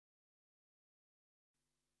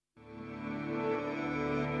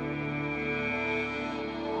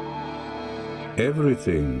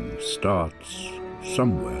Everything starts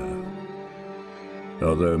somewhere,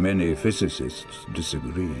 although many physicists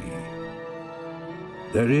disagree.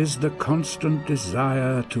 There is the constant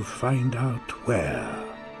desire to find out where.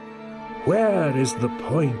 Where is the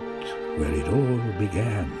point where it all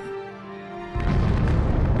began?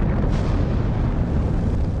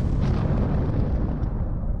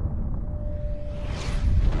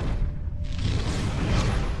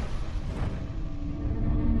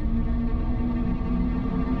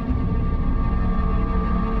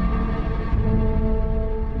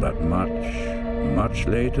 But much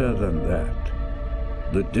later than that,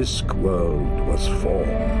 the Discworld was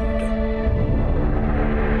formed.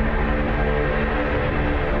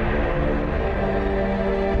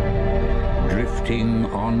 Drifting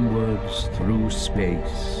onwards through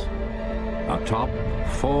space, atop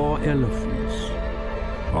 4 elephants,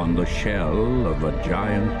 on the shell of a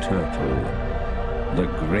giant turtle, the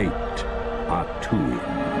great Atuin.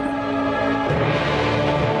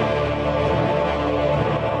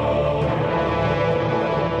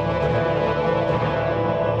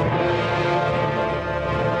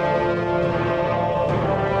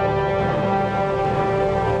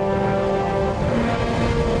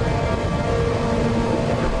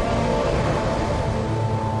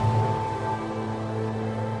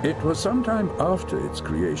 It was sometime after its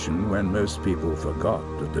creation when most people forgot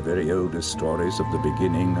that the very oldest stories of the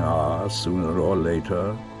beginning are, sooner or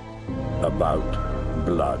later, about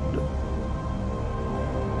blood.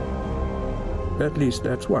 At least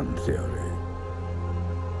that's one theory.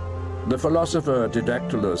 The philosopher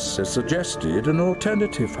Didactylus has suggested an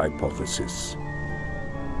alternative hypothesis.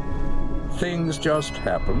 Things just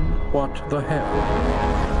happen, what the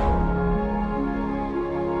hell?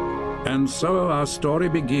 And so our story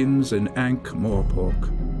begins in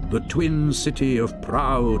Ankh-Morpork, the twin city of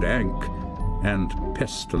proud Ankh and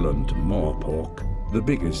pestilent Morpork, the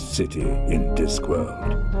biggest city in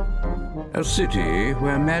Discworld. A city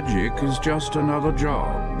where magic is just another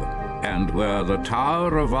job, and where the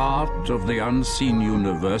Tower of Art of the Unseen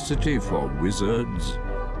University for Wizards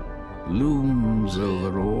looms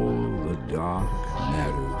over all the dark,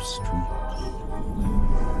 narrow streets.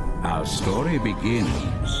 Our story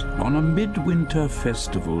begins on a midwinter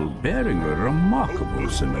festival bearing a remarkable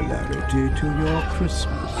similarity to your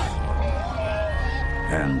Christmas.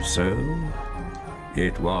 And so,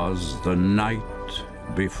 it was the night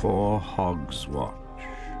before Hogswatch.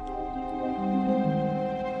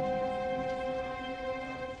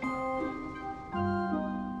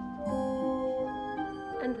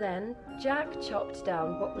 And then, Jack chopped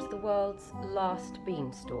down what was the world's last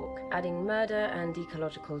beanstalk, adding murder and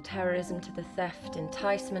ecological terrorism to the theft,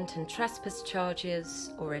 enticement and trespass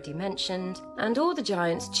charges already mentioned, and all the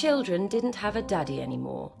giant's children didn't have a daddy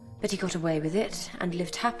anymore. But he got away with it, and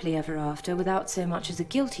lived happily ever after without so much as a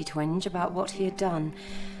guilty twinge about what he had done.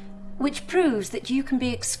 Which proves that you can be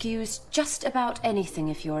excused just about anything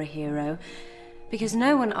if you're a hero, because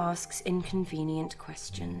no one asks inconvenient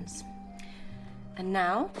questions. And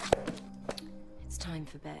now, it's time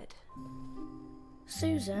for bed.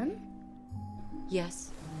 Susan?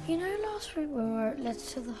 Yes? You know last week when we wrote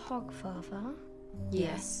letters to the Hogfather?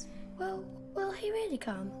 Yes. Well, will he really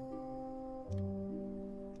come?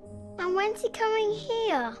 And when's he coming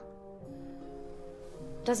here?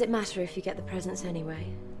 Does it matter if you get the presents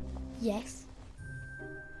anyway? Yes.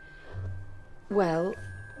 Well,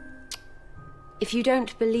 if you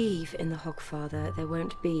don't believe in the Hogfather, there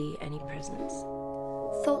won't be any presents.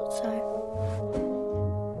 Thought so.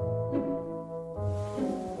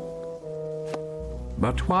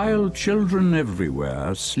 But while children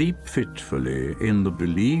everywhere sleep fitfully in the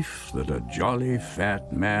belief that a jolly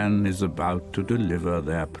fat man is about to deliver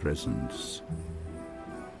their presents,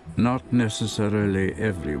 not necessarily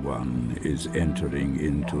everyone is entering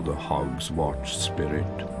into the Hogswatch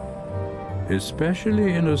spirit,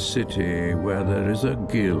 especially in a city where there is a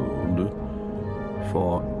guild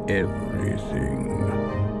for everything.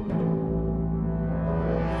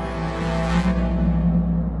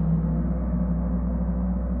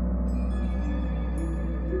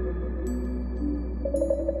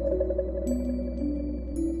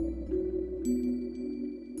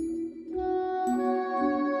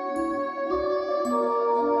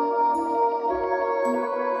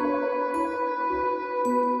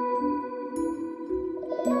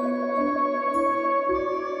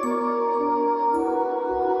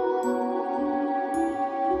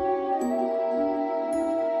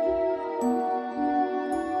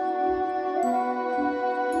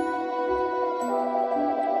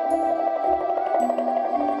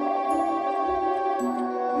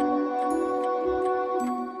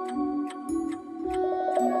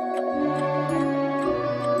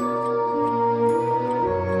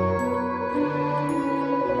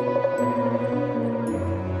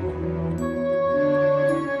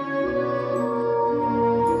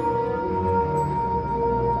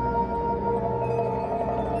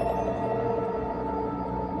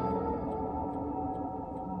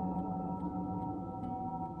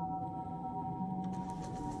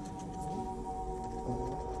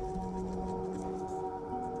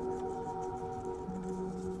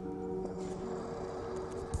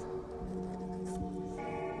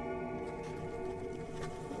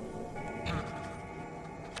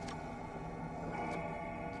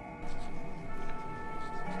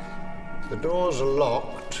 The doors are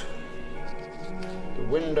locked. The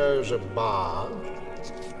windows are barred.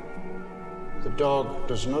 The dog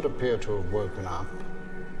does not appear to have woken up.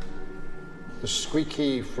 The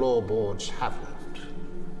squeaky floorboards haven't.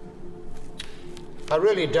 I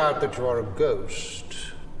really doubt that you are a ghost.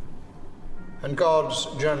 And gods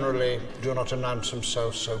generally do not announce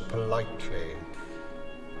themselves so politely.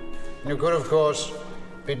 You could, of course,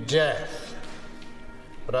 be death,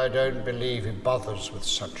 but I don't believe he bothers with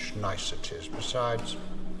such niceties. Besides,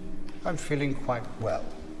 I'm feeling quite well.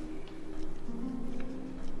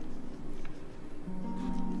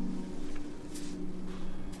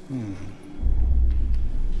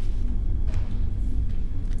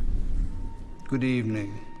 Good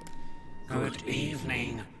evening. Good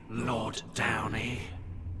evening, Lord Downey.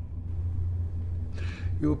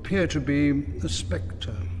 You appear to be a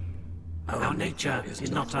spectre. Our nature is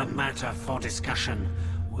not a matter for discussion.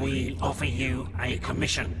 We offer you a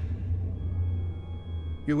commission.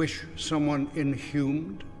 You wish someone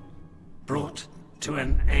inhumed? Brought to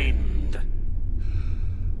an end.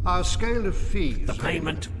 Our scale of fees... The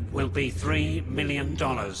payment will be $3 million.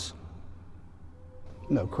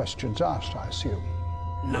 No questions asked, I assume.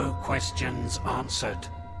 No questions answered.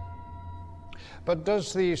 But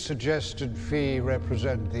does the suggested fee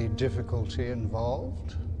represent the difficulty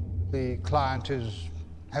involved? The client is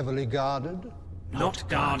heavily guarded? Not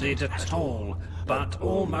guarded at all, but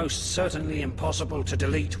almost certainly impossible to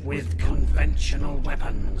delete with conventional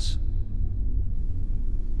weapons.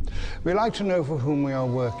 We'd like to know for whom we are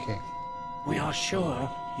working. We are sure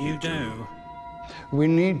you do. We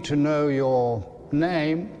need to know your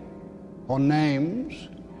name, or names,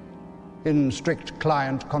 in strict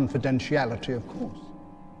client confidentiality, of course.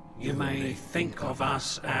 You may think of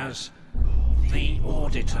us as the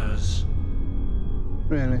auditors.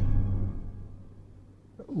 Really?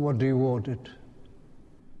 What do you audit?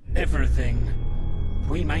 Everything.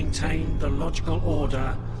 We maintain the logical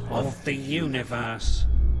order of the universe.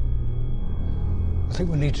 I think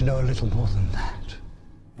we need to know a little more than that.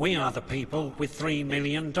 We are the people with $3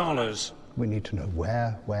 million. We need to know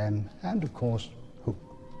where, when, and of course, who.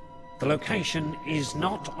 The location is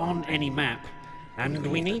not on any map, and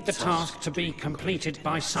we need the task to be completed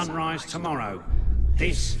by sunrise tomorrow.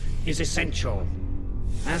 This is essential.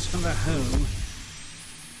 As for the who,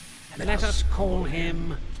 let us call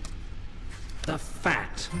him the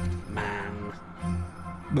Fat Man.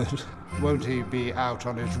 But won't he be out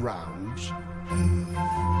on his rounds?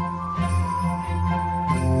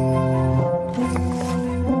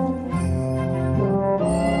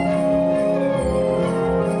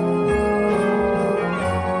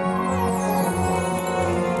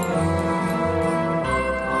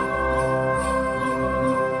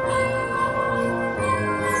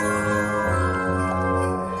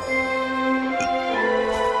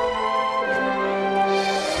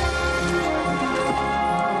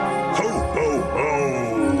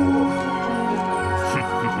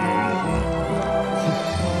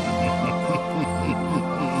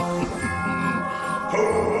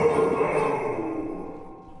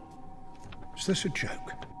 Is this a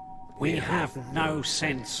joke? We have no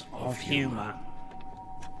sense of humor.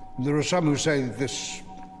 There are some who say that this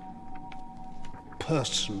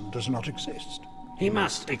person does not exist. He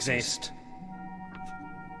must exist.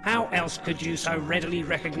 How else could you so readily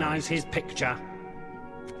recognize his picture?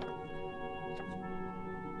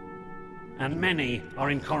 And many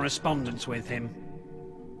are in correspondence with him.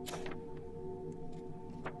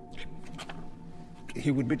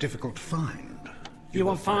 He would be difficult to find. You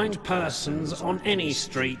will find persons on any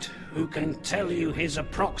street who can tell you his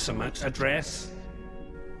approximate address.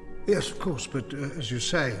 Yes, of course, but as you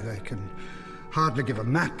say, they can hardly give a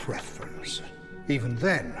map reference. Even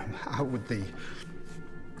then, how would the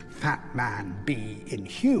Fat Man be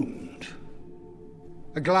inhumed?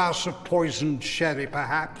 A glass of poisoned sherry,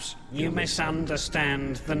 perhaps? You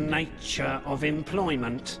misunderstand the nature of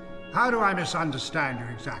employment. How do I misunderstand you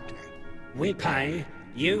exactly? We pay,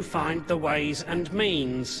 you find the ways and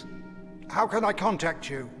means. How can I contact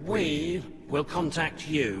you? We will contact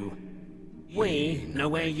you. We know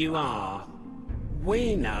where you are.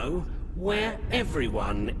 We know where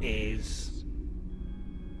everyone is.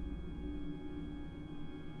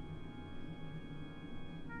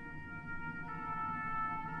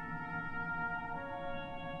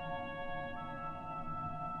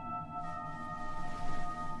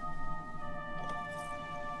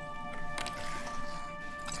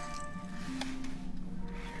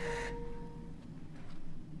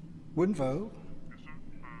 Winvo?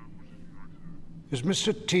 Is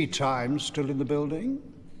Mr. Teatime still in the building?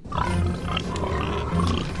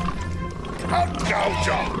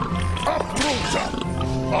 Granddaughter! Uprooter!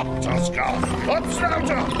 Up, Tusker! Up,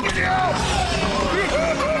 Snouter! Giddy up!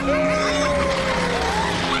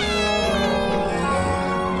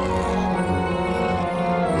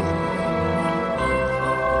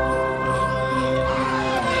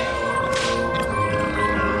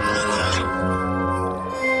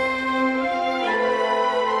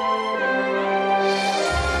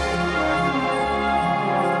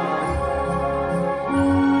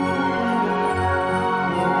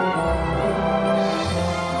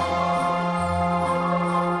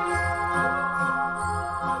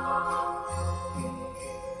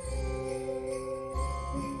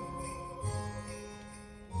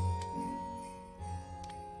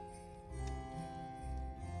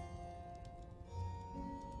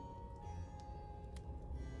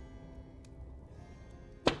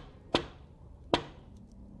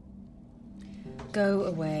 Go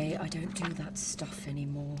away. I don't do that stuff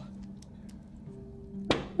anymore.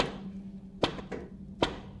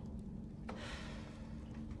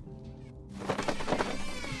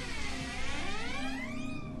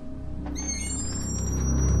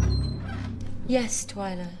 Yes,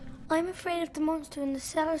 Twyla. I'm afraid of the monster in the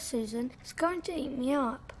cellar, Susan. It's going to eat me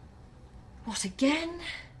up. What, again?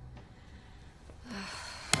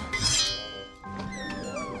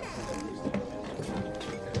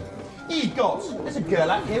 Gods, there's a girl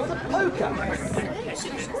out here with a poker.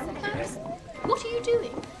 What are you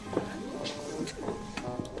doing?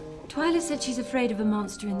 Twyla said she's afraid of a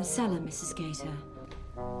monster in the cellar, Mrs. Gator.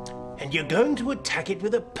 And you're going to attack it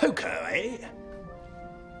with a poker, eh?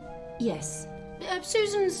 Yes.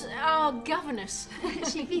 Susan's our governess.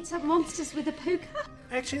 She beats up monsters with a poker?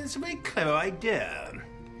 Actually, it's a very clever idea.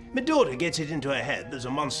 My daughter gets it into her head there's a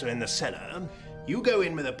monster in the cellar. You go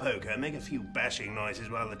in with a poker, make a few bashing noises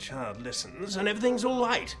while the child listens, and everything's all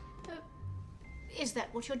right. Is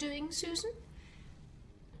that what you're doing, Susan?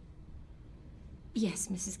 Yes,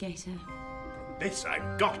 Mrs. Gator. This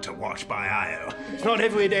I've got to watch by Io. It's not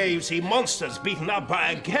every day you see monsters beaten up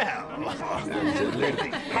by a girl. Absolutely.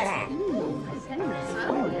 Come on.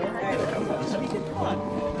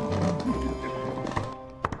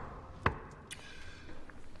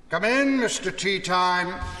 Come in, Mr. Tea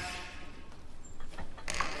Time.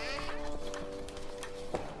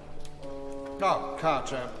 Oh,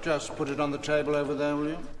 Carter, just put it on the table over there, will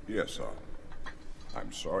you? Yes, sir.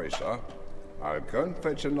 I'm sorry, sir. I'll go and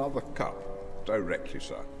fetch another cup. Directly,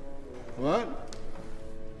 sir. What?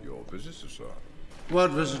 Your visitor, sir.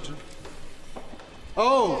 What visitor?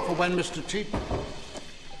 Oh, for when Mr. Tea...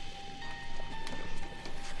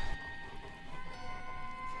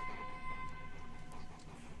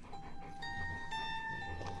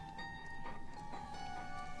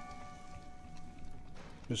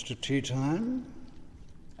 Mr. Tea Time?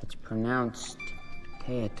 It's pronounced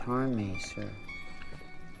Teatarme, sir.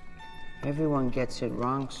 Everyone gets it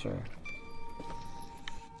wrong, sir.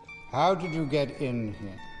 How did you get in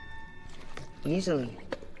here? Easily.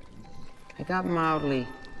 I got mildly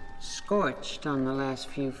scorched on the last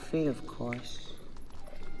few feet, of course.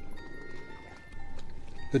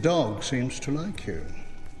 The dog seems to like you.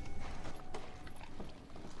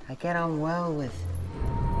 I get on well with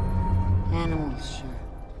animals, sir.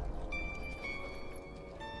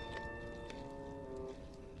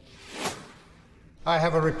 I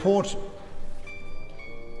have a report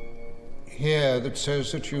here that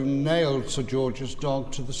says that you nailed Sir George's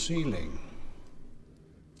dog to the ceiling.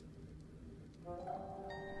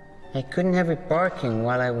 I couldn't have it barking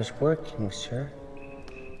while I was working, sir.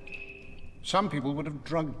 Some people would have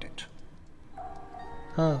drugged it.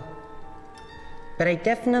 Oh. But I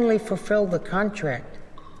definitely fulfilled the contract.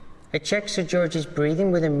 I checked Sir George's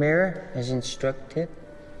breathing with a mirror, as instructed.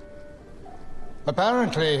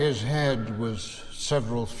 Apparently his head was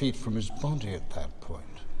several feet from his body at that point.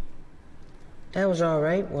 That was all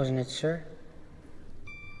right, wasn't it, sir?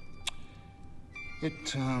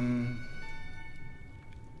 It,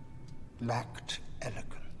 lacked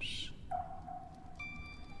elegance.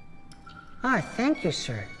 Ah, thank you,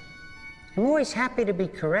 sir. I'm always happy to be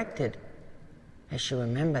corrected. I shall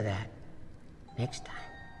remember that next time.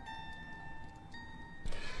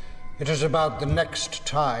 It is about the next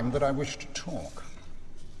time that I wish to talk.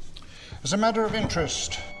 As a matter of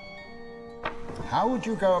interest, how would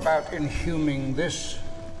you go about inhuming this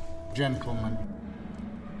gentleman?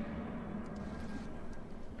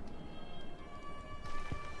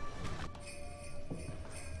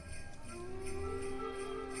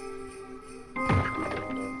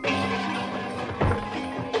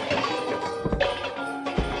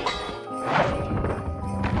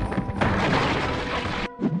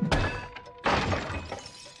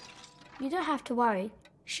 You don't have to worry.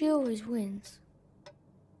 She always wins.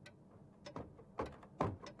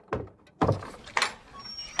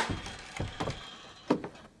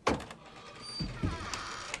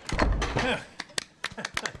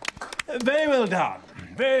 Very well done.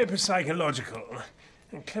 Very psychological.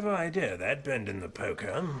 A clever idea, that, bending the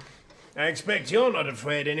poker. I expect you're not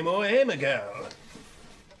afraid anymore, eh, my girl?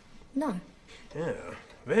 No. Yeah,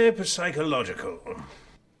 very psychological.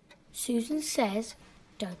 Susan says,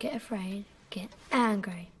 don't get afraid, get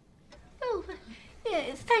angry. Oh,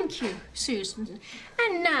 yeah, thank you, Susan.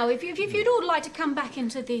 And now, if you'd all like to come back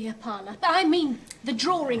into the parlour. I mean, the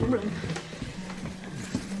drawing room.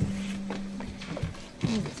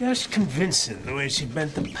 Just convincing the way she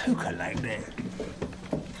bent the poker like that.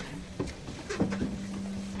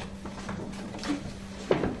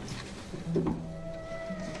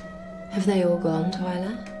 Have they all gone,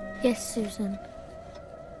 Twyla? Yes, Susan.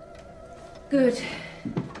 Good.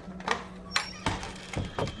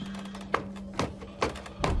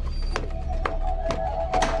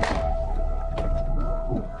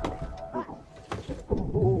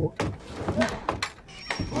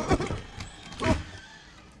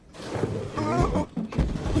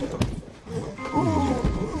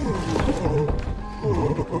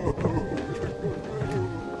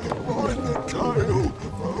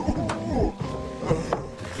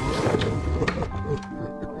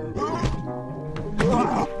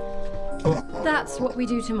 That's what we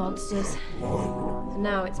do to monsters. And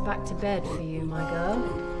now it's back to bed for you, my girl.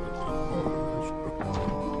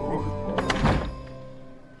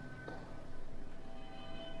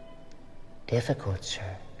 Difficult,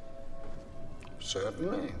 sir.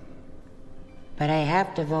 Certainly. But I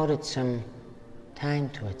have devoted some time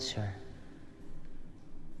to it, sir.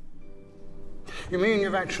 You mean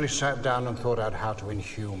you've actually sat down and thought out how to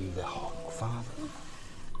inhume the Hogfather?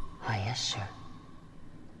 Oh, yes, sir.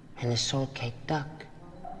 And the soul-caked duck.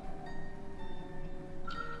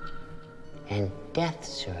 And death,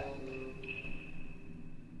 sir.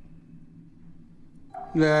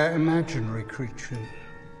 They're imaginary creatures.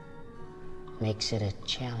 Makes it a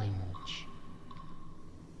challenge.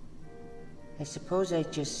 I suppose I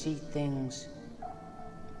just see things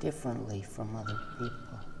differently from other people.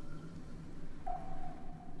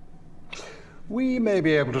 We may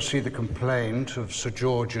be able to see the complaint of Sir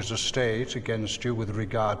George's estate against you with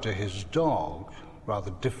regard to his dog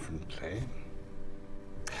rather differently,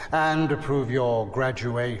 and approve your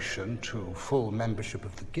graduation to full membership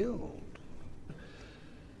of the guild.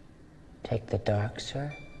 Take the dark,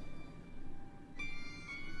 sir?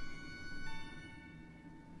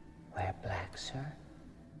 Wear black, sir?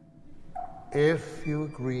 If you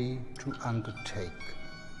agree to undertake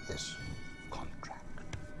this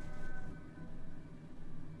contract.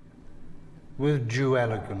 With due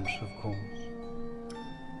elegance, of course.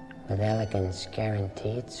 With elegance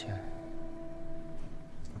guaranteed, sir.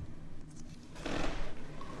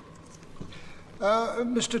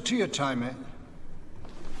 Mr. Tiotime,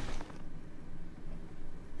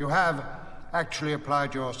 you have actually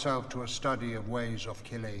applied yourself to a study of ways of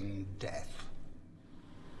killing death.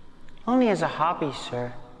 Only as a hobby,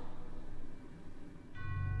 sir.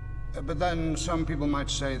 But then some people might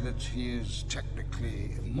say that he is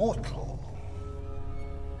technically immortal.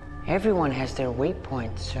 Everyone has their weak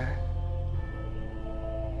points, sir.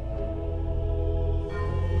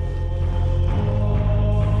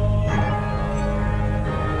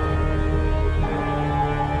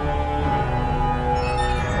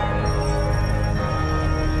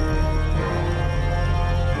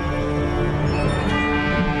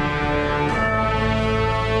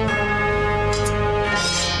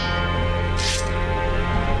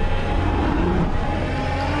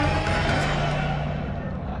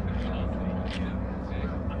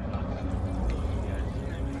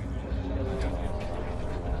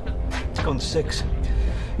 On 6.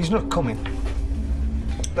 He's not coming.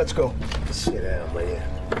 Let's go. Sit down, will you?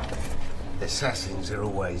 Assassins are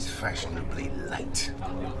always fashionably late.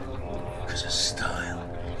 Because of style,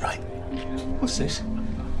 right? What's this?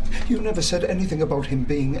 You've never said anything about him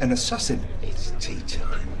being an assassin. It's tea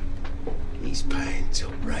time. He's paying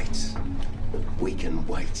top rates. We can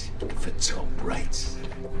wait for top rates.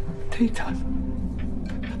 Tea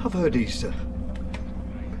time? I've heard he's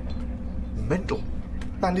mental.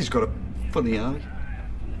 And he's got a funny eye.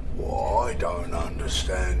 Well, I don't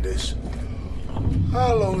understand this.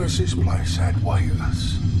 How long has this place had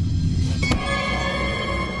waiters?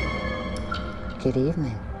 Good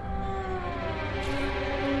evening.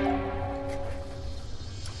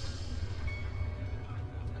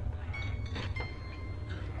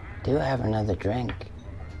 Do have another drink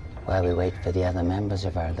while we wait for the other members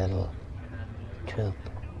of our little troupe.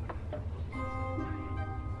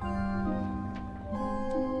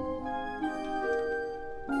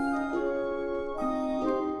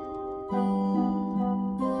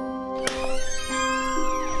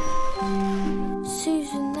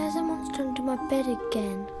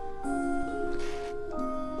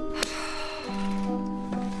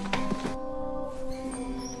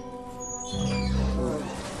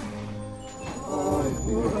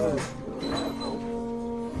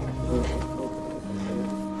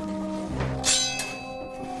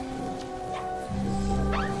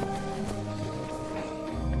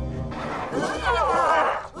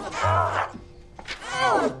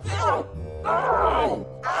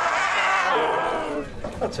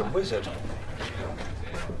 wizard.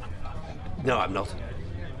 No, I'm not.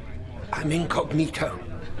 I'm incognito.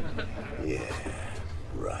 Yeah,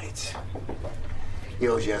 right.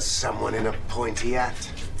 You're just someone in a pointy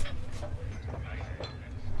hat.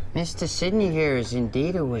 Mr. Sidney here is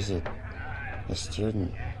indeed a wizard. A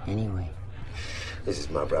student, anyway. This is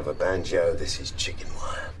my brother Banjo. This is Chicken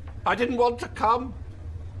Wire. I didn't want to come.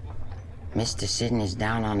 Mr. Sidney's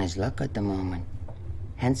down on his luck at the moment.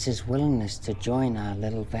 Hence his willingness to join our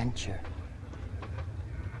little venture.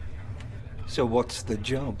 So what's the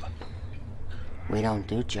job? We don't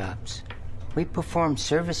do jobs. We perform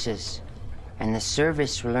services. And the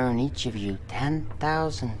service will earn each of you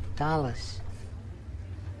 $10,000.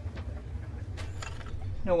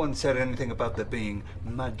 No one said anything about there being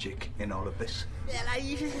magic in all of this. Do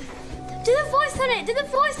the voice on it! Do the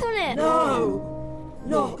voice on it! No!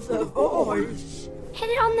 Not the voice! Hit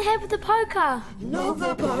it on the head with the poker! Not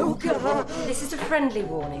the poker! This is a friendly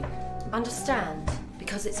warning. Understand?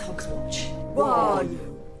 Because it's Hogswatch. Why?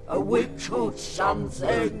 A witch or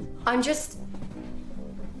something? I'm just...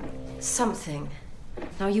 something.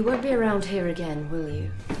 Now, you won't be around here again, will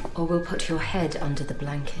you? Or we'll put your head under the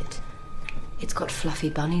blanket. It's got fluffy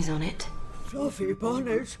bunnies on it. Fluffy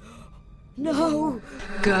bunnies? No!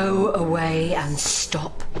 Go away and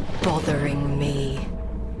stop bothering me.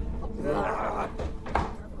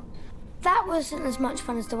 That wasn't as much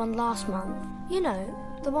fun as the one last month. You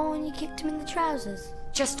know, the one when you kicked him in the trousers.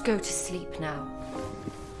 Just go to sleep now.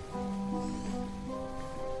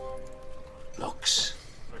 Locks.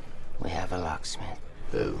 We have a locksmith.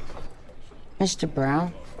 Who? Mr.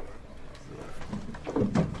 Brown.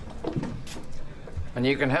 And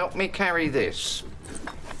you can help me carry this.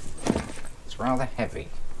 It's rather heavy.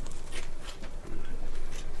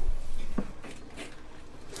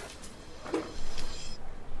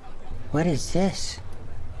 What is this?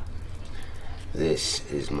 This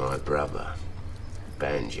is my brother,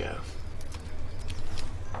 Banjo.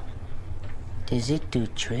 Does it do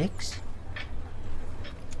tricks?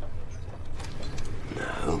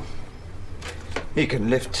 No. He can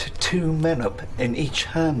lift 2 men up in each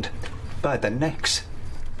hand by the necks.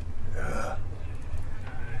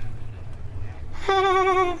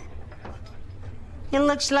 It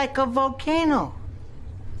looks like a volcano.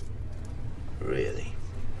 Really?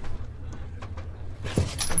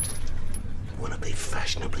 Want to be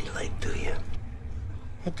fashionably late, do you?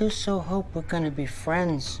 I do so hope we're gonna be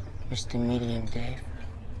friends, Mr. Medium Dave.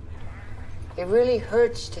 It really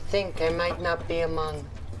hurts to think I might not be among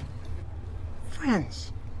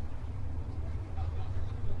friends.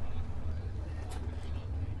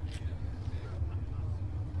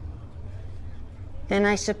 Then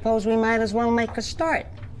I suppose we might as well make a start.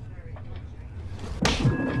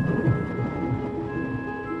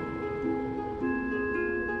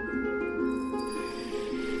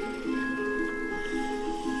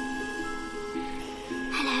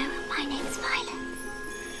 Hello, my name's Violet.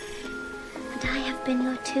 And I have been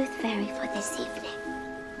your tooth fairy for this evening.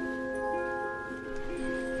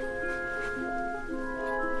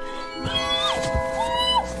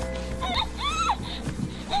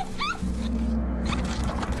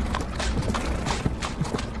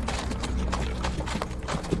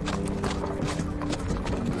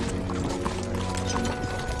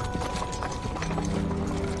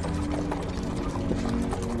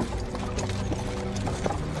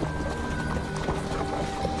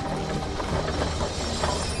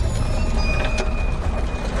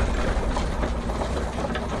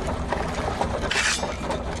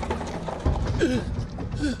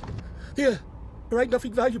 Here, there ain't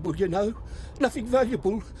nothing valuable, you know. Nothing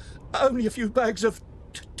valuable. Only a few bags of...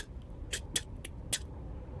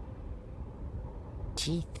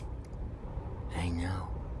 Teeth. I know.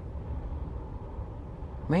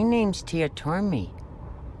 My name's Tia Tormy.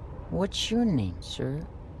 What's your name, sir?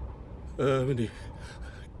 Ernie.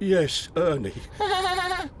 Yes, Ernie.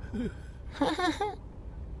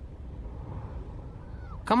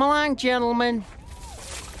 Come along, gentlemen.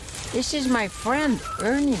 This is my friend,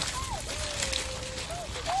 Ernie.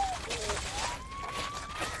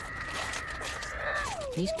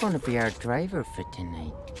 He's going to be our driver for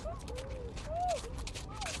tonight.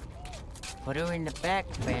 Put her in the back,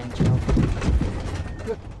 Banjo.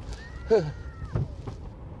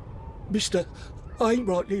 Mister, I ain't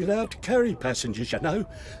rightly allowed to carry passengers, you know.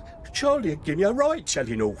 Charlie'd give me a ride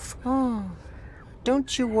selling off. Oh,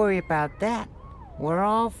 don't you worry about that. We're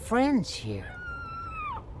all friends here.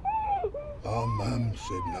 Our mum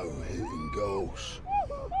said no hitting ghosts.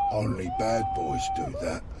 Only bad boys do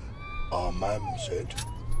that. Our mum said.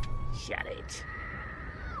 Shut it.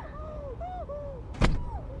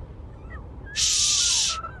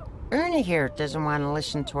 Shh! Ernie here doesn't want to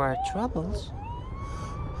listen to our troubles.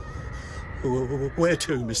 Where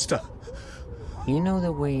to, mister? You know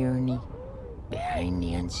the way, Ernie. Behind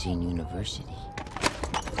the unseen university.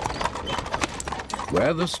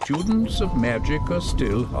 Where the students of magic are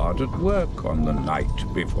still hard at work on the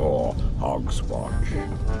night before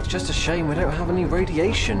Hogswatch. It's just a shame we don't have any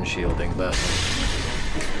radiation shielding, but...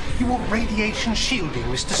 You want radiation shielding,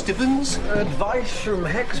 Mr. Stibbons? Advice from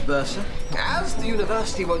Hex Bursar. As the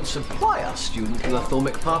university won't supply our students with a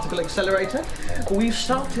thermic particle accelerator, we've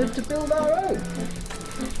started to build our own.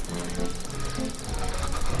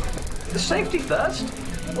 The safety first,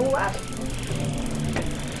 all that.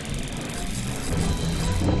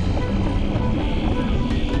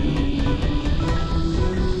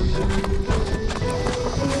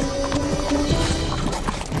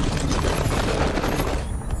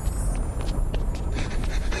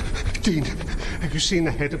 Dean, have you seen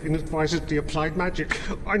the head of Inadvisedly Applied Magic?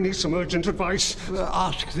 I need some urgent advice.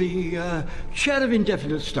 Ask the Chair of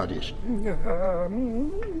Indefinite Studies.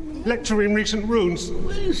 Lecture in recent runes.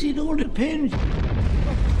 Well, you see, it all depends.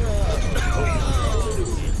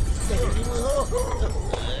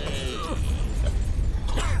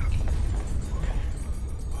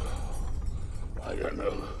 I don't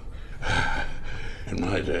know. In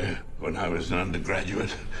my day, when I was an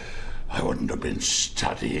undergraduate, I wouldn't have been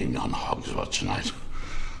studying on Hogswatch night.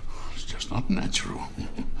 It's just not natural.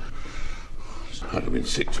 I'd have been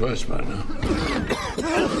sick twice by now.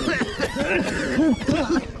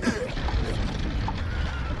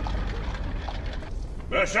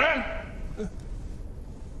 Bursar?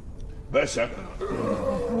 Bursar?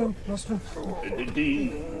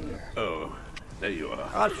 Dean? Oh, there you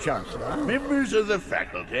are. Chancellor. Members of the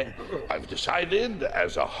faculty, I've decided,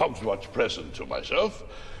 as a Hogswatch present to myself,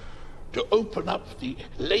 to open up the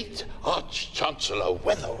late Arch-Chancellor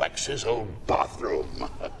Weatherwax's old bathroom.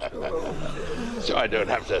 So I don't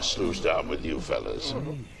have to sluice down with you fellas. I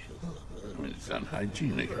mean, it's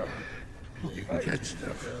unhygienic. You can catch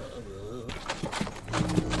stuff.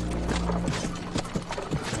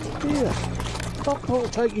 Here, I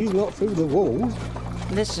can't take you lot through the walls.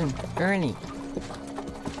 Listen, Ernie.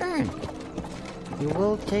 Ern, you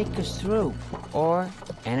will take us through, or,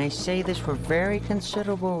 and I say this for very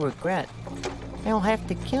considerable regret, they'll have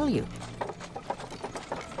to kill you.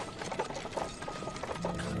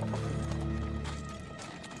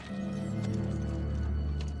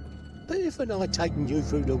 But if I taken you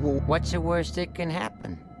through the wall... What's the worst that can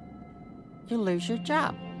happen? You lose your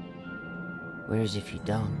job. Whereas if you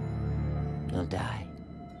don't, you'll die.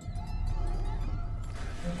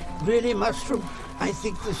 Really, Mustrum? I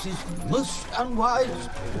think this is most unwise.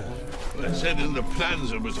 They said in the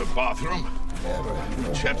plans there was a bathroom.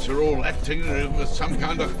 The chaps are all acting with some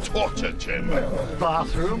kind of torture chamber.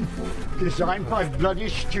 Bathroom? Designed by bloody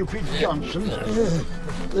stupid Johnson?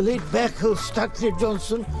 The late Bacchus Stuckley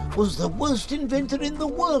Johnson was the worst inventor in the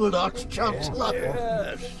world, Arch-Chancellor.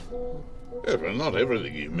 Yes. Yeah, but not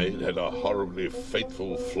everything he made had a horribly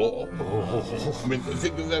fateful flaw. I mean,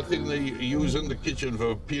 think of that thing they use in the kitchen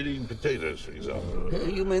for peeling potatoes, for example.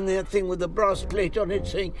 You mean that thing with the brass plate on it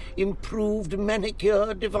saying improved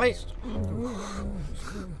manicure device?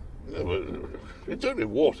 Yeah, but it's only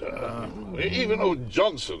water. Even old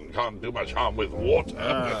Johnson can't do much harm with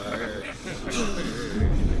water.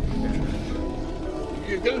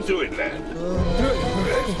 You go to it, lad.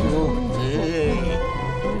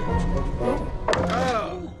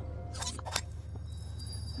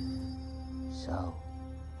 So?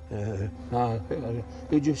 No,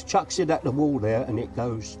 he just chucks it at the wall there and it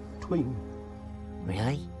goes twing.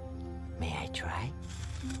 Really? May I try?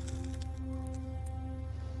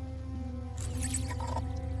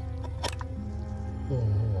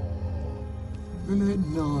 Isn't it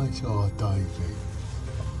nice, David?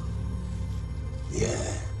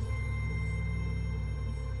 Yeah.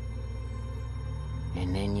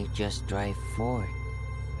 And then you just drive forward.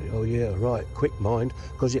 Oh, yeah, right. Quick mind,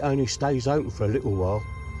 because it only stays open for a little while.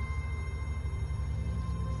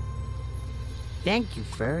 Thank you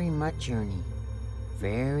very much, Ernie.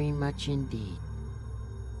 Very much indeed.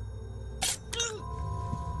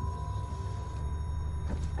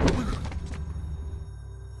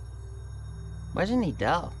 Wasn't he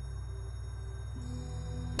dull?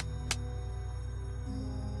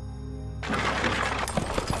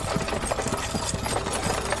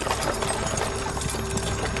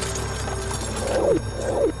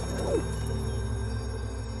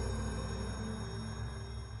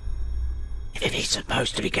 If he's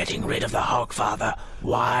supposed to be getting rid of the Hogfather,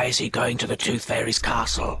 why is he going to the Tooth Fairy's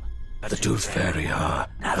castle? The Tooth Fairy,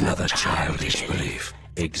 another childish belief.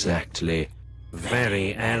 Exactly.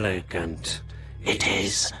 Very elegant. It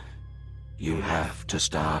is. You have to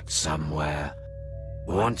start somewhere.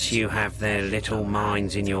 Once you have their little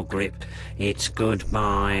minds in your grip, it's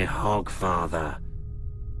goodbye, Hogfather.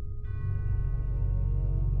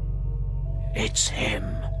 It's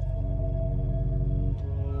him.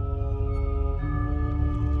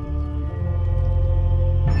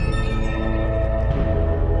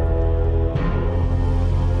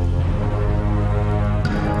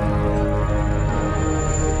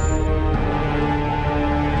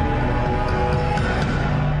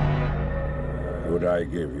 Could I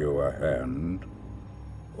give you a hand?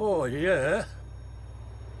 Oh, yeah.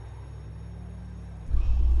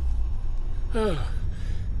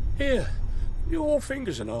 Here, your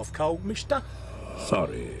fingers are half cold, mister.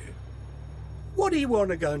 Sorry. What do you want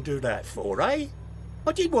to go and do that for, eh?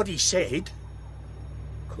 I did what he said.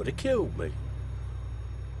 Could have killed me.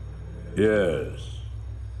 Yes.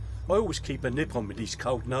 I always keep a nip on me these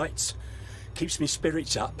cold nights. Keeps me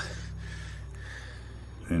spirits up.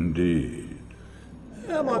 Indeed.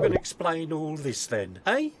 How am I going to explain all this then,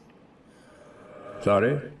 eh?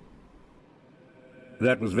 Sorry?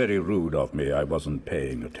 That was very rude of me. I wasn't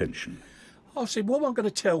paying attention. I said, what am I going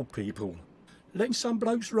to tell people? Letting some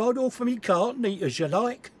blokes ride off of me cart neat as you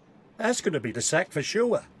like? That's going to be the sack for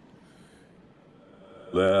sure.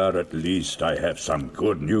 There, at least I have some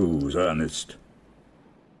good news, Ernest.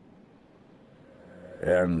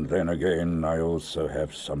 And then again, I also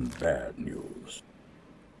have some bad news.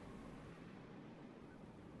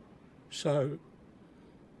 So,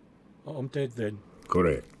 I'm dead then?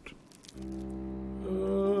 Correct.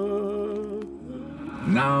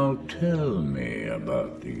 Now tell me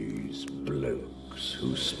about these blokes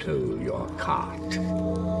who stole your cart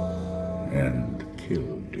and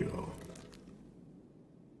killed you.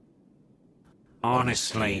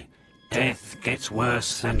 Honestly, death gets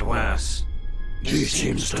worse and worse. He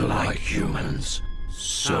seems to like humans.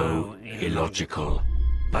 So illogical.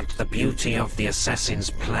 But the beauty of the assassin's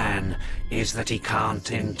plan is that he can't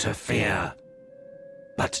interfere.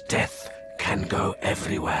 But death can go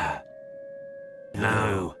everywhere.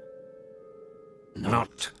 No.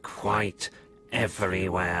 Not quite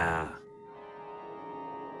everywhere.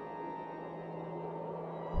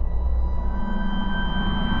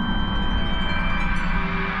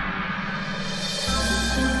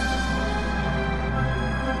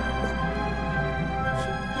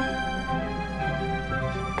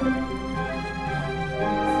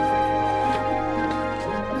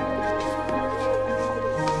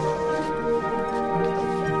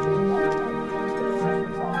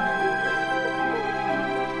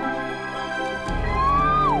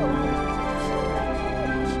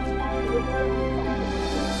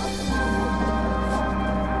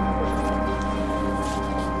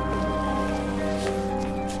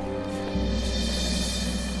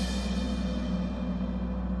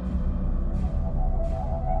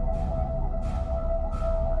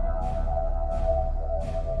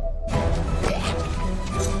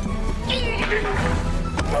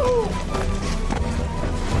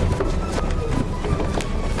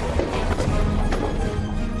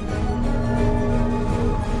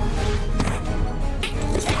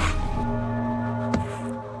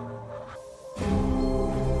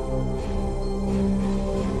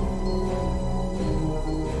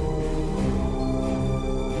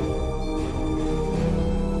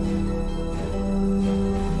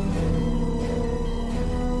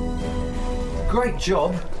 Great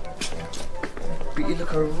job. But you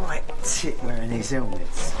look a right tit wearing these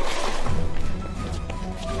helmets.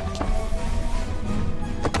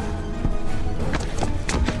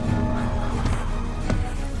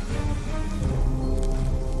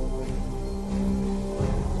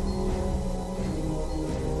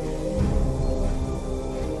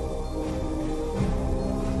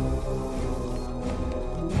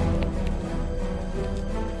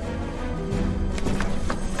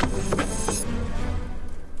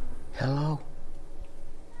 Hello.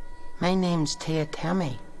 My name's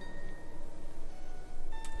Teatami.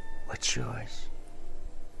 What's yours?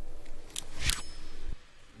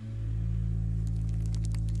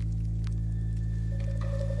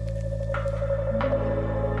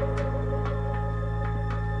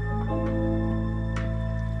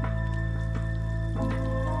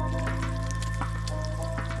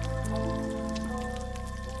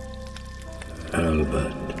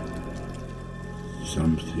 Albert,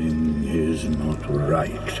 something is not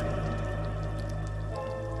right.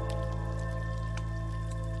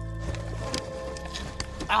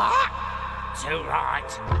 Too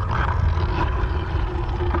right.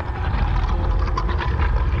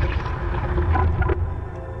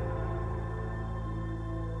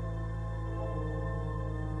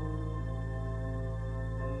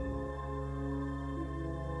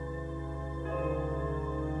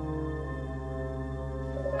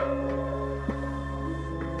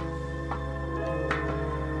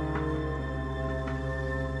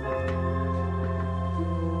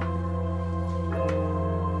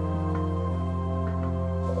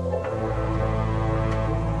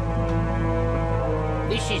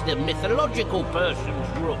 This is the mythological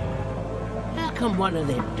person's room. How come one of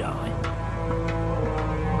them died?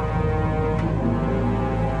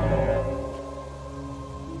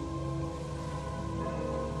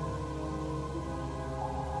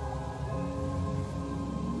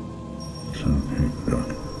 Something got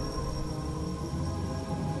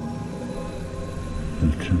the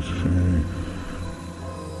tooth fairy.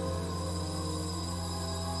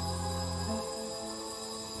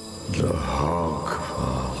 The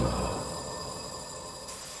Hogfather.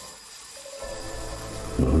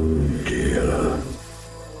 Oh dear.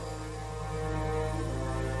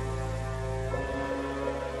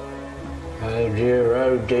 Oh dear,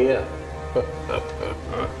 oh dear.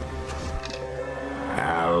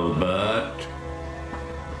 Albert.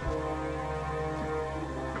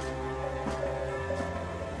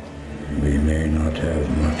 We may not have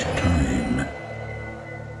much time.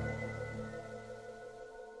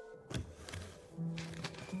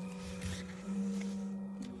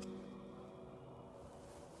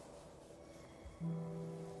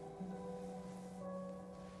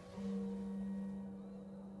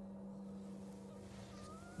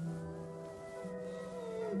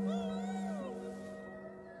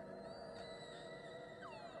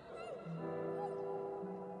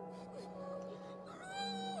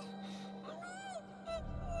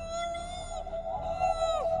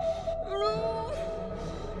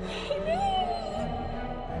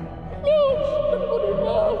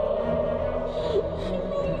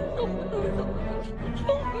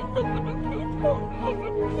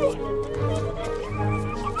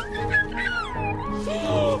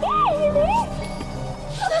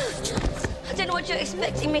 I don't know what you're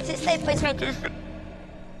expecting me to say, please make it.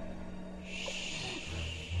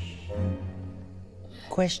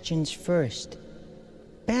 Questions first.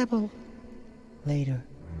 Babble later.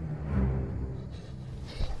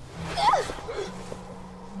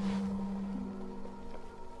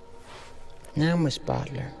 Now, Miss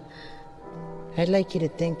Bottler, I'd like you to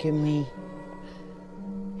think of me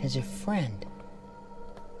as a friend.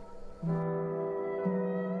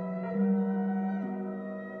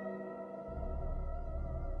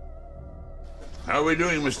 How are we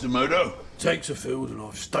doing, Mr. Modo? Takes a field and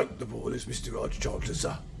I've stoked the boilers, Mr. Arch-Chancellor,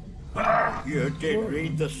 sir. You did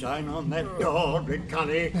read the sign on that door, did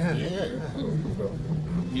Cully?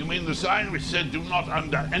 You mean the sign which said, do not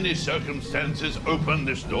under any circumstances open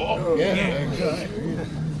this door?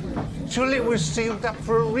 Surely it was sealed up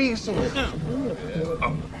for a reason.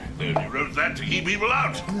 Oh, they only wrote that to keep people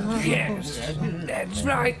out. Yes, that's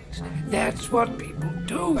right. That's what people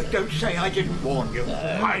do. Don't say I didn't warn you.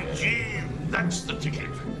 My gee, that's the ticket.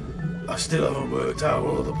 I still haven't worked out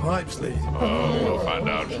where all the pipes lead. Oh, we'll find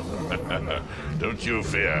out. Don't you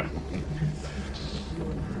fear.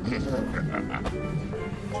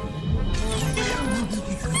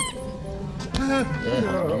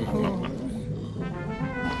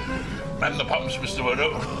 Man the pumps, Mr. Modo.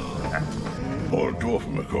 Or dwarf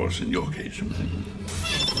them, of course, in your case.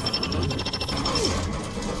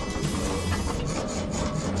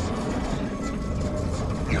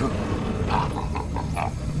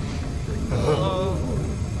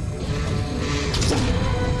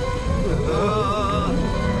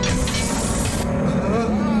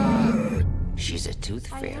 She's a tooth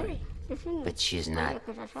fairy, but she's not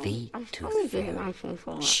the tooth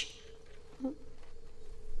fairy. Shh.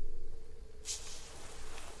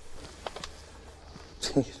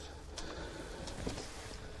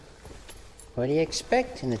 What do you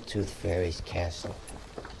expect in the Tooth Fairy's castle?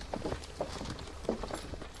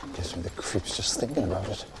 Gives me the creeps just thinking about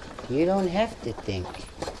it. You don't have to think.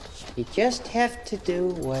 You just have to do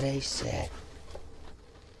what I said.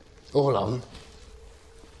 All of them?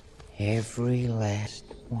 Every last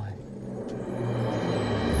one.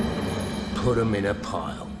 Put them in a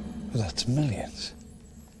pile. Well, that's millions.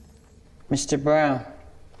 Mr. Brown,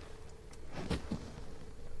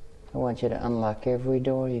 I want you to unlock every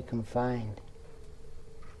door you can find.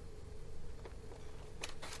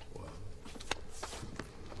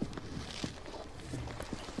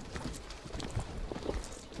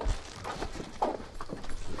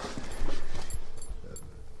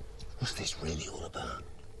 What's this really all about?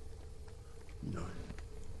 No.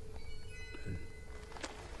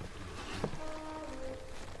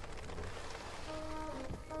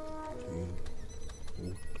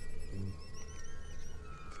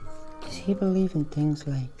 Does he believe in things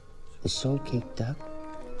like the soul-caked duck,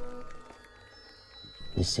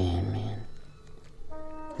 the Sandman,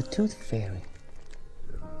 the Tooth Fairy?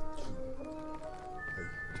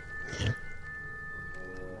 Yeah.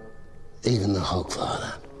 Even the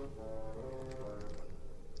Hogfather.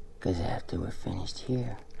 Because after we're finished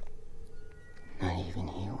here, not even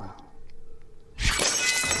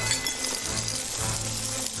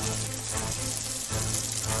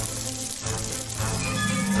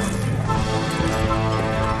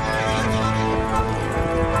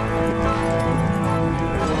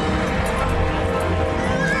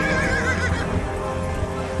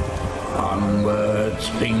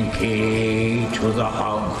Binky to the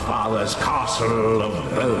Hogfather's castle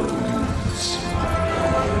of bones.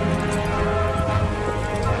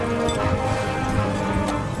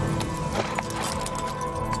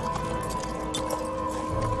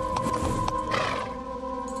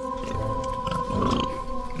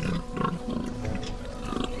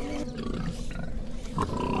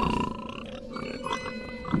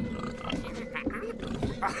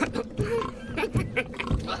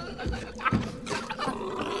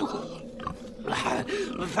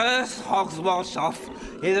 The first Hogswatch off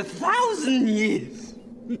in 1,000 years.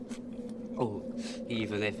 Oh,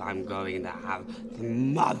 even if I'm going to have the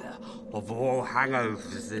mother of all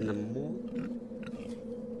hangovers in the morning.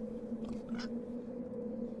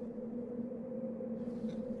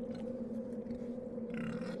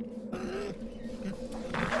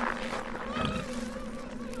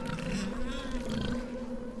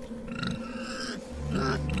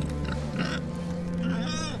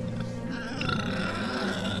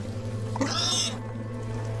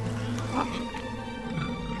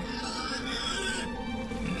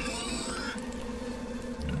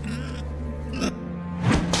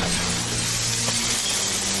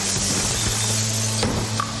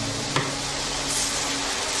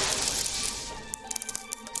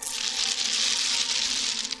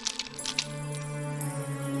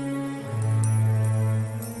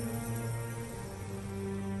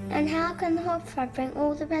 And how can the Hogfather bring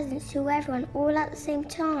all the presents to everyone all at the same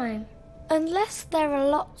time? Unless there are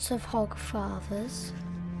lots of Hogfathers.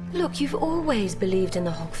 Look, you've always believed in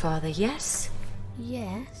the Hogfather, yes?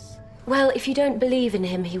 Yes. Well, if you don't believe in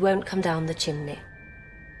him, he won't come down the chimney.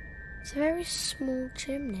 It's a very small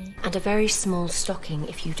chimney. And a very small stocking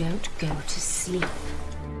if you don't go to sleep.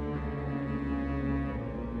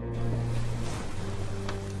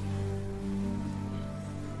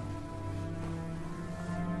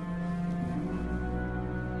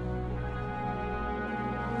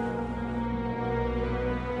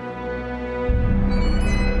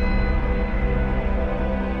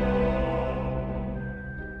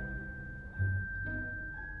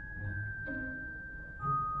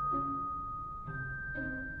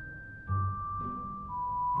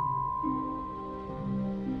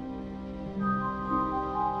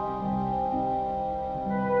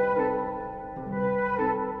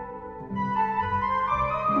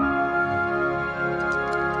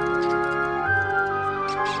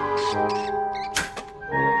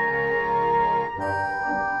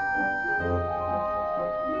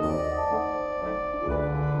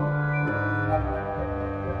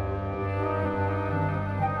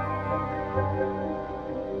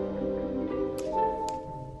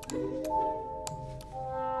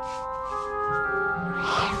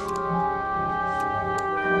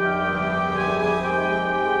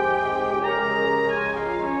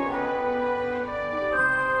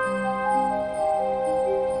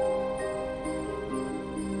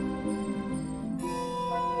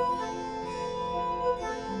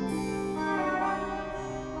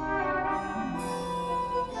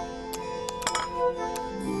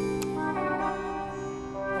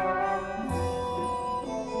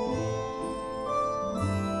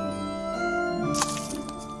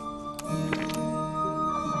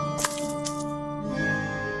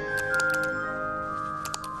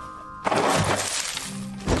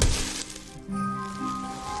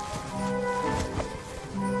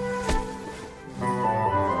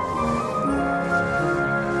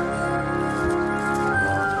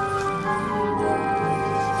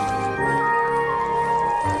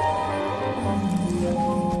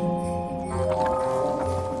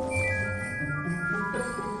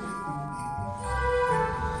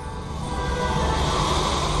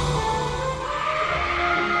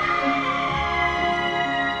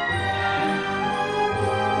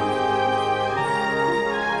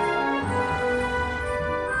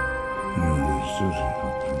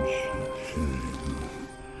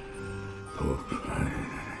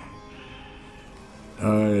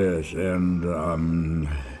 Ah, yes, and,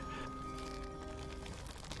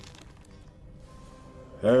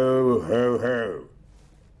 ho, ho, ho.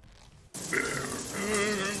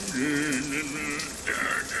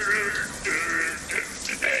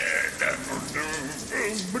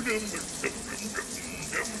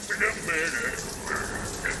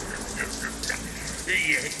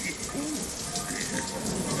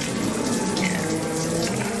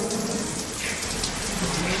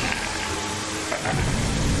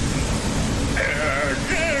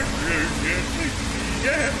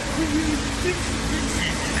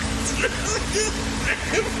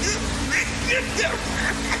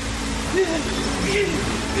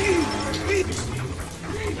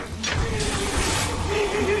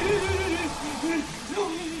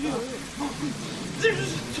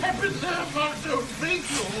 I don't think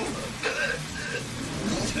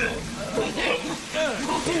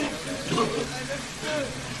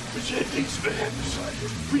Pretending's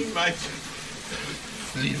perhaps we might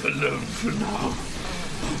leave alone for now.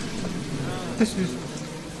 This is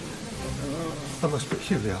a most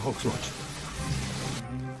peculiar Hogswatch.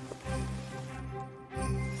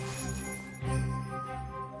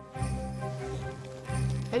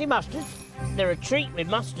 Any mustard? They're a treat with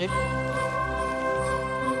mustard.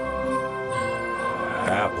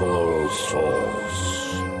 Apple sauce.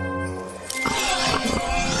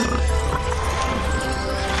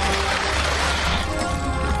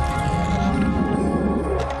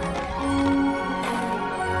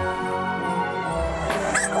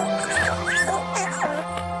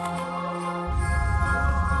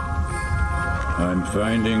 I'm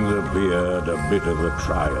finding the beard a bit of a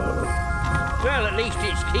trial. Well, at least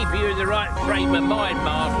it's keeping you in the right frame of mind,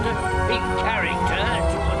 Master. In character,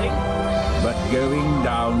 that sort of thing. But going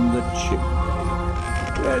down the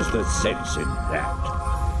chimney, where's the sense in that?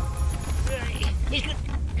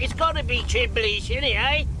 It's got to be chimblish, innit,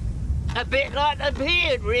 eh? A bit like the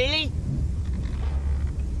beard, really.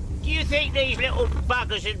 Do you think these little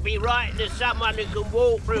buggers would be writing to someone who can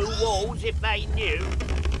walk through walls if they knew?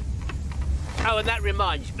 Oh, and that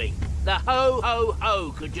reminds me. The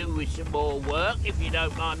ho-ho-ho could do with some more work, if you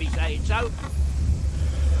don't mind me saying so.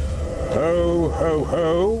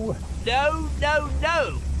 Ho-ho-ho? No, no,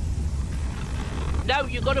 no. No,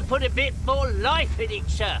 you've got to put a bit more life in it,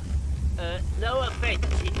 sir. No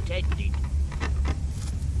offence intended.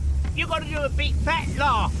 You've got to do a big fat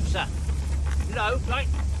laugh, sir. You know, like...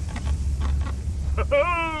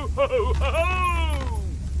 Ho-ho-ho-ho!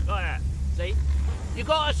 Like that, see? You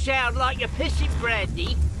got to sound like you're pissing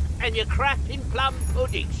brandy and you're crapping plum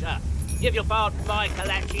pudding, sir. Give your pardon, my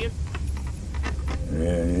Calachian.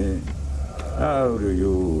 How do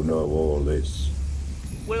you know all this?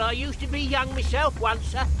 Well, I used to be young myself once,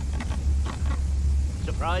 sir.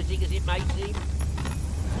 Surprising as it may seem.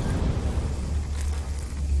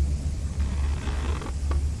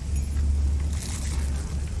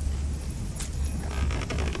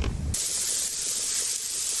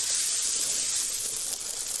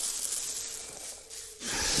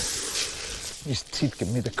 His teeth give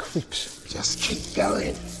me the creeps. Just keep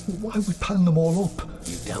going. Why are we piling them all up?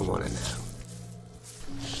 You don't want to know.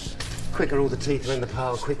 Quicker all the teeth are in the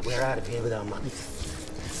pile, quick we're out of here with our money.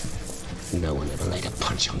 No one ever laid a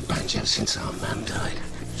punch on Banjo since our man died.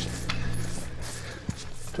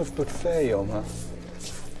 Tough but fair, yo, man.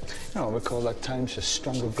 I recall that time she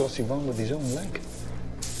strangled Glossy Von with his own leg.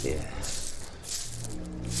 Yeah.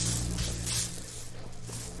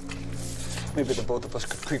 Maybe the both of us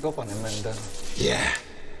could creep up on him and... Yeah.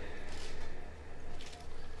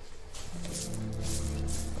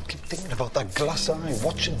 I keep thinking about that glass eye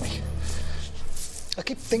watching me. I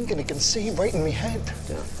keep thinking he can see right in my head.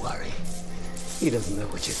 Don't worry. He doesn't know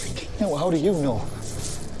what you're thinking. Yeah, well, how do you know?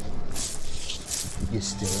 You're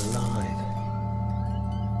still alive.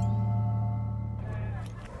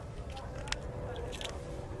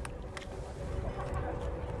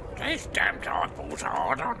 These damned eyeballs are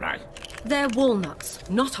hard, aren't they? They're walnuts,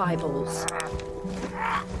 not eyeballs.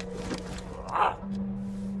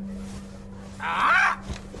 I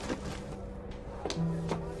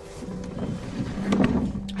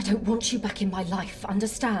don't want you back in my life,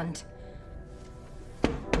 understand?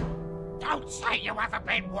 Don't say you haven't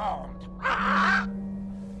been warned.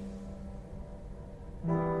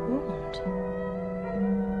 Warned?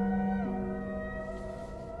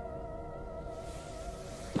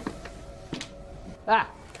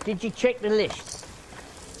 Did you check the list?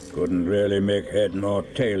 Couldn't really make head nor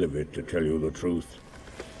tail of it, to tell you the truth.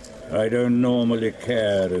 I don't normally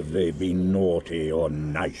care if they be naughty or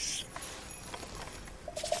nice.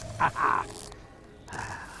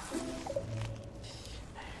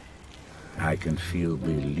 I can feel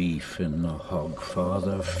belief in the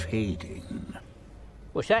Hogfather fading.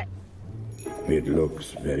 What's that? It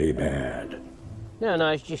looks very bad. No,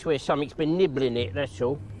 it's just where something's been nibbling it, that's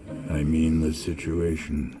all. I mean the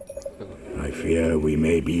situation. I fear we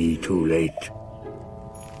may be too late.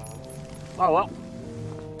 Oh, well.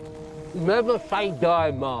 Never say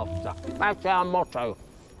die, Master. That's our motto.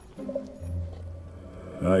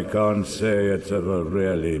 I can't say it's ever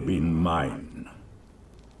really been mine.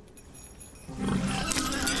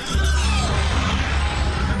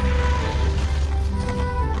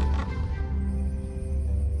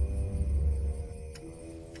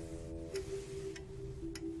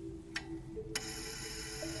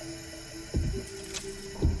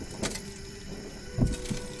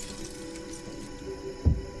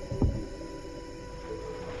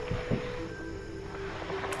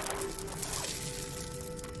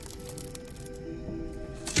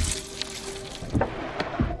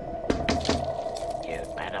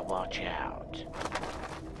 better watch out.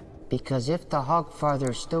 Because if the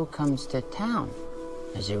Hogfather still comes to town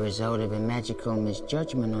as a result of a magical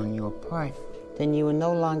misjudgment on your part, then you will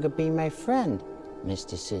no longer be my friend,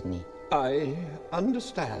 Mr. Sidney. I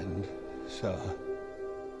understand, sir.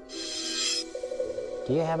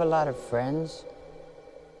 Do you have a lot of friends,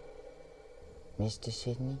 Mr.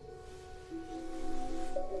 Sidney?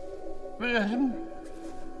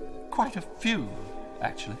 Quite a few,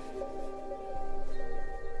 actually.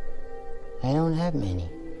 I don't have many.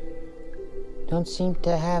 Don't seem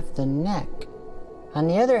to have the knack. On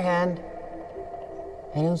the other hand,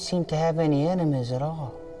 I don't seem to have any enemies at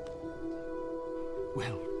all.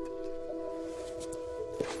 Well,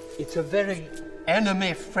 it's a very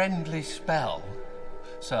enemy-friendly spell,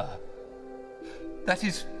 sir. That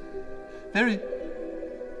is very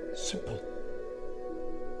simple.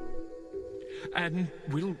 And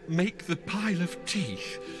will make the pile of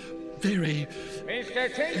teeth very...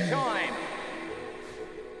 Mr. Tea Time!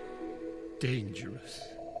 dangerous.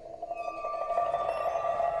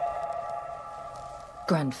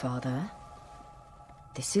 Grandfather,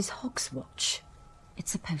 this is Hogswatch.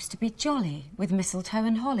 It's supposed to be jolly, with mistletoe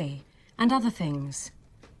and holly, and other things,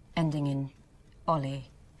 ending in ollie.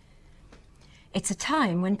 It's a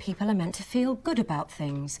time when people are meant to feel good about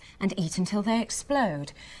things and eat until they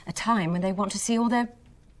explode. A time when they want to see all their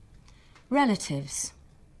relatives.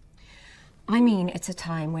 I mean, it's a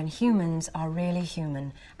time when humans are really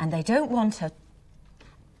human and they don't want a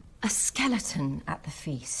skeleton at the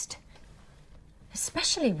feast.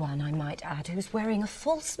 Especially one, I might add, who's wearing a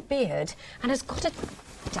false beard and has got a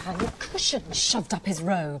damn cushion shoved up his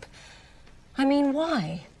robe. I mean,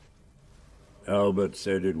 why? Albert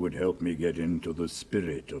said it would help me get into the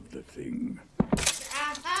spirit of the thing.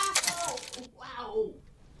 Wow.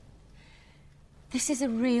 This is a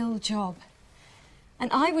real job.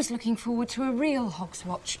 And I was looking forward to a real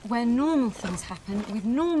Hogswatch, where normal things happen with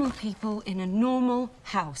normal people in a normal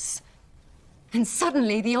house. And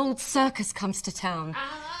suddenly the old circus comes to town.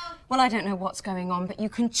 Well, I don't know what's going on, but you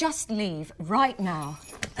can just leave right now.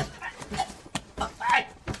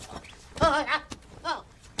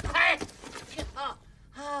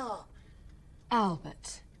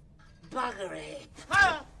 Albert. Buggery.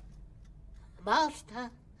 Master,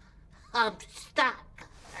 I'm stuck.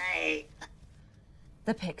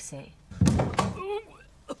 The pixie.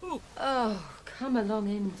 Oh, come along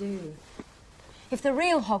in, do. If the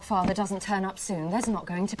real Hogfather doesn't turn up soon, there's not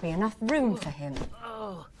going to be enough room for him.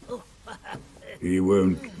 He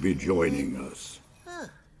won't be joining us.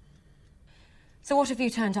 So what have you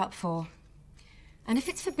turned up for? And if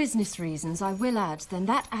it's for business reasons, I will add, then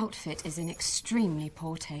that outfit is in extremely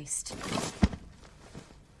poor taste.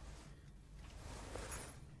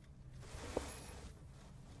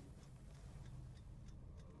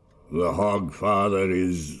 The Hogfather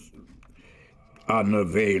is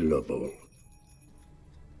unavailable.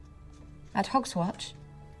 At Hogswatch?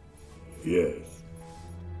 Yes.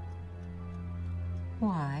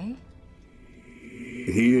 Why?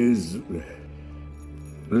 He is...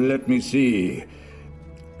 Let me see.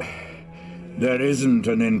 There isn't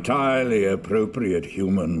an entirely appropriate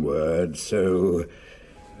human word, so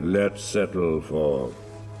let's settle for...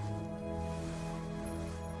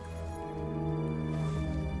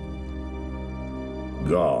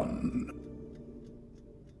 gone.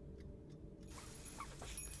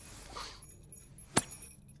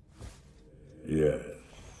 Yes.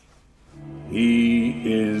 He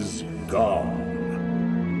is gone.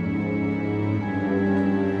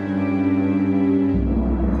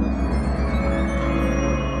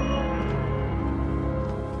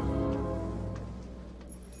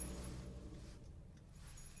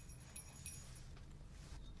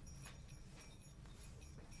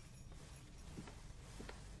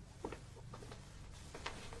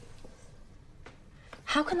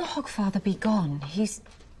 How can the Hogfather be gone?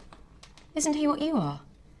 Isn't he what you are?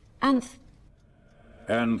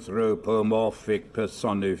 Anthropomorphic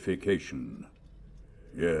personification.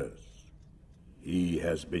 Yes. He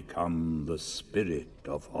has become the spirit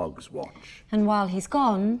of Hogswatch. And while he's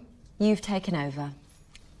gone, you've taken over.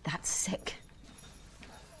 That's sick.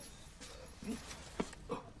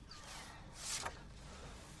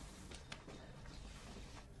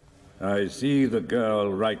 I see the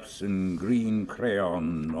girl writes in green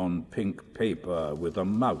crayon on pink paper with a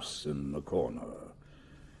mouse in the corner.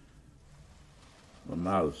 The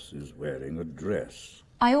mouse is wearing a dress.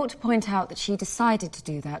 I ought to point out that she decided to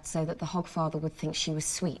do that so that the Hogfather would think she was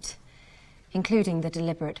sweet, including the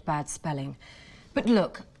deliberate bad spelling. But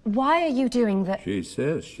look, why are you doing that? She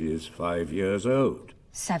says she is 5 years old.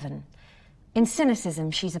 7. In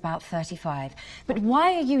cynicism, she's about 35. But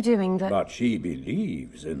why are you doing the... But she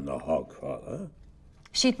believes in the Hogfather.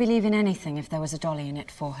 She'd believe in anything if there was a dolly in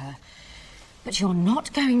it for her. But you're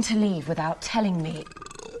not going to leave without telling me...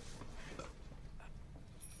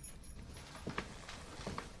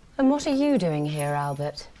 And what are you doing here,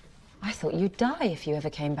 Albert? I thought you'd die if you ever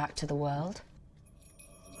came back to the world.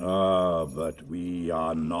 Ah, but we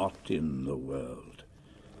are not in the world.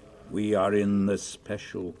 We are in the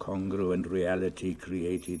special congruent reality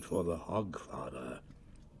created for the Hogfather.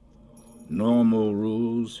 Normal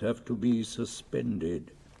rules have to be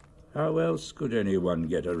suspended. How else could anyone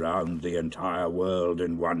get around the entire world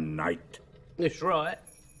in one night? That's right.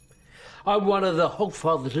 I'm one of the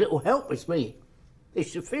Hogfather's little helpers, me.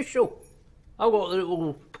 It's official. I've got the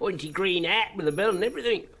little pointy green hat with the bell and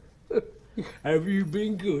everything. Have you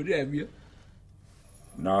been good, have you?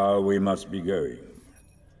 Now we must be going.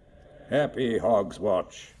 Happy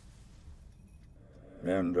Hogswatch.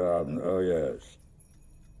 And, oh yes.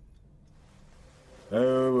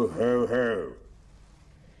 Ho, ho, ho.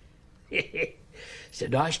 It's a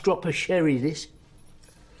nice drop of sherry, this.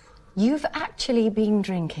 You've actually been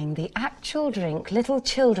drinking the actual drink little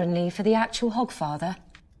children leave for the actual Hogfather?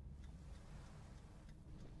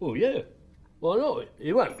 Oh, yeah. Why not?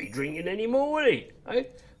 He won't be drinking any more, will he? Eh?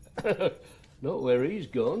 Not where he's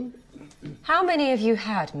gone. How many have you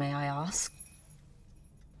had, may I ask?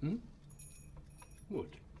 What?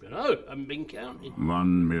 Dunno, haven't been counting.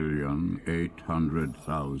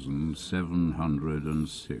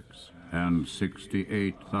 1,800,706 and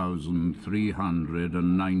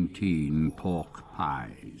 68,319 pork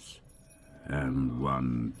pies and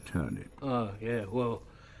 1 turnip. Oh, yeah, well,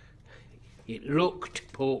 it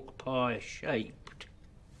looked pork pie shaped.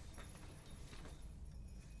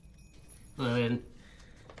 And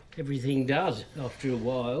everything does after a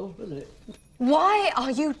while, doesn't it? Why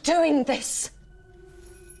are you doing this?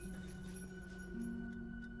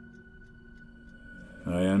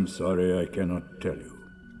 I am sorry I cannot tell you.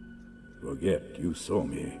 Forget you saw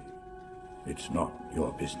me. It's not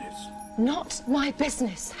your business. Not my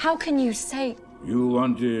business. How can you say... You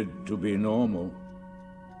wanted to be normal.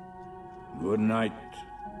 Good night,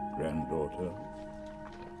 granddaughter.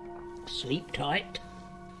 Sleep tight.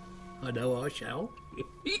 I know I shall.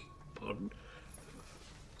 Pardon.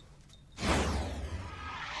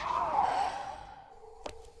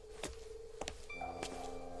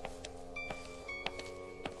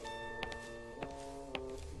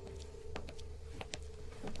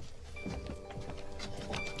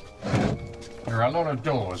 There are a lot of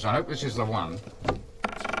doors. I hope this is the one.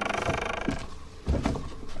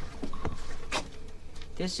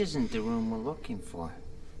 This isn't the room we're looking for.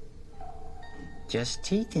 Just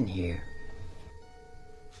teeth in here.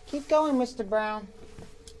 Keep going, Mr. Brown.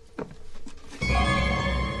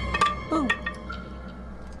 Ooh.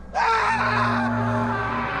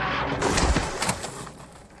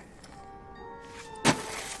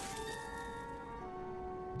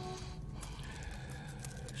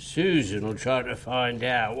 Susan will try to find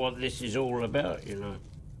out what this is all about, you know.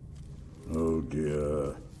 Oh,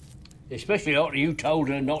 dear. Especially after you told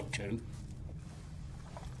her not to.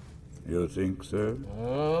 You think so?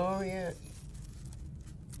 Oh, yeah.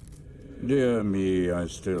 Dear me, I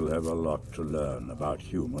still have a lot to learn about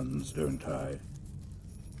humans, don't I?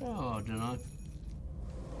 Oh, I don't know.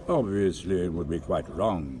 Obviously, it would be quite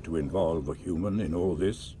wrong to involve a human in all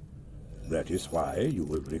this. That is why, you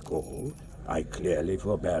will recall, I clearly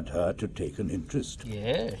forbade her to take an interest.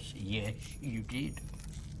 Yes, you did.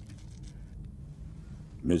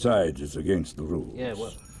 Besides, it's against the rules. Yeah, well,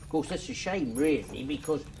 of course, that's a shame, really,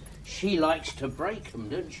 because she likes to break them,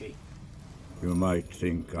 doesn't she? You might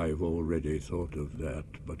think I've already thought of that,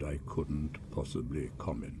 but I couldn't possibly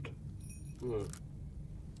comment.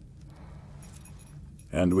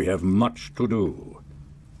 And we have much to do.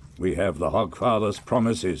 We have the Hogfather's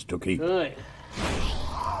promises to keep. Right.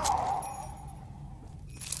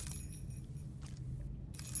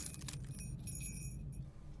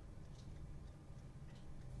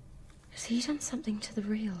 Has he done something to the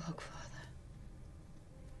real Hogfather?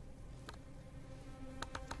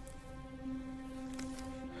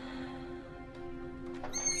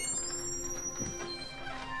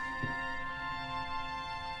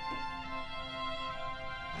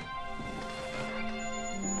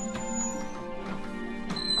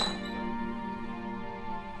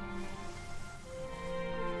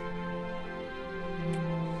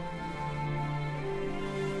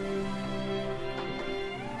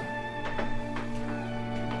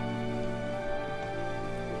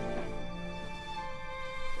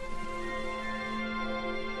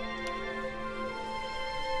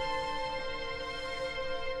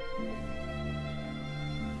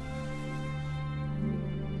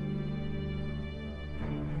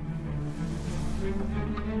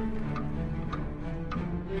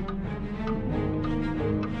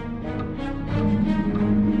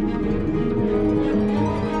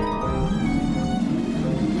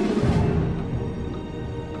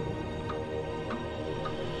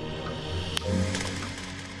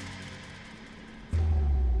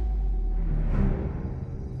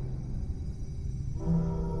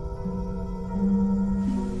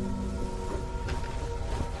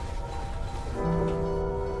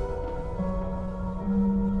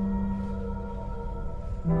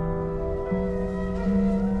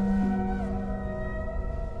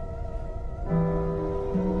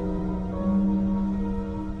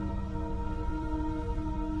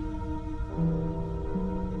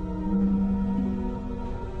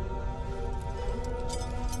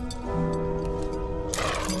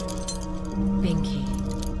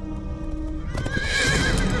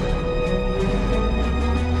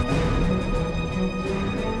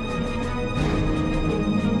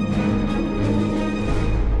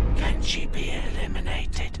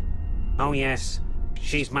 Oh yes,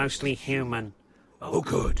 she's mostly human. Oh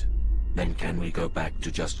good. Then can we go back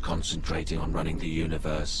to just concentrating on running the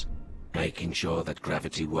universe? Making sure that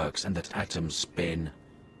gravity works and that atoms spin?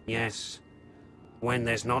 Yes. When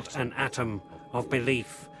there's not an atom of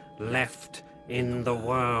belief left in the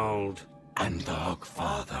world. And the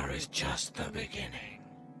Hogfather is just the beginning.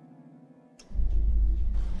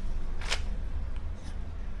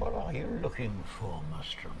 What are you looking for,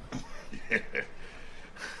 Master?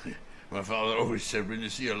 My father always said when you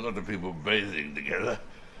see a lot of people bathing together,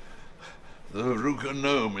 the Veruca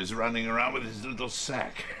gnome is running around with his little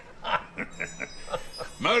sack.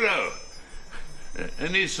 Modo!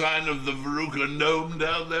 Any sign of the Veruca gnome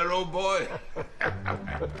down there, old boy?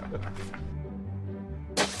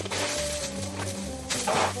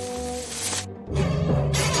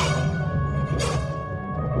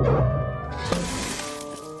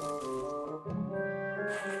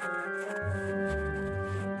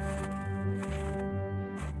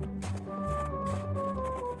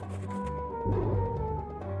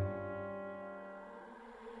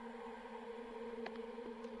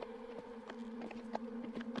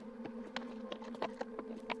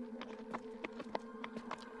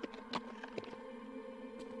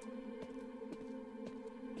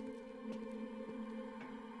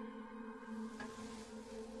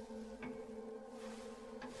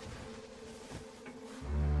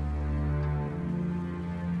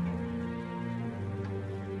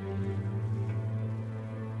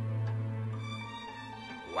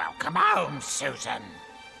 Welcome home, Susan.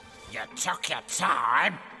 You took your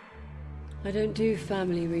time. I don't do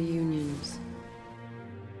family reunions.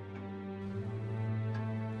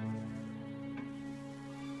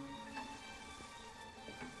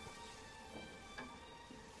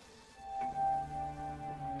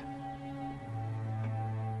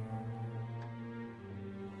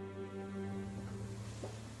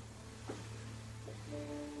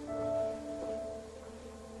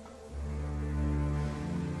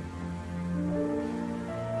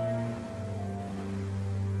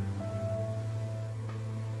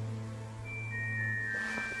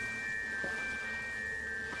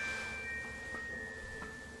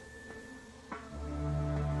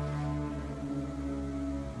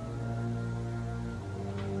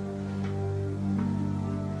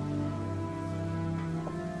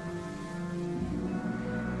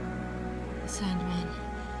 Sandman.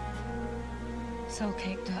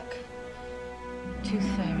 Soul-cake duck. Tooth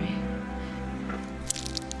fairy.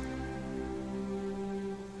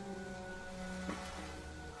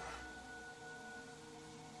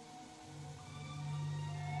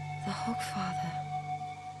 The Hogfather.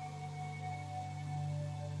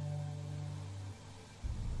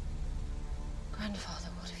 Grandfather,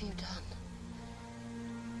 what have you done?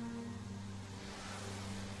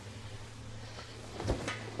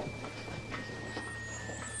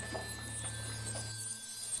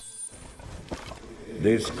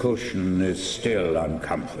 This cushion is still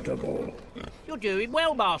uncomfortable. You're doing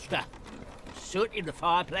well, Master. Soot in the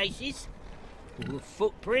fireplaces,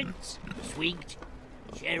 footprints, sweet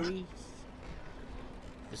cherries,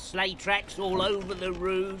 the sleigh tracks all over the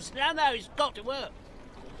roofs. No, it's got to work.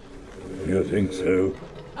 You think so?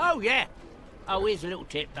 Oh, yeah. Oh, here's a little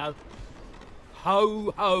tip, though.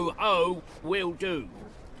 Ho, ho, ho will do.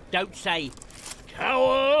 Don't say,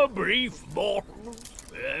 tower brief mortals.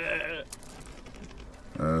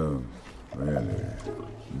 Oh, really?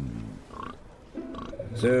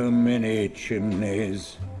 So many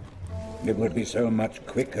chimneys. It would be so much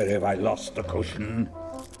quicker if I lost the cushion.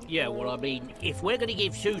 Yeah, well, I mean, if we're going to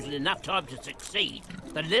give Susan enough time to succeed,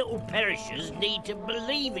 the little perishers need to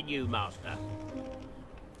believe in you, Master.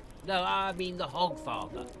 No, I mean the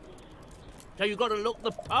Hogfather. So you've got to look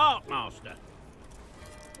the part, Master.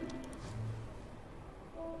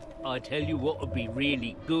 I tell you what would be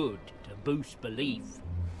really good to boost belief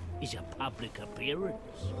is a public appearance.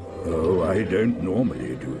 Oh, I don't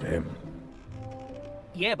normally do them.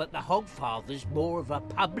 Yeah, but the Hogfather's more of a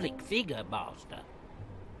public figure, Master.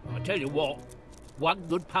 I tell you what, one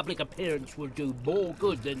good public appearance will do more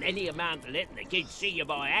good than any amount of letting the kids see you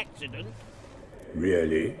by accident.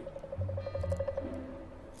 Really?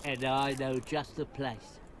 And I know just the place.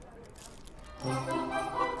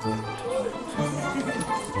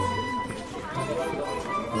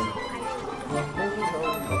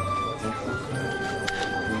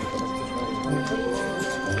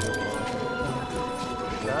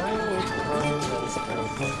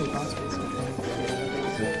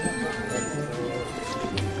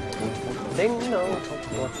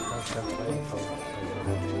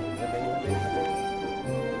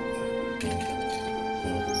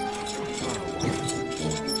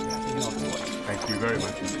 Thank you very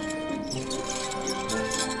much.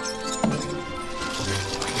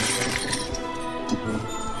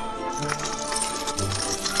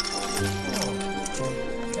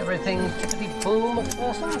 everything tippity-boom,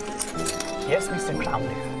 McPherson? Yes, Mr.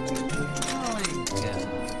 Crowley.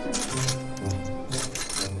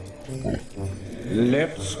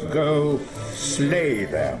 Let's go slay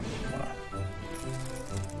them.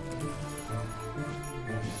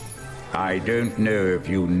 I don't know if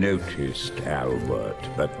you noticed, Albert,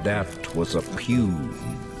 but that was a pun,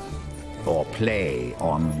 or play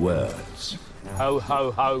on words. Ho,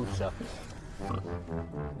 ho, ho, sir.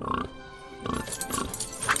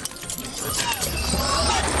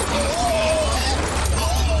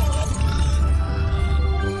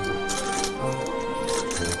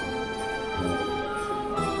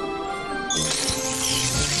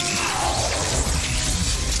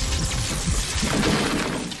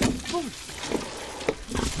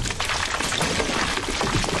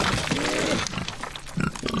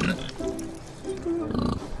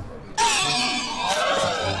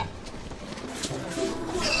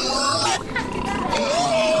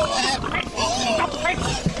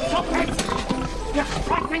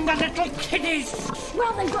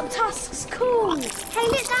 Well, they've got tusks. Cool. Hey,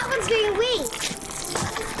 look, that one's being weak.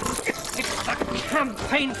 It's the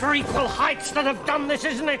campaign for equal heights that have done this,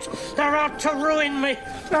 isn't it? They're out to ruin me.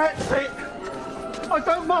 That's it. I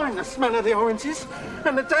don't mind the smell of the oranges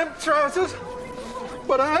and the damp trousers,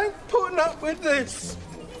 but I ain't putting up with this.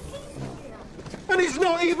 And he's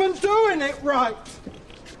not even doing it right.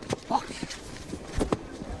 What?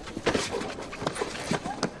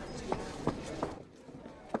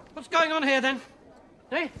 What's going on here, then?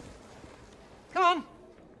 Eh? Come on.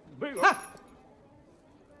 Ha!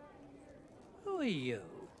 Who are you?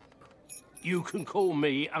 You can call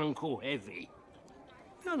me Uncle Heavy.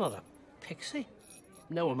 You're not a pixie.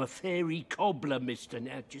 No, I'm a fairy cobbler, mister.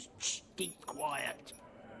 Now just keep quiet.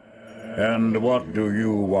 And what do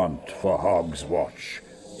you want for Hogswatch,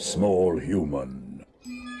 small human?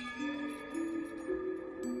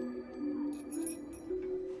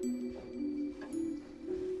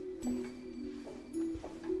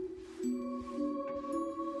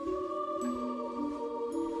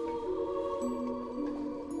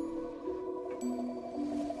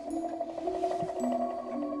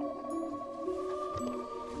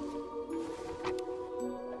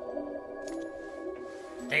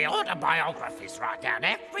 The autobiographies write down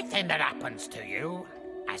everything that happens to you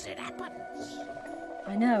as it happens.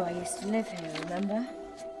 I know, I used to live here, remember?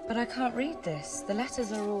 But I can't read this. The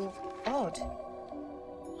letters are all odd.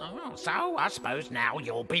 Oh, so I suppose now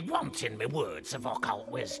you'll be wanting me words of occult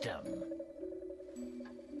wisdom.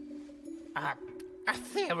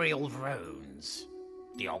 Ethereal runes.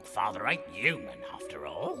 The Hogfather ain't human, after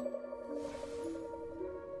all.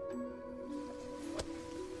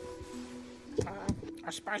 I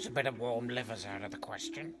suppose a bit of warm liver's out of the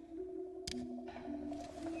question.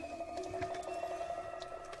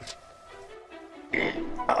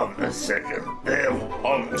 On the second day of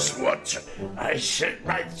Hogswatch, I sent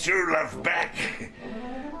my true love back.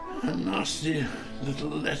 A nasty little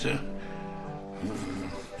letter.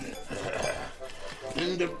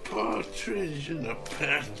 And a partridge in a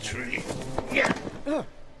pear tree. Yeah.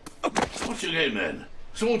 What's your game then?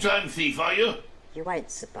 Small-time thief, are you? You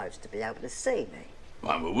ain't supposed to be able to see me.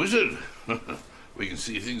 I'm a wizard. We can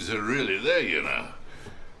see things that are really there, you know.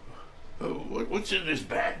 Oh, what's in this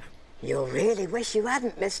bag? You'll really wish you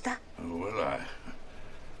hadn't, mister. Oh, well,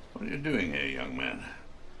 what are you doing here, young man?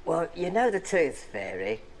 Well, you know the Tooth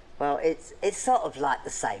Fairy? Well, it's sort of like the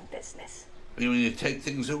same business. You mean you take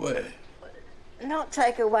things away? Not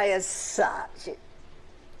take away as such. It's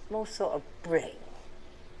more sort of bring.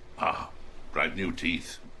 Ah, bright new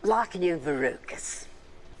teeth. Like new verrucas.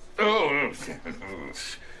 Oh,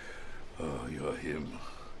 oh, you're him.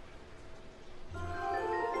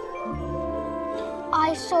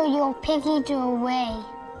 I saw your piggy do away.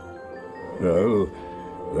 Oh,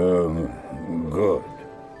 good.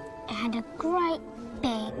 It had a great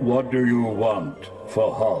big... What do you want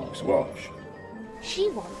for Hogswatch? She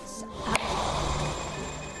wants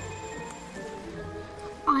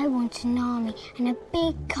I want an army and a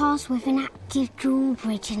big castle with an active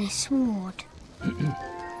drawbridge and a sword. I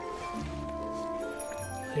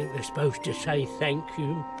think they're supposed to say thank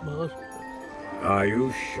you, Master. Are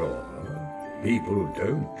you sure? People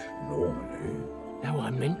don't, normally. No,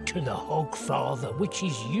 I meant to the Hogfather, which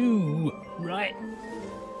is you, right?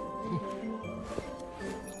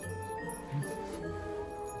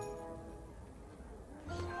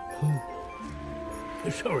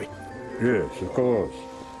 Sorry. Yes, of course.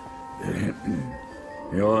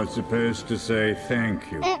 You're supposed to say thank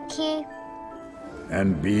you. Thank you.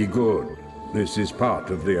 And be good. This is part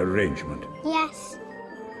of the arrangement. Yes.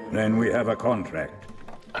 Then we have a contract.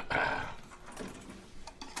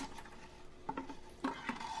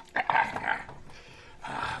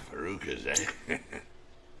 Verucas, eh?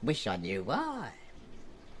 Wish I knew why.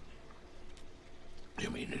 You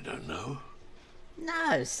mean you don't know?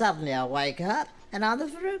 No, suddenly I wake up and I'm the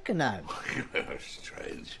Veruca gnome.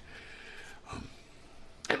 Strange.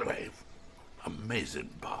 Anyway, amazing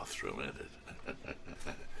bathroom, isn't it?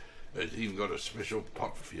 It's even got a special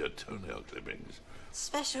pot for your toenail clippings.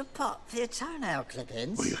 Special pot for your toenail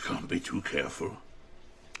clippings? Well, you can't be too careful.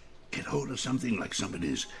 Get hold of something like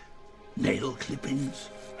somebody's nail clippings,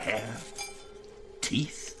 hair,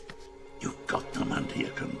 teeth. You've got them under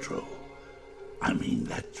your control. I mean,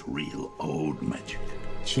 that's real old magic.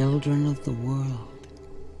 Children of the world,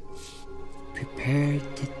 prepare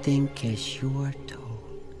to think as you are told.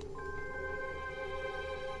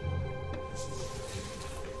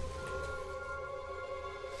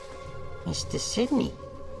 Mr. Sidney,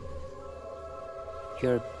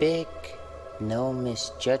 your big, no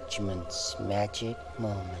misjudgments magic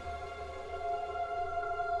moment.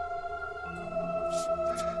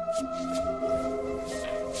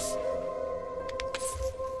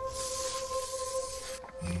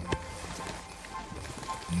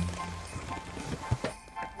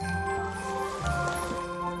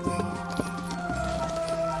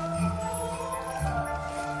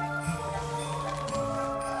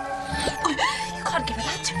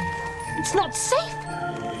 It's not safe.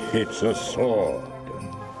 It's a sword.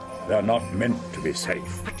 They're not meant to be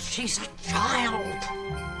safe. But she's a child.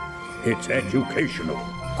 It's educational.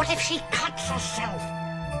 What if she cuts herself?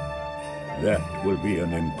 That will be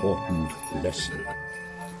an important lesson.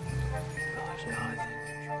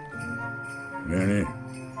 Really?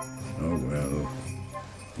 Oh, well.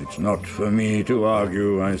 It's not for me to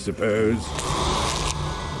argue, I suppose.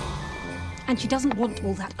 And she doesn't want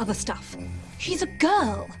all that other stuff. She's a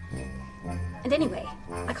girl. And anyway,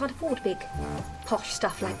 I can't afford big, posh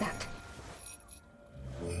stuff like that.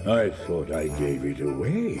 I thought I gave it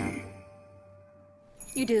away.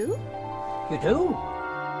 You do? You do?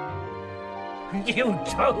 You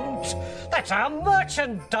don't! That's our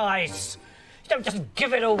merchandise! You don't just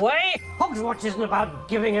give it away! Hogswatch isn't about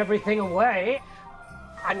giving everything away.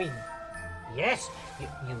 I mean, yes,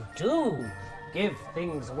 you do give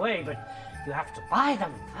things away, but you have to buy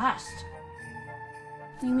them first.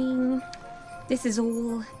 You mean this is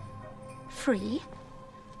all free?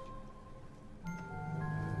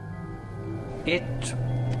 It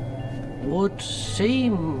would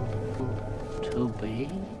seem to be.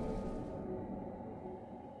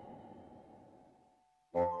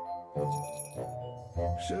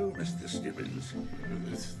 So, Mr. Stibbins,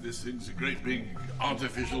 this thing's a great big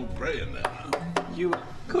artificial brain there. You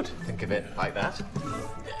could think of it like that.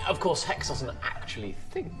 Of course, Hex doesn't actually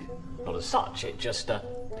think. Not as such, it just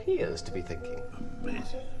appears to be thinking.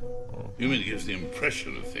 Amazing. You mean it gives the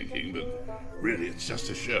impression of thinking, but really it's just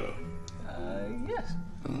a show? Yes.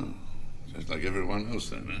 Oh, just like everyone else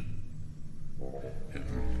then, eh? Yeah.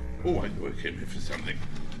 Oh, I know I came here for something.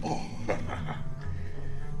 Oh,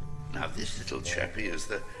 now this little chappie is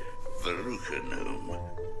the Veruca gnome,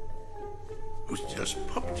 who's just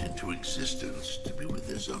popped into existence to be with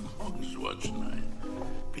us on Hogswatch night,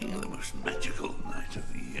 being the most magical night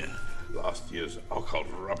of the year. Last year's occult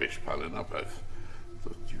rubbish piling up, I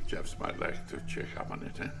thought you chaps might like to check up on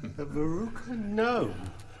it, eh? The Veruca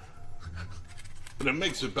gnome? But it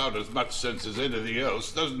makes about as much sense as anything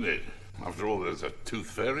else, doesn't it? After all, there's a tooth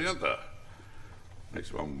fairy, isn't there?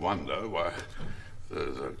 Makes one wonder why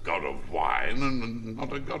there's a god of wine and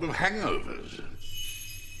not a god of hangovers.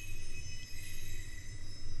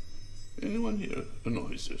 Anyone hear a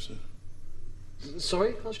noise, sir?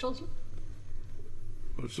 Sorry, Archchancellor?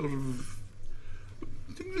 What sort of...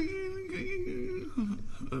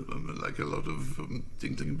 like a lot of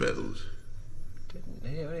tinkling bells. Didn't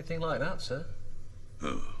hear anything like that, sir.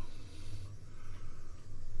 Oh.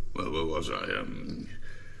 Well, where was I?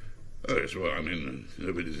 Oh, yes, well, I mean,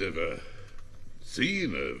 nobody's ever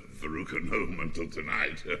seen a Veruca gnome until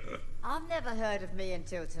tonight. I've never heard of me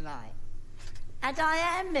until tonight. And I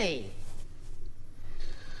am me.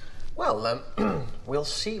 Well, we'll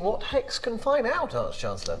see what Hex can find out,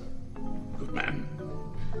 Archchancellor. Good man.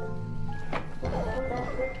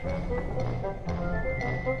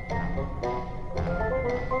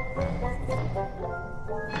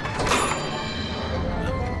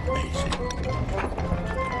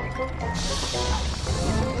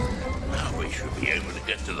 Now we should be able to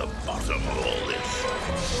get to the bottom of all this.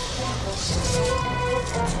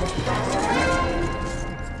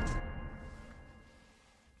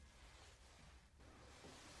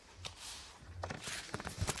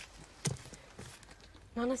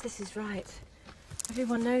 None of this is right.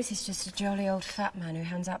 Everyone knows he's just a jolly old fat man who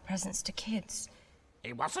hands out presents to kids.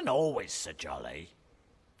 He wasn't always so jolly.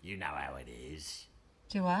 You know how it is.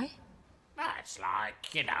 Do I? That's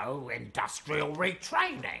like, industrial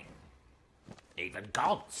retraining. Even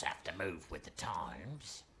gods have to move with the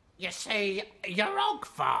times. You see, your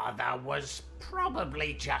Hogfather was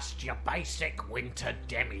probably just your basic winter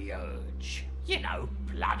demiurge.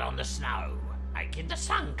 Blood on the snow, making the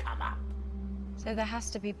sun come up. So there has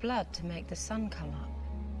to be blood to make the sun come up?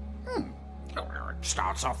 It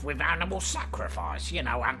starts off with animal sacrifice,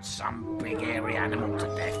 hunt some big hairy animal to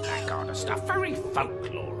death, that kind of stuff. Very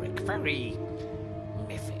folkloric, very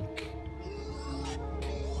mythic.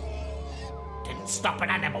 Didn't stop at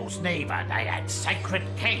animals neither. They had sacred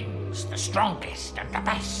kings, the strongest and the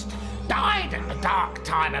best. Died at the dark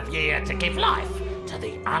time of year to give life to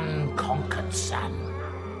the unconquered sun.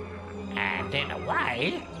 And in a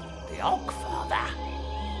way, the Hogfather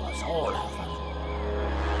was all of them.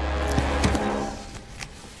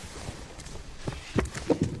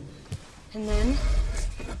 And then?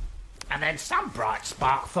 And then some bright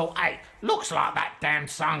spark thought, hey, looks like that damn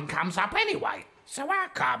sun comes up anyway. So how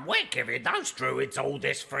come we're giving those druids all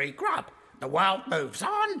this free grub? The world moves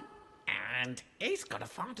on, and he's got to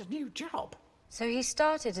find a new job. So he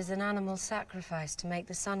started as an animal sacrifice to make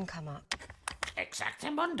the sun come up.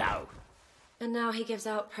 Exactamundo. And now he gives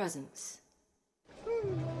out presents.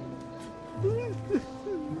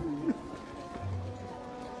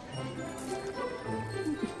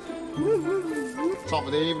 Top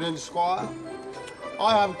of the evening, Squire.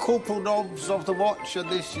 I am Corporal Nobbs of the Watch, and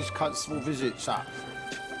this is Constable Visit, sir.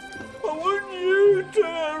 I want you to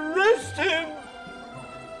arrest him.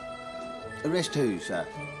 Arrest who, sir?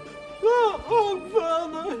 The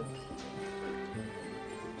Hogfather.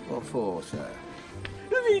 What for, sir?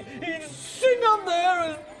 He's sitting up there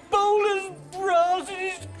as bold as brass in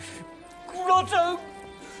his grotto,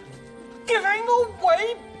 giving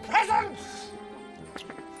away presents.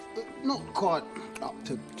 Not quite up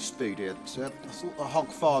to speed here, sir. I thought the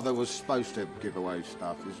Hogfather was supposed to give away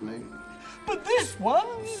stuff, isn't he? But this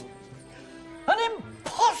one's an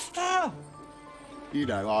imposter!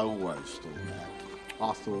 I always thought that.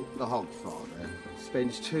 I thought the Hogfather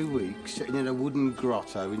spends 2 weeks sitting in a wooden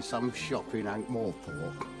grotto in some shop in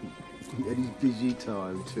Ankh-Morpork. And his busy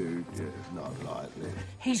time, too. Yeah, not likely.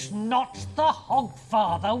 He's not the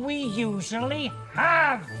Hogfather we usually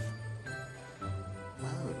have!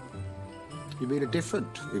 You mean a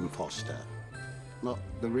different imposter? Not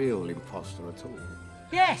the real imposter at all?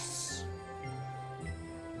 Yes.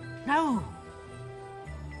 No.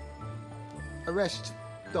 Arrest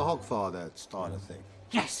the Hogfather style of thing?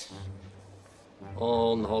 Yes.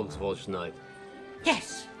 On Hogswatch night?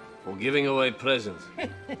 Yes. For giving away presents?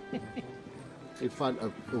 In front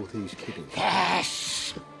of all these kiddies?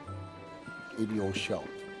 Yes. In your shop?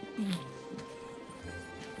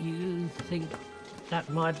 You think that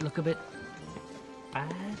might look a bit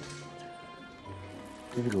bad?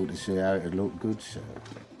 Difficult to see how it'd look good, sir.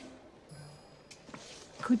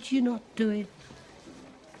 Could you not do it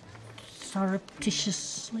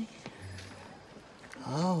surreptitiously?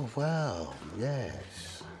 Oh, well,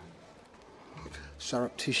 yes.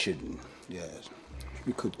 Surreptition, yes.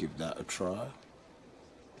 We could give that a try.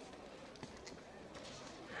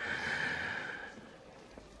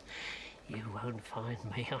 You won't find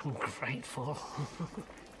me ungrateful.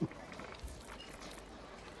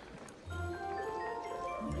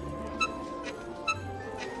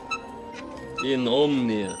 In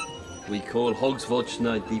Omnia, we call Hogswatch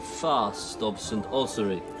night the fast of St.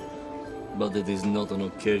 Ossory. But it is not an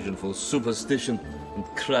occasion for superstition and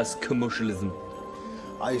crass commercialism.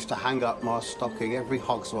 I used to hang up my stocking every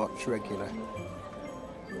Hogswatch regular.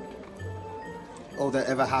 All that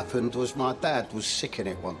ever happened was my dad was sick in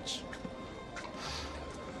it once.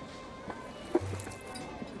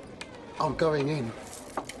 I'm going in.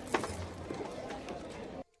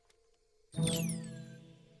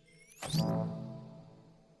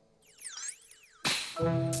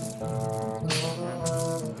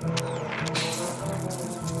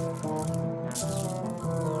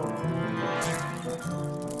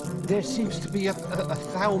 There seems to be a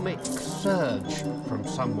thalmic surge from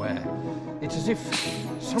somewhere. It's as if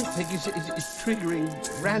something is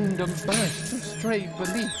triggering random bursts of stray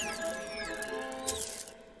belief.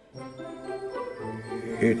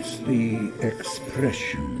 It's the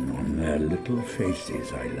expression on their little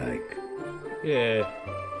faces I like. Yeah,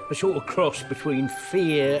 a sort of cross between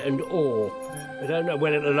fear and awe. I don't know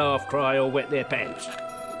whether to laugh, cry, or wet their pants.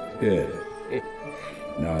 Yes.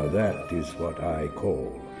 Now that is what I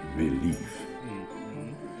call belief.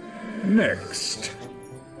 Next.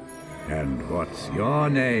 And what's your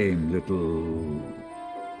name, little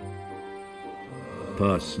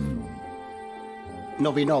person?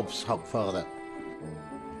 Nobby Nobbs, Hogfather.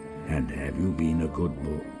 And have you been a good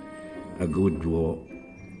boy? A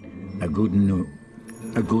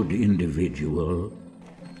good individual?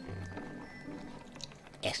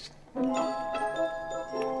 Yes.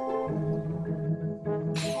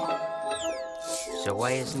 So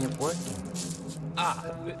why isn't it working?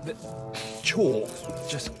 The chalk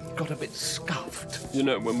just got a bit scuffed. You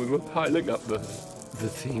know, when we were piling up the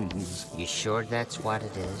things. You sure that's what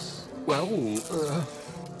it is? Well,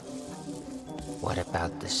 What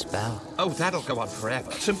about the spell? Oh, that'll go on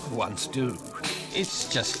forever. Simple ones do. It's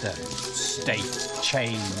just a state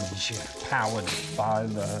change powered by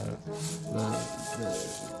the...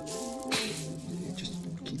 It just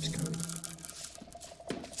keeps going.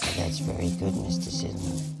 That's very good, Mr.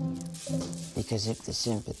 Sidney. Because if the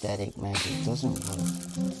sympathetic magic doesn't work,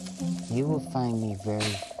 you will find me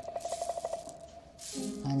very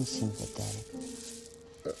unsympathetic.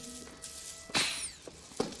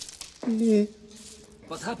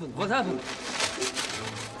 What happened? What happened?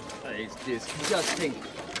 It's disgusting.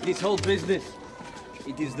 This whole business.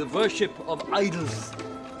 It is the worship of idols.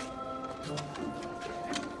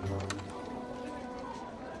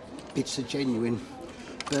 It's a genuine,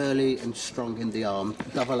 burly and strong in the arm,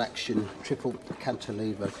 double action, triple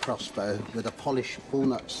cantilever crossbow with a polished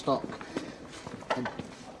walnut stock and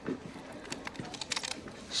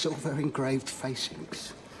silver engraved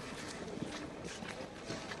facings.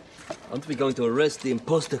 Aren't we going to arrest the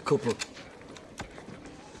imposter couple?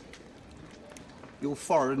 You're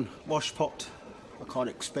foreign, washpot. I can't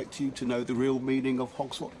expect you to know the real meaning of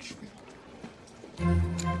Hogswatch.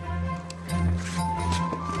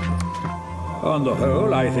 On the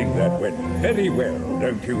whole, I think that went very well,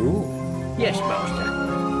 don't you? Yes, Master.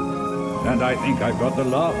 And I think I've got the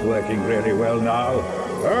laugh working really well now.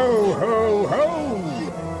 Ho, ho,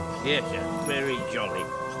 ho! Yes, sir. Very jolly.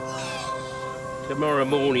 Tomorrow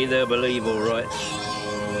morning they'll believe all right.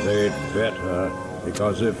 They'd better,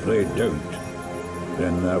 because if they don't,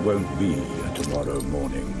 then there won't be a tomorrow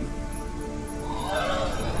morning.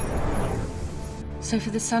 So for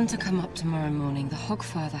the sun to come up tomorrow morning, the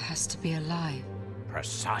Hogfather has to be alive.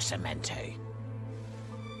 Precisamente.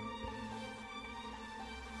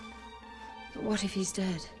 But what if he's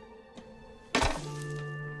dead?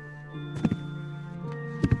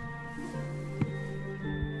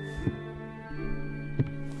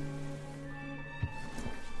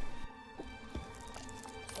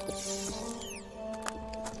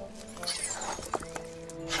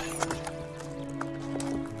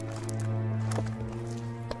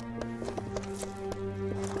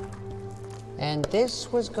 And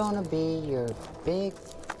this was gonna be your big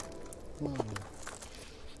moment.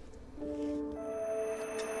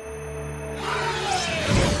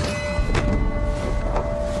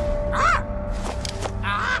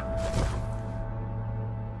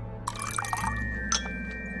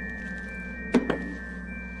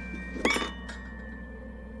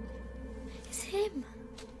 It's him.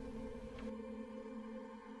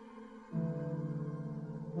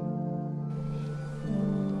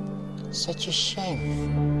 Such a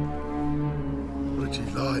shame. Pretty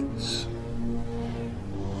lights.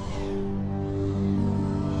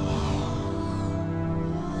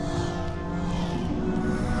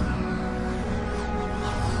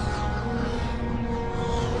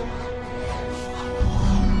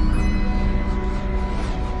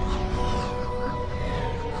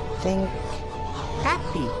 Think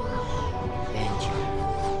happy, Benjamin.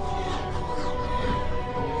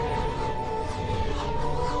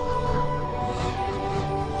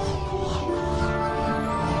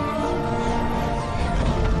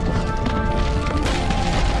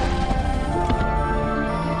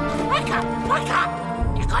 Wake up! Wake up!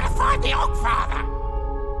 You gotta find the Hogfather!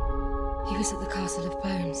 He was at the Castle of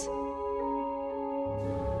Bones.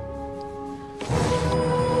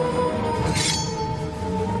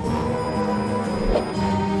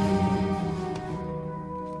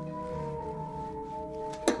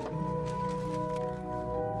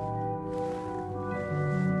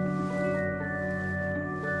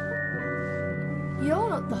 You're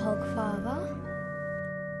not the Hogfather.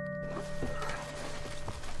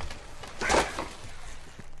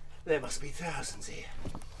 There must be thousands here.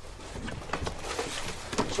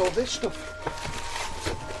 What's all this stuff?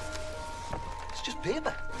 It's just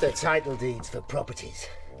paper. They're title deeds for properties.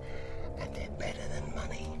 And they're better than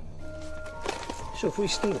money. So if we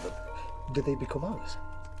steal them, do they become ours?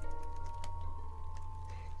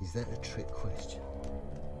 Is that a trick question?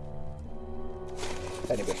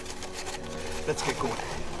 Anyway, let's get going.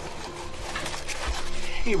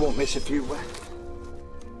 You won't miss a few.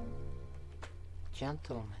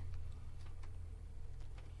 Gentlemen.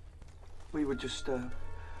 We were just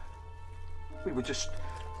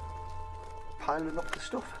piling up the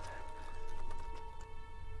stuff.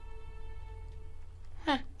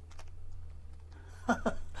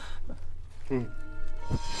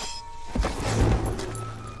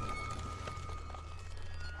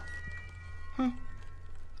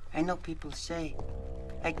 I know people say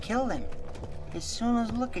I kill them as soon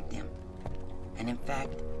as look at them. And in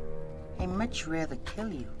fact, I much rather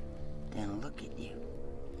kill you than look at you,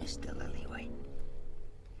 Mr. Lillywhite.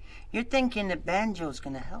 You're thinking the banjo's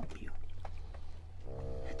gonna help you.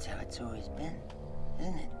 That's how it's always been,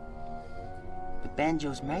 isn't it? But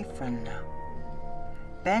banjo's my friend now.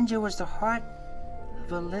 Banjo was the heart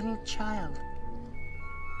of a little child.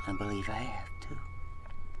 I believe I have too.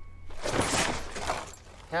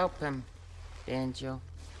 Help him, Banjo.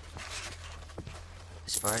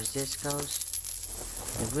 As far as this goes,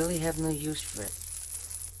 I really have no use for it.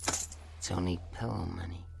 It's only pillow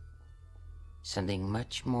money. Something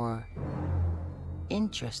much more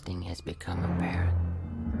interesting has become apparent.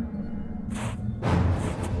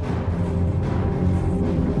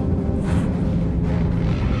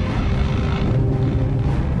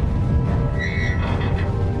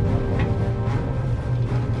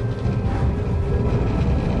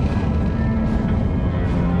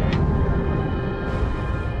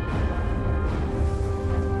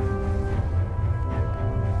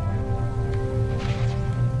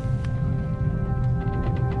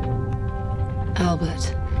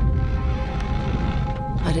 Albert,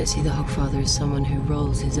 I don't see the Hogfather as someone who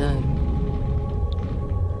rolls his own.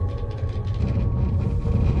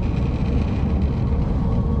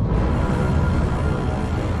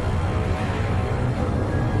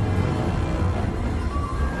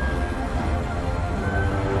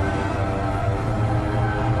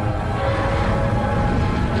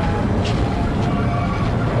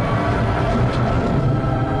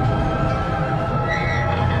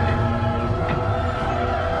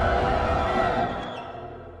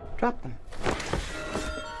 Drop them.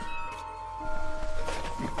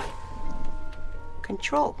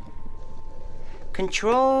 Control.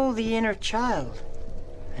 Control the inner child,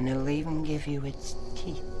 and it'll even give you its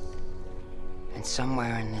teeth. And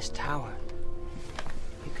somewhere in this tower,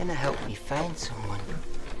 you're gonna help me find someone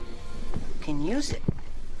who can use it.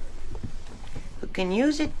 Who can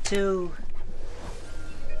use it to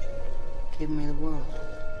give me the world.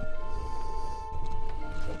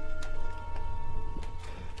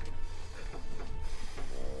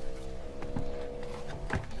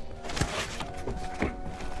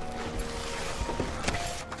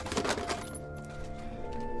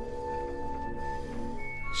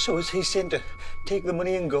 So is he saying to take the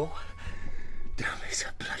money and go? Damn, he's so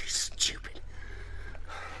bloody stupid.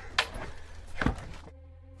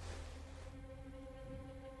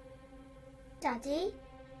 Daddy?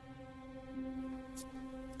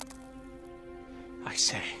 I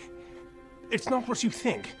say, it's not what you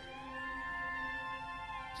think.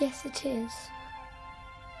 Yes, it is.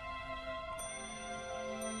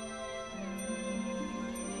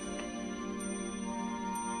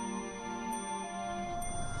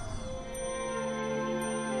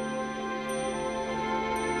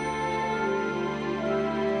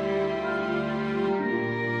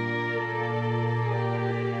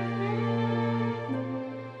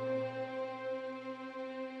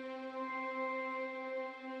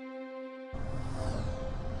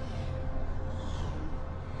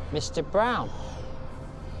 Mr. Brown,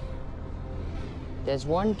 there's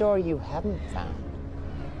one door you haven't found.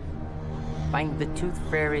 Find the Tooth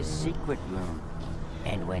Fairy's secret room.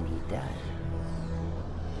 And when he does,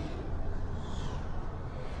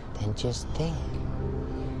 Then just think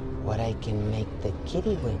what I can make the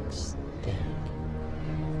Kittywinks think.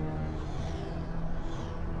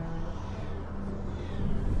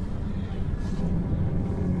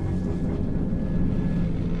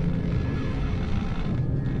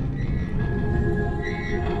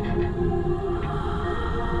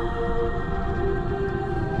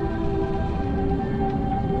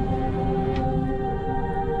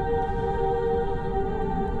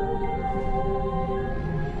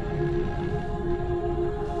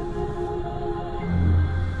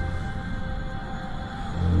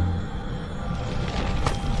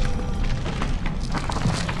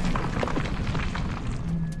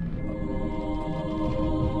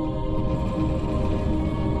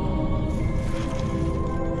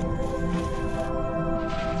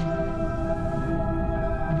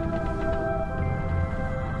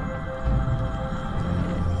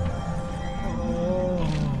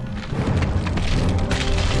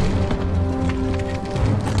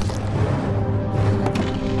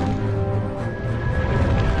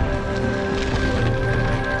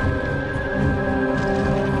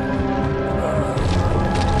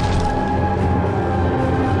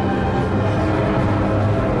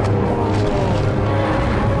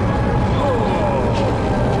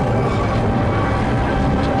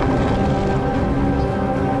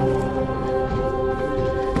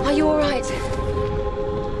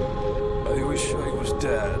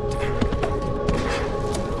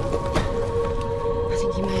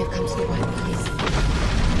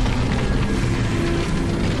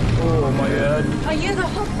 on my head. Are you the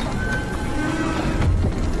Hogfather?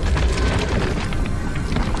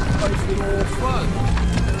 Makes it more fun.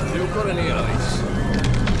 Have you got any ice?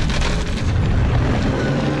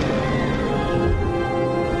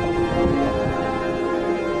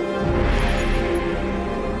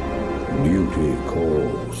 Duty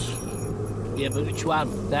calls. Yeah, but which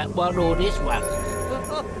one? That one or this one?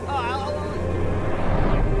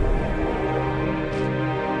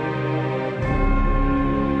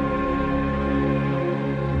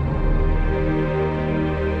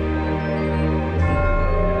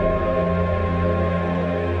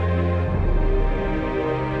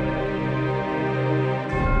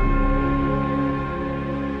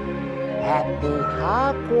 Happy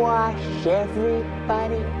Hogwash,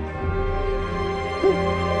 everybody.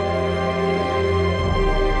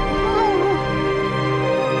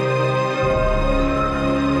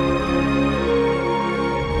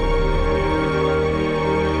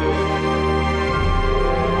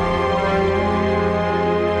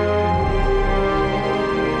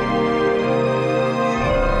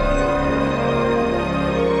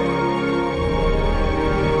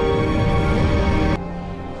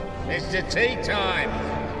 Mr. Tea Time!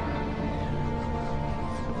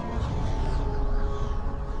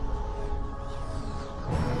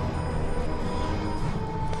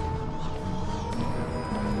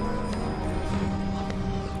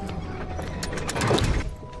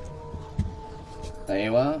 There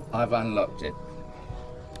you are. I've unlocked it.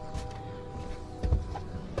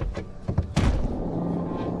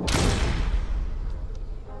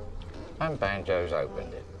 And Banjo's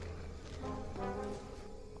opened it.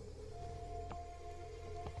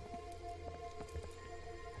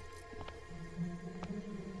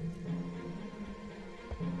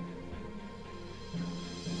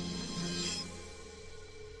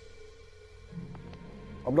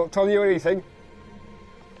 I'm not telling you anything.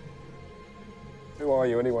 Who are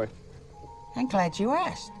you, anyway? I'm glad you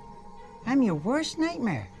asked. I'm your worst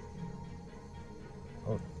nightmare.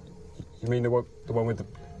 Oh, you mean the one with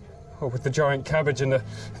the giant cabbage and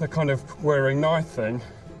the kind of wearing knife thing?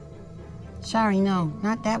 Sorry, no,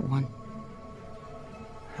 not that one.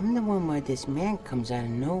 I'm the one where this man comes out of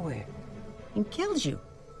nowhere and kills you.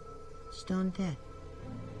 Stone dead.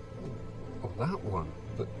 Oh, that one.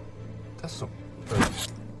 But that's not very...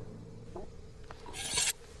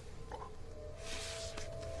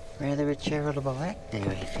 Rather a charitable act there,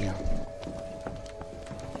 I feel.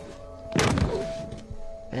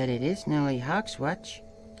 But it is nearly Hogswatch,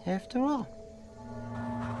 after all.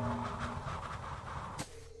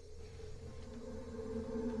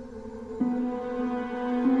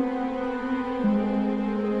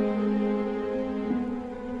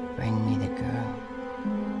 Bring me the girl.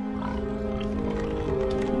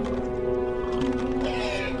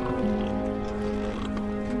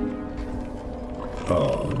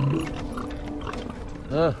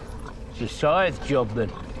 It's a scythe job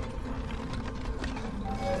then.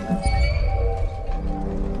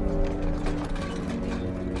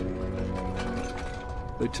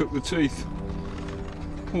 They took the teeth.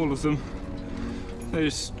 All of them. They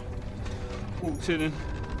just walked in and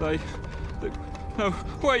they... No,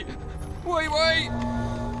 wait!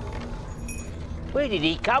 Where did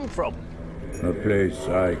he come from? A place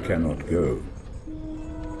I cannot go.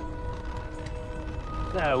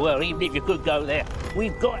 Oh, well, even if you could go there,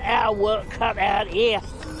 we've got our work cut out here,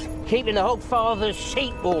 keeping the Hogfather's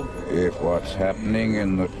seat warm. If what's happening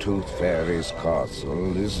in the Tooth Fairy's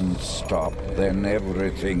castle isn't stopped, then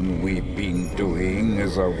everything we've been doing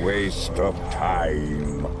is a waste of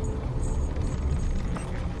time.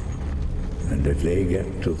 And if they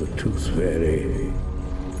get to the Tooth Fairy,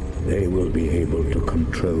 they will be able to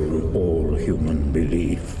control all human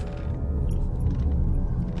belief.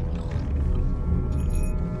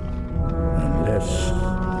 Unless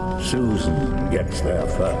Susan gets there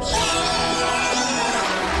first.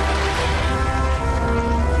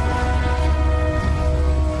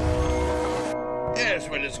 Yes,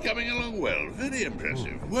 well, it's coming along well. Very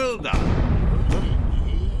impressive. Well done.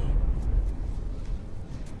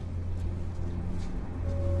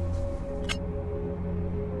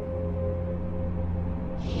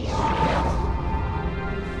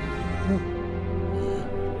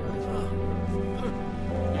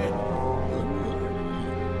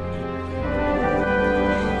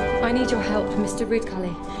 I need your help, Mr.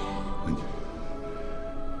 Ridcully.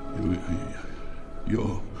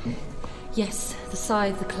 You're... Yes, the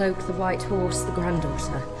scythe, the cloak, the white horse, the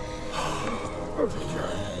granddaughter.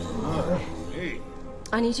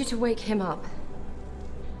 I need you to wake him up.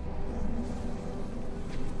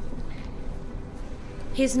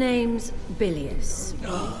 His name's Bilious.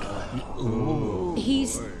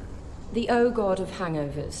 He's The O-God of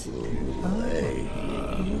hangovers.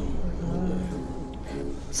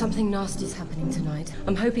 Something nasty's happening tonight.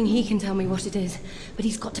 I'm hoping he can tell me what it is, but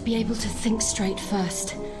he's got to be able to think straight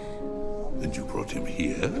first. And you brought him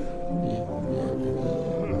here?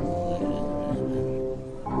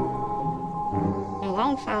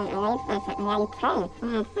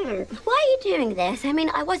 Why are you doing this? I mean,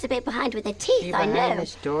 I was a bit behind with the teeth, I know.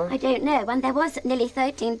 This door? I don't know, and there was nearly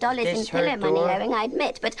 $13 in pillow money owing, I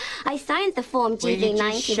admit, but I signed the form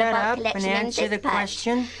GV90 about collection and answer the dispatch.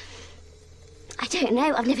 question? I don't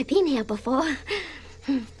know, I've never been here before.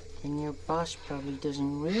 And your boss probably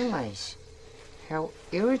doesn't realize how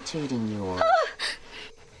irritating you are.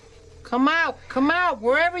 Come out,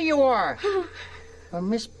 wherever you are. Or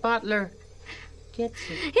Miss Butler gets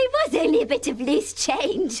it. It was only a bit of loose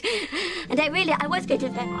change. And I was going to...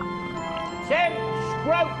 Sam,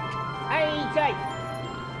 Scroat, AJ.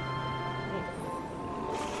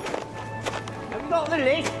 I've got the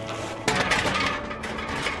list.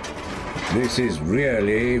 This is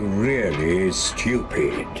really, really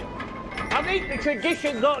stupid. I think the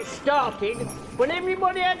tradition got started when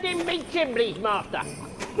everybody had them big chimneys, Master.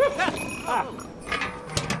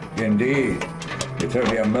 Indeed. It's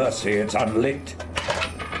only a mercy it's unlit.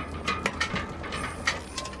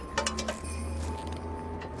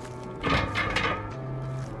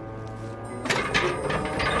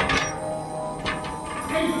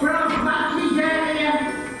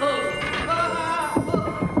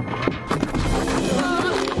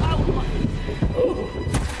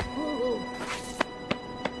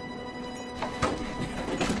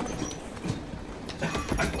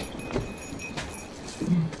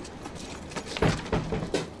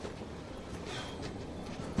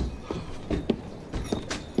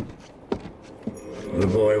 The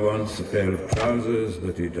boy wants a pair of trousers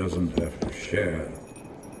that he doesn't have to share.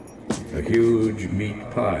 A huge meat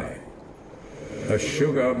pie. A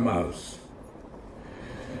sugar mouse.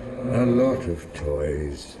 A lot of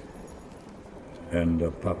toys. And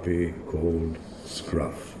a puppy called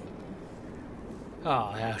Scruff.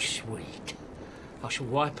 Oh, how sweet. I shall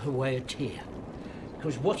wipe away a tear.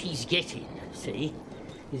 Because what he's getting, see,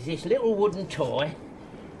 is this little wooden toy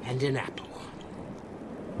and an apple.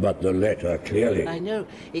 But the letter clearly... I know.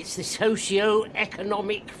 It's the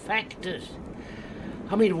socio-economic factors.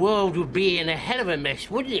 I mean, the world would be in a hell of a mess,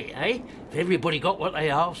 wouldn't it, eh? If everybody got what they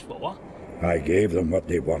asked for. I gave them what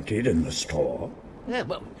they wanted in the store. Yeah,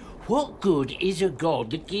 but what good is a god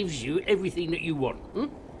that gives you everything that you want,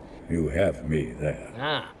 You have me there.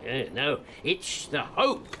 Yeah, no. It's the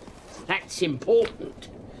hope. That's important.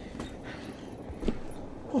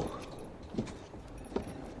 Oh,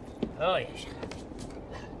 yes.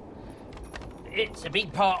 It's a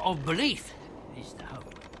big part of belief, is the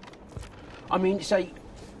hope. I mean, say,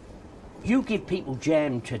 you give people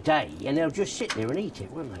jam today and they'll just sit there and eat it,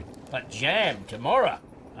 won't they? But jam tomorrow?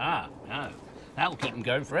 No. That'll keep them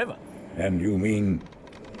going forever. And you mean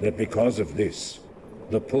that because of this,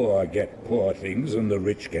 the poor get poor things and the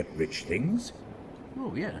rich get rich things?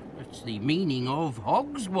 Oh, yeah. That's the meaning of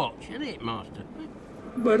Hogswatch, isn't it, Master?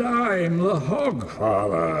 But I'm the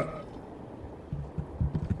Hogfather.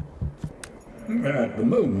 At the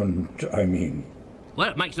moment, I mean. Well,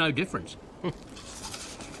 it makes no difference.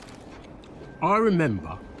 I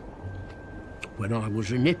remember when I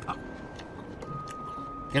was a nipper.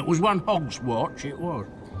 It was one Hogswatch, it was.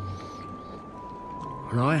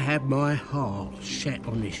 And I had my heart set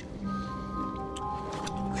on this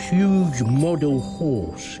huge model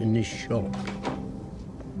horse in this shop.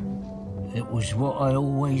 It was what I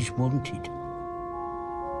always wanted.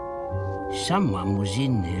 Someone was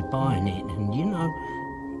in there buying it, and you know,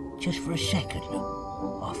 just for a second,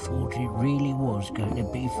 I thought it really was going to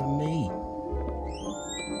be for me.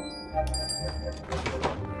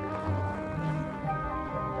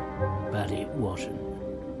 But it wasn't.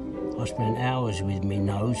 I spent hours with me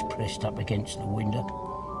nose pressed up against the window,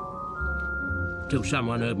 till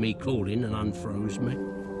someone heard me calling and unfroze me.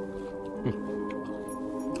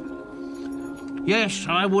 Yes,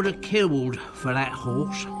 I would have killed for that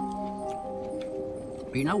horse.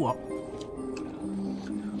 But you know what?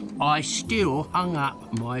 I still hung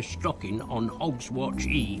up my stocking on Hogswatch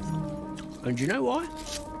Eve. And you know why?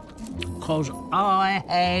 Because I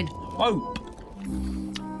had hope.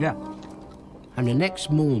 Yeah. And the next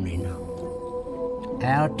morning,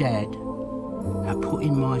 our dad had put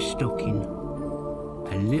in my stocking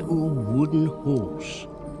a little wooden horse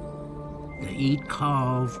that he'd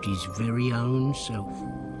carved his very own self.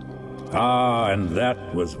 Ah, and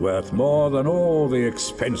that was worth more than all the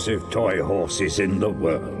expensive toy horses in the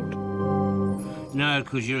world. No,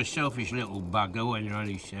 because you're a selfish little bugger when you're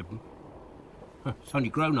only 7. It's only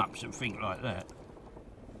grown-ups that think like that.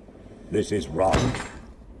 This is wrong.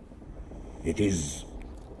 It is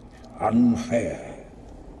unfair.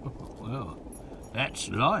 Well, that's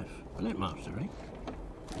life, isn't it, Master, eh?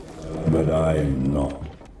 But I'm not.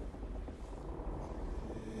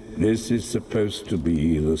 This is supposed to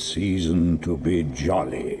be the season to be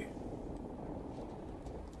jolly.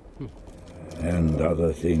 And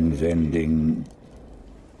other things ending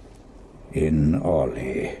in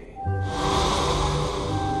Ollie.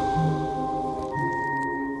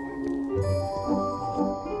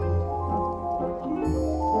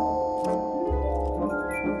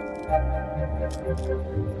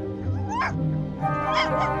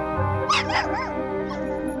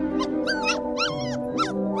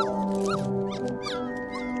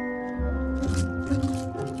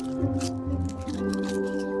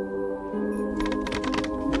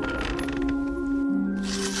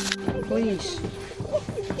 Please,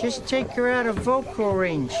 just take her out of vocal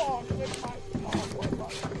range.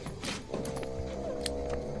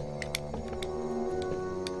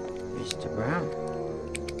 Mr. Brown,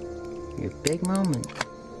 your big moment.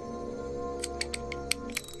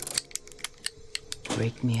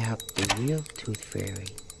 Break me out the real Tooth Fairy.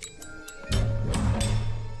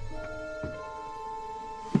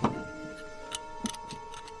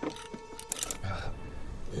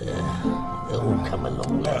 Come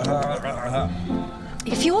along, lad.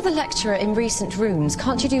 If you're the lecturer in recent runes,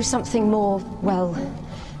 can't you do something more, well,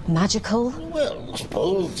 magical? Well, I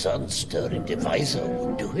suppose some stirring devicer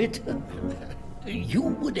would do it. You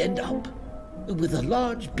would end up with a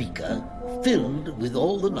large beaker filled with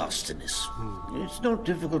all the nastiness. It's not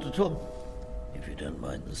difficult at all, if you don't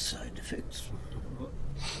mind the side effects.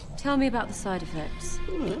 Tell me about the side effects.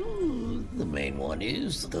 Well, the main one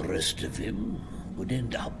is that the rest of him would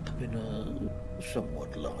end up in a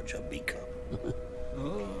somewhat larger beaker.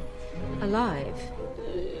 Alive?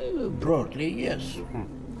 Broadly, yes.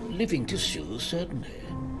 Living tissues, certainly.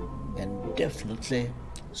 And definitely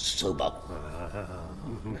sober.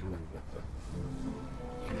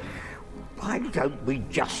 Why don't we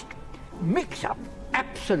just mix up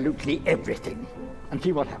absolutely everything and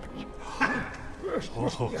see what happens?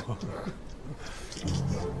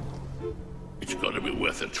 It's got to be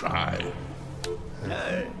worth a try.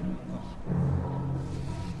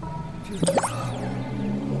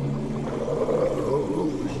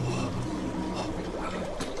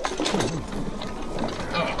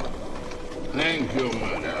 Thank you,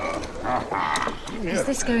 Murder. Is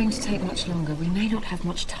this going to take much longer? We may not have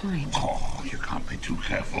much time. Oh, you can't be too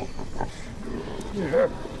careful.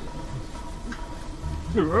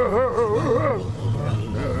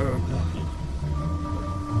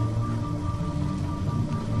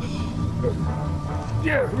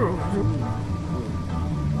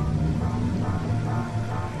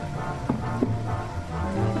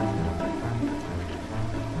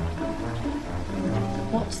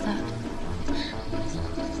 What's that?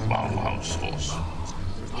 Wow sauce.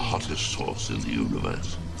 The hottest sauce in the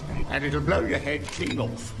universe. And it'll blow your head clean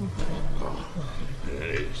off.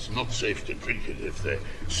 It's not safe to drink it if the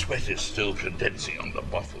sweat is still condensing on the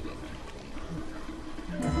bottle.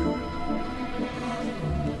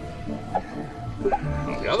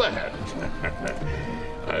 On the other hand,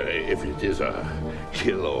 if it is a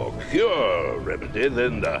kill or cure remedy,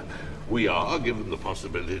 then we are given the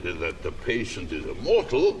possibility that the patient is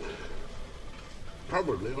immortal,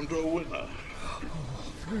 probably under a winner.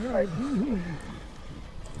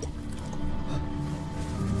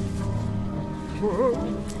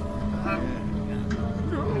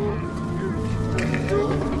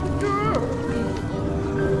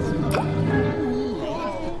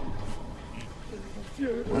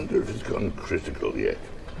 Wonder if it's gone critical yet.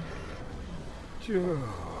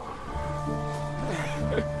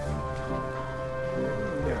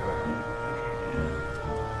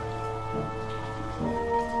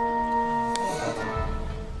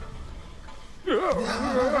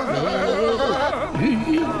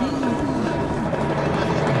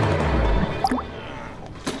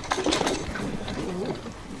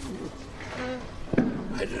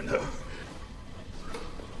 I don't know.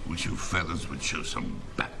 Wish you fellas would show some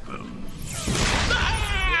backbone.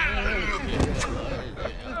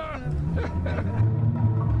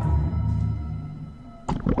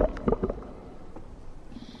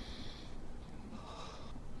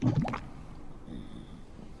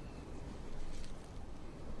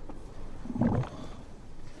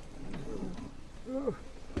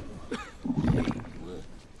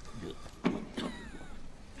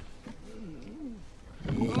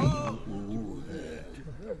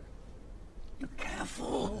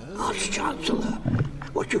 Arch-Chancellor,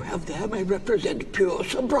 what you have there may represent pure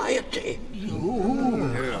sobriety. You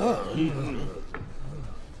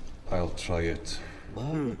I'll try it.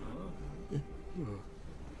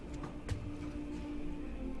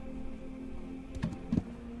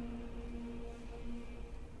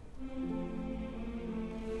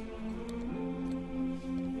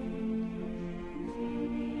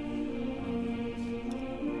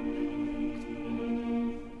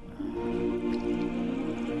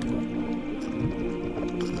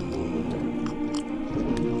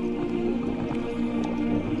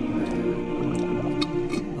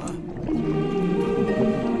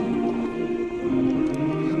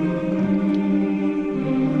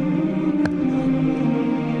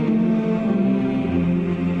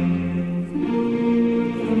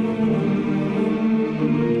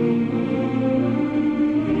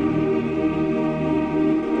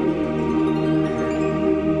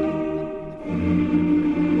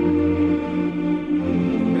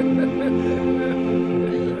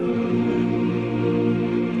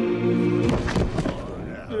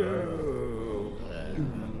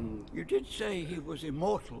 Say he was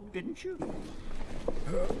immortal, didn't you?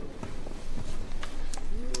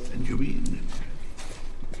 And you mean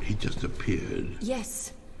he just appeared?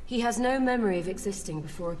 Yes. He has no memory of existing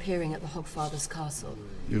before appearing at the Hogfather's castle.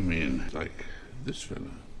 You mean like this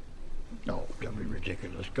fella? Oh, don't be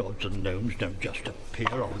ridiculous. Gods and gnomes don't just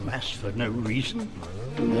appear en masse for no reason.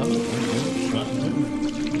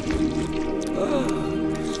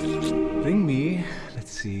 Bring me,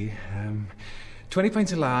 let's see, 20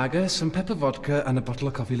 pints of lager, some pepper vodka, and a bottle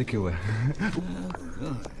of coffee liqueur. I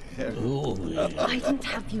didn't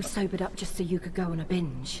have you sobered up just so you could go on a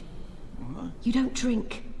binge. You don't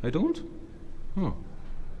drink. I don't? Oh.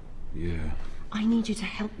 Yeah. I need you to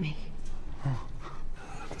help me. I'm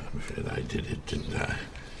afraid I did it, didn't I?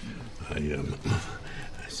 I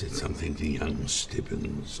said something to young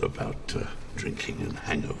Stibbins about drinking and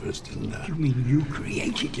hangovers, didn't I? You mean you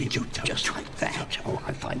created it just like that? Oh,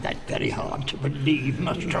 I find that very hard to believe,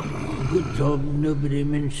 Master. Good job nobody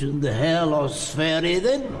mentioned the hair loss fairy,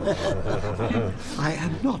 then. I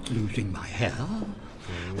am not losing my hair.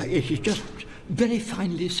 It is just very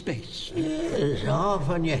finely spaced. Yes, half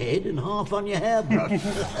on your head and half on your hairbrush.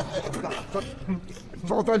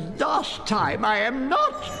 For the last time, I am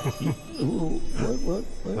not. I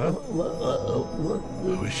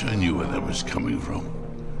wish I knew where that was coming from.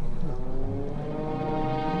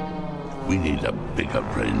 We need a bigger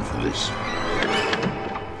brain for this.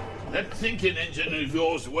 That thinking engine of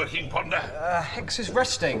yours working, Ponder? Hex is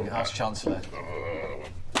resting, Arch-Chancellor.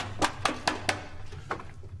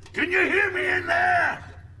 Can you hear me in there?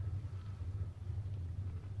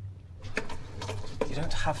 You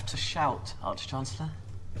don't have to shout, Arch-Chancellor.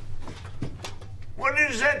 What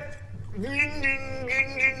is that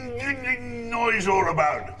noise all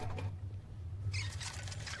about?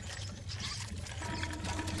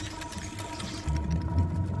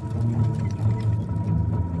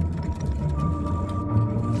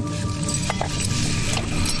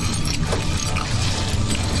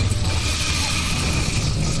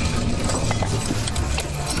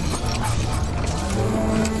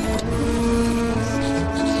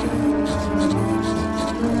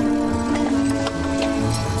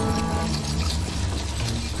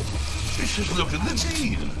 Just look at the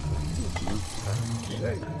dean.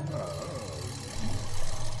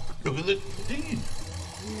 Look at the dean.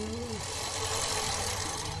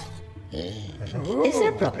 Is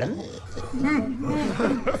there a problem?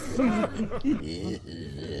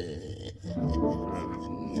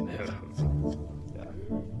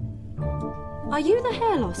 Are you the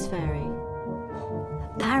hair loss fairy?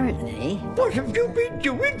 Apparently. What have you been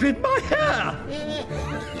doing with my hair?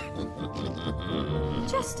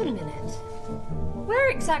 Just a minute. Where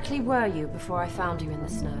exactly were you before I found you in the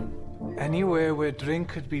snow? Anywhere where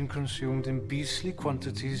drink had been consumed in beastly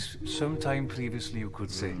quantities sometime previously, you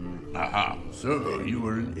could say. Aha, so you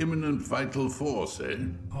were an imminent vital force, eh?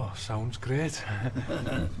 Oh, sounds great.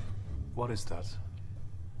 What is that?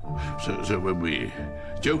 So when we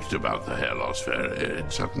joked about the hair loss fair,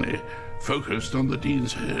 it suddenly focused on the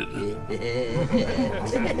dean's head.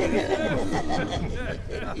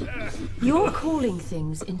 You're calling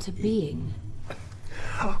things into being.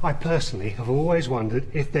 I personally have always wondered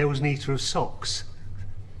if there was an eater of socks.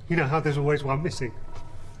 You know how there's always one missing.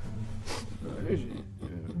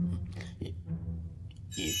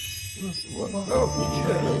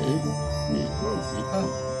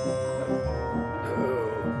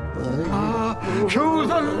 To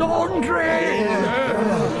the laundry!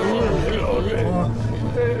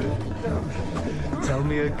 Tell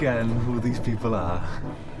me again who these people are.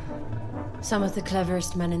 Some of the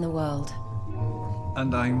cleverest men in the world.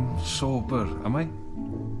 And I'm sober, am I?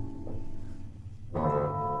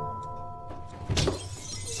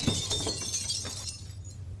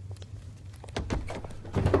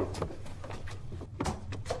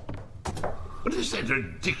 is that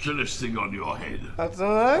ridiculous thing on your head? I don't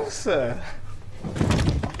know, sir.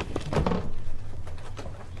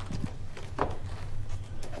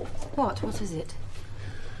 What? What is it?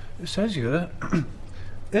 It says here,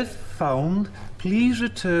 if found, please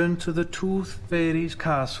return to the Tooth Fairy's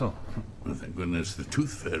castle. Well, thank goodness the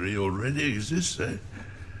Tooth Fairy already exists, eh?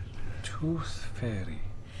 Tooth Fairy.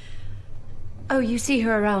 Oh, you see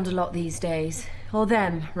her around a lot these days. Or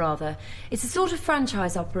them, rather. It's a sort of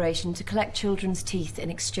franchise operation to collect children's teeth in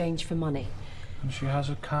exchange for money. And she has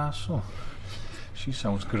a castle. She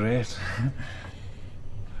sounds great.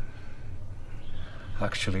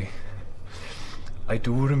 Actually, I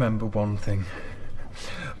do remember one thing.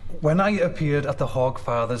 When I appeared at the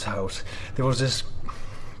Hogfather's house, there was this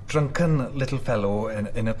drunken little fellow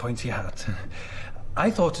in a pointy hat. I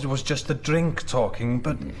thought it was just the drink talking,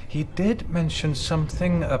 but he did mention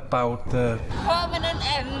something about the permanent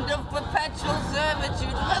end of perpetual servitude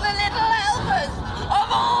for the little helpers of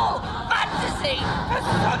all fantasy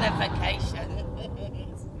personifications.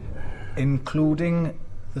 Including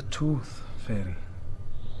the Tooth Fairy.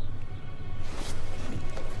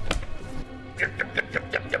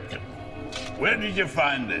 Where did you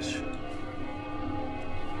find this?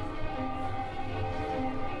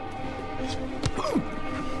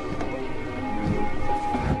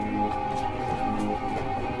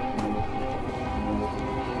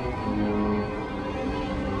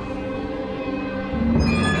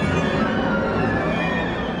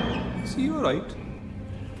 Is he all right?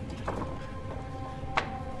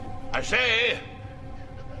 I say,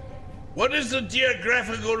 what is the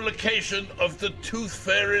geographical location of the Tooth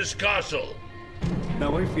Fairy's castle?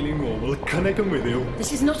 Now I'm feeling normal. Can I come with you?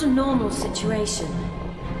 This is not a normal situation.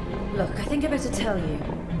 Look, I think I better tell you.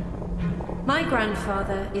 My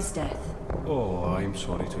grandfather is Death. Oh, I'm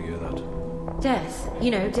sorry to hear that. Death. You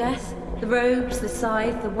know, Death. The robes, the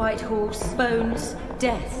scythe, the white horse, Bones.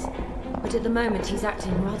 Death. But at the moment he's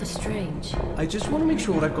acting rather strange. I just want to make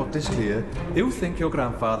sure I've got this clear. You think your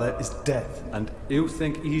grandfather is Death, and you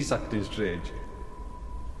think he's acting strange.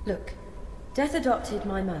 Look, Death adopted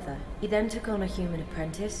my mother. He then took on a human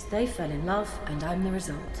apprentice. They fell in love, and I'm the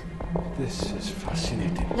result. This is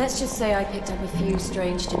fascinating. Let's just say I picked up a few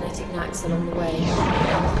strange genetic knacks along the way.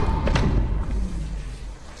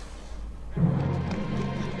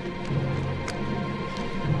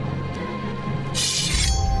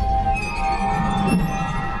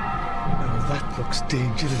 Oh, that looks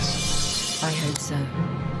dangerous. I hope so.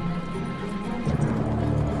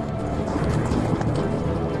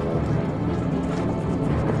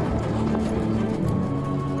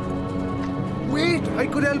 Wait, I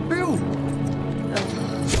could help you.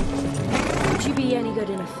 Would you be any good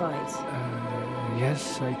in a fight?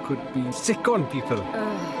 Yes, I could be sick on people.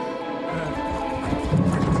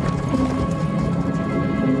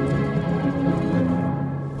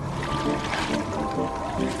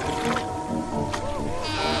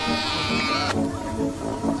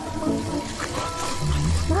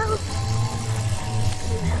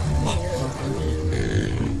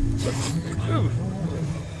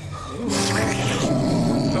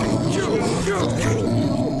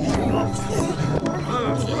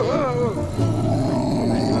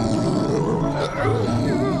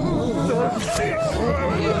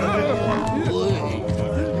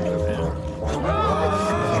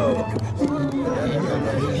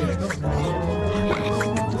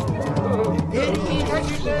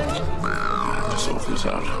 Let's sort this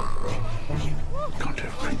out. Can't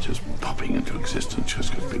have creatures popping into existence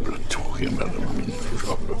just because people are talking about them. I mean,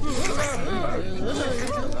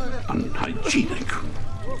 unhygienic.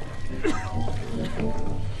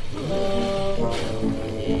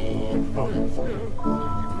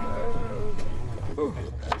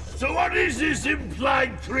 So what is this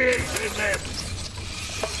implied creation then?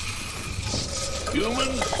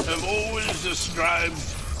 Humans have always described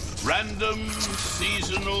random,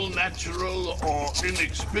 seasonal, natural, or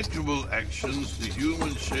inexplicable actions to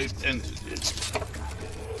human-shaped entities.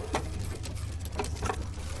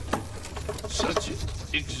 Such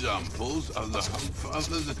examples are the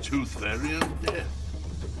Hogfather, the Tooth Fairy, and Death.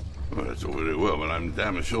 Well, that's all very well, but I'm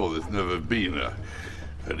damn sure there's never been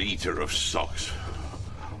an eater of socks.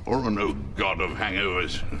 Or no god of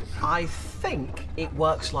hangovers. I think it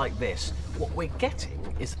works like this. What we're getting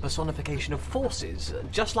is the personification of forces,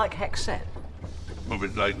 just like Hex said. A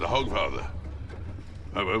bit like the Hogfather.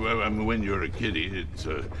 I mean, when you're a kiddie,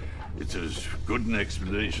 it's as good an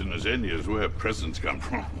explanation as any as where presents come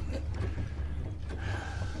from.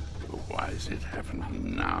 But why is it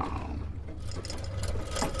happening now?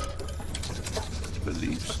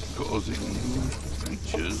 Beliefs causing new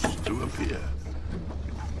creatures to appear.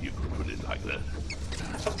 You could put it like that.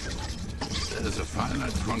 There's a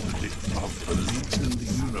finite quantity of belief in the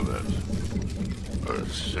universe.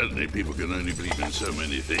 Certainly people can only believe in so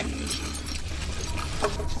many things.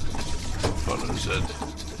 It follows that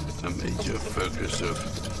a major focus of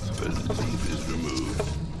belief is removed.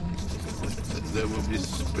 There will be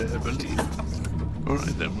spare belief. All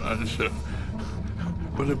right then, so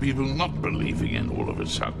what are people not believing in all of a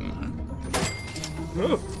sudden?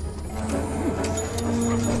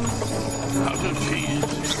 Out of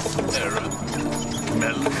cheese, error,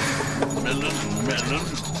 melon.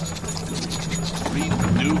 Read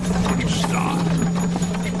new from start.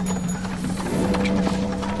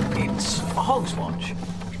 It's Hogswatch.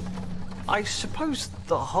 I suppose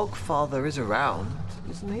the Hogfather is around,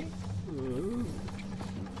 isn't he?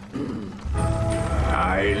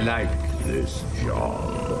 I like this job.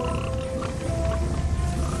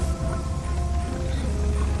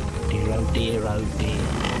 Dear, oh dear, oh dear.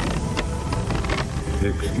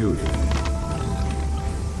 Excuse me.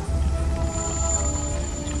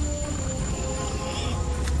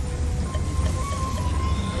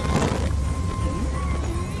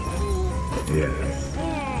 Yes,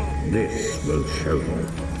 this will show you.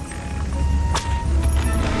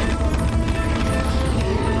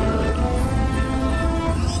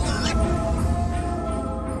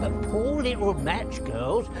 Little match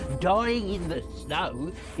girls dying in the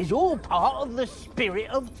snow is all part of the spirit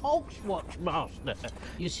of Hogswatch, Master.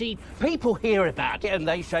 You see, people hear about it and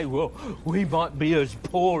they say, well, we might be as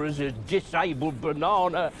poor as a disabled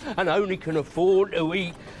banana and only can afford to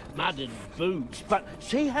eat mud and boots, but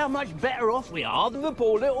see how much better off we are than the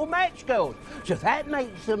poor little match girls. So that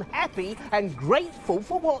makes them happy and grateful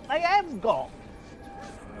for what they have got.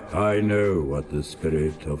 I know what the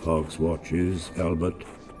spirit of Hogswatch is, Albert.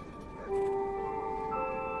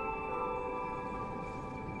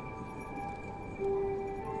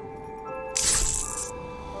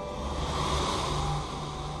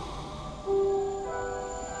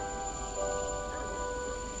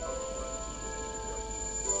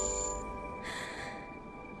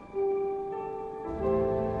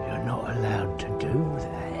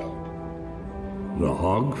 The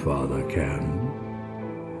Hogfather can.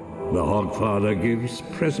 The Hogfather gives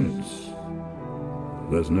presents.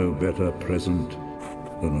 There's no better present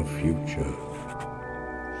than a future.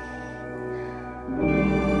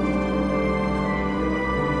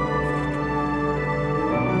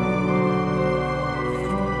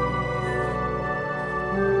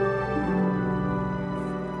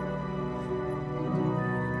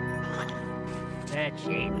 That's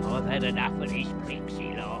it. I've had enough of this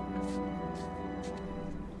pixie lot.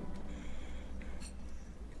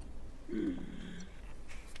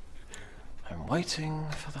 I'm waiting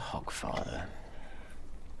for the Hogfather.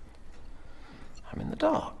 I'm in the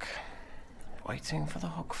dark, waiting for the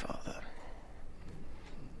Hogfather.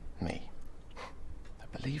 Me,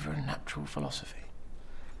 a believer in natural philosophy.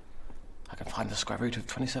 I can find the square root of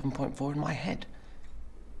 27.4 in my head.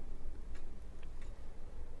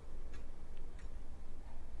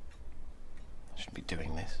 I shouldn't be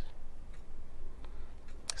doing this.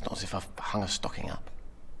 It's not as if I've hung a stocking up.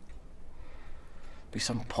 There'd be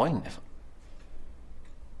some point if...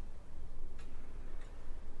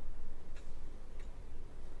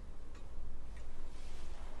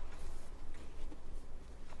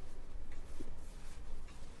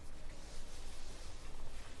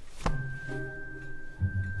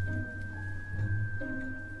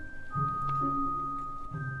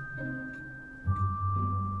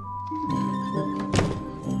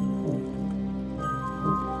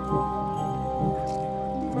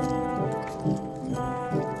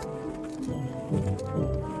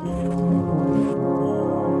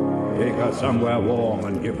 Somewhere warm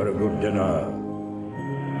and give her a good dinner.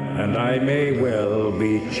 And I may well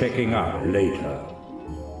be checking up later.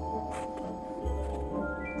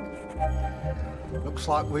 Looks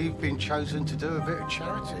like we've been chosen to do a bit of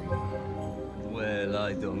charity. Well,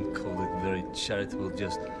 I don't call it very charitable,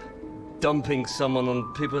 just dumping someone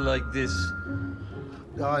on people like this.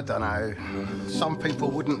 I don't know. Some people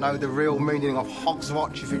wouldn't know the real meaning of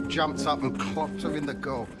Hogswatch if it jumped up and clocked her in the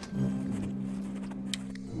gob.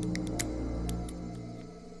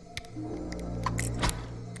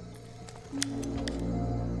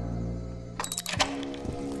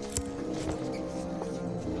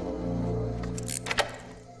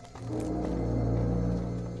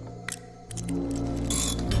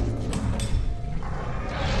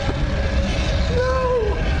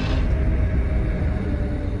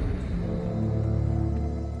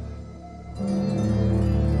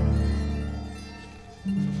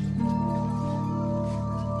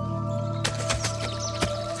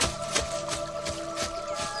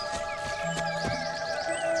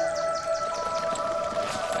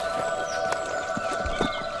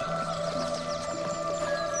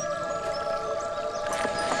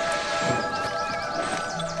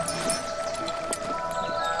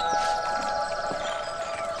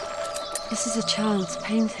 This is a child's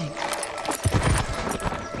painting.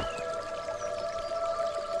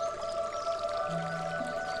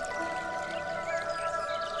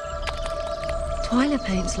 Twyla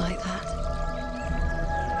paints like that.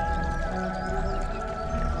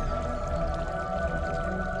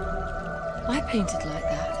 I painted like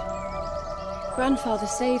that. Grandfather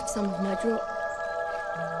saved some of my draw.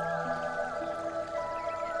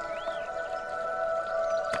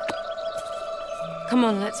 Come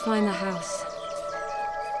on, let's find the house.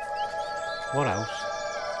 What house?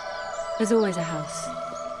 There's always a house.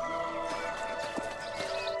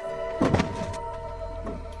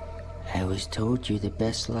 I was told you're the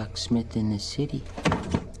best locksmith in the city.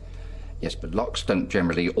 Yes, but locks don't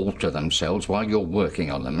generally alter themselves while you're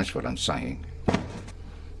working on them, that's what I'm saying. Are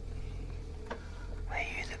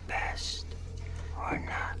you the best or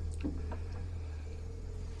not?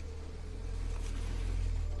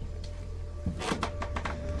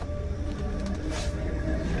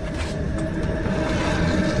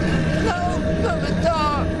 No, not the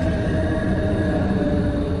dark!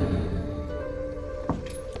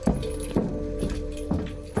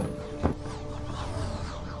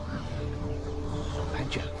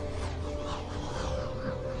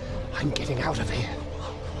 I'm getting out of here.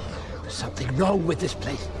 There's something wrong with this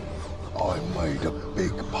place. I made a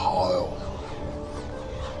big pile.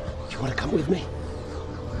 Do you want to come with me?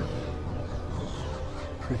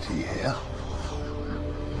 Pretty here.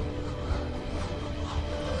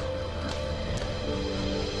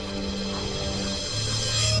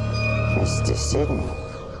 Mr. Sidney.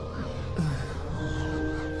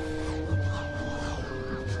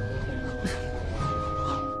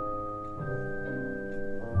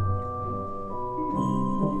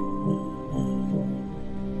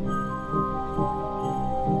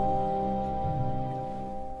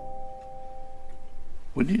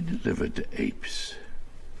 When you delivered to apes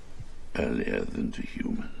earlier than to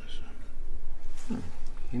humans?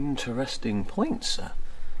 Interesting point, sir.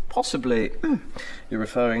 Possibly you're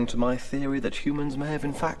referring to my theory that humans may have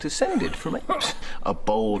in fact descended from apes. A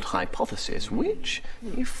bold hypothesis which,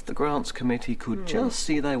 if the Grants Committee could just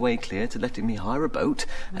see their way clear to letting me hire a boat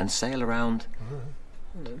and sail around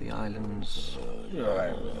to the islands...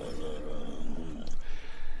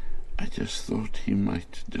 I just thought he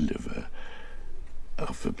might deliver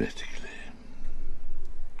alphabetically.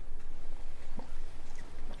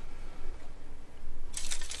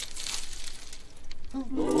 No.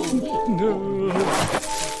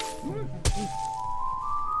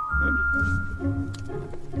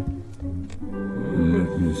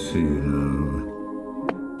 Let me see now.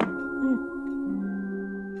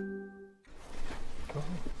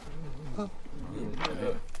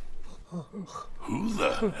 Who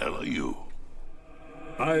the hell are you?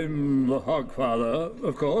 I'm the Hogfather,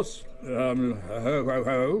 of course. Ho, ho,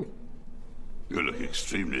 ho. You look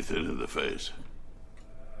extremely thin in the face.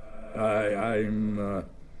 I'm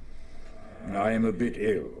a bit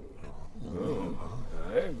ill.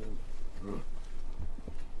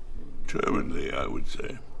 Terminally, I would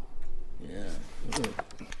say.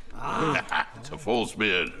 It's a false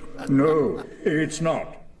beard. No, it's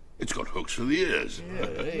not. It's got hooks for the ears.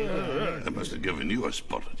 They must have given you a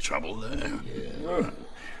spot of trouble there.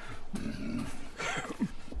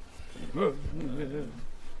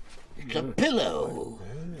 It's a pillow.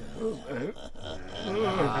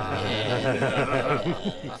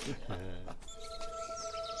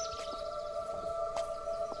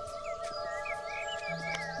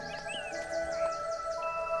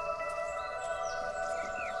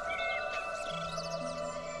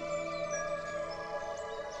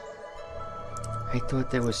 I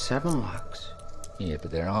thought there was 7 locks. Yeah,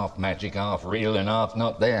 but they're half magic, half real, and half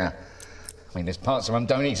not there. I mean, there's parts of them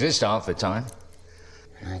don't exist half the time.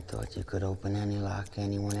 And I thought you could open any lock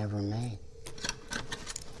anyone ever made.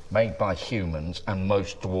 Made by humans and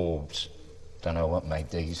most dwarves. Don't know what made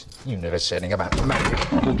these. You never said anything about magic.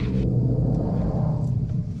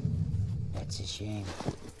 That's a shame.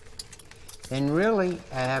 Then really,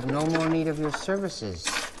 I have no more need of your services.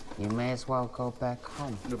 You may as well go back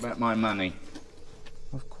home. What about my money?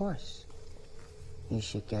 Of course. You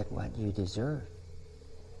should get what you deserve.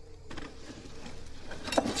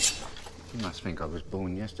 You must think I was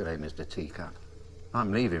born yesterday, Mr. Teacup.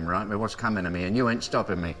 I'm leaving right with what's coming to me, and you ain't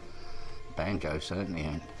stopping me. Banjo certainly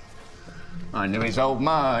ain't. I knew his old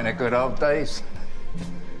ma in the good old days.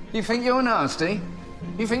 You think you're nasty?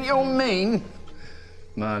 You think you're mean?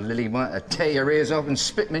 My Lily might have tear your ears off and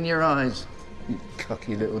spit them in your eyes. You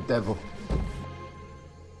cocky little devil.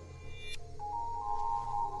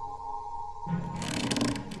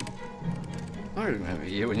 I remember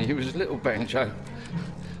you when you was little, Banjo.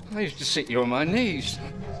 I used to sit you on my knees.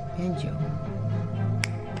 Banjo,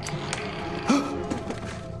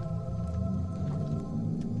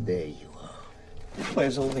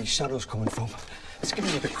 Where's all these shadows coming from? It's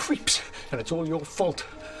giving me the creeps, and it's all your fault.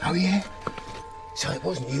 Oh, yeah? So it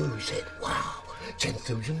wasn't you who said, wow,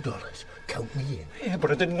 $10,000, count me in. Yeah,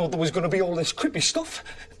 but I didn't know there was going to be all this creepy stuff.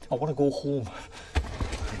 I want to go home.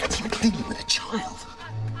 That's even dealing with a child.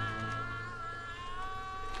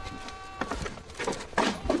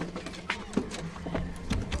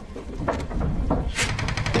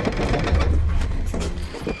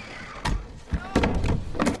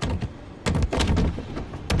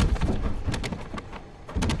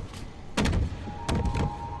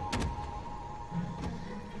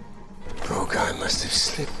 Poor guy must have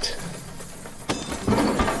slipped.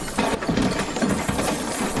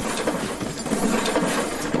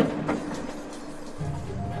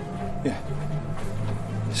 Yeah.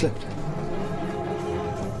 Slipped.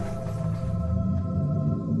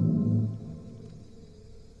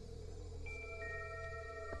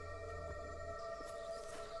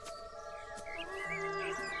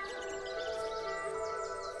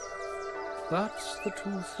 That's the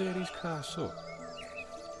Tooth Fairy's castle.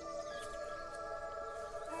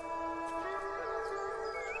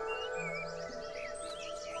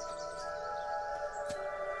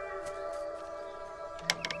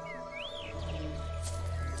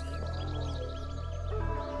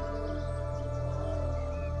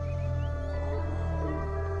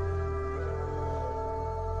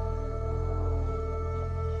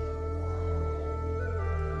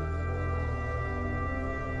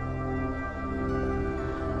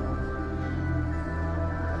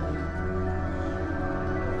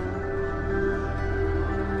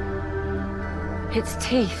 Its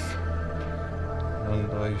teeth.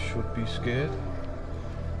 And I should be scared?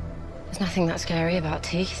 There's nothing that scary about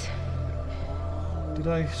teeth. Did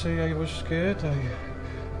I say I was scared?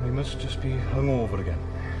 I must just be hungover again.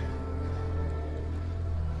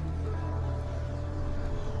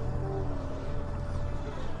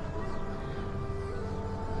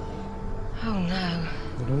 Oh no.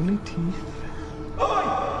 But only teeth.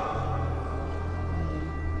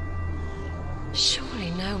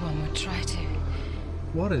 Surely no one would try to.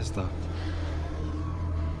 What is that?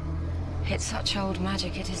 It's such old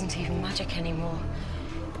magic, it isn't even magic anymore.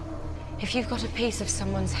 If you've got a piece of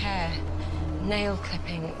someone's hair, nail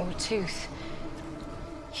clipping or tooth,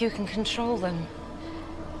 you can control them.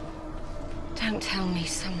 Don't tell me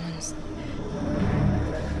someone's...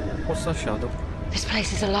 What's that shadow? This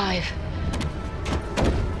place is alive.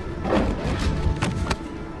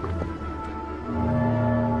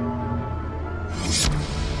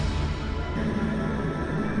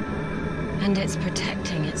 And it's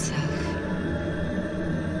protecting itself.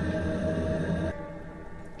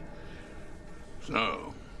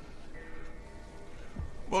 So,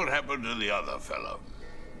 what happened to the other fellow?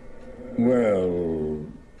 Well,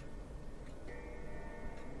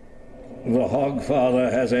 the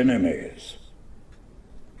Hogfather has enemies.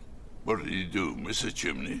 What did he do, miss a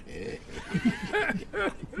chimney?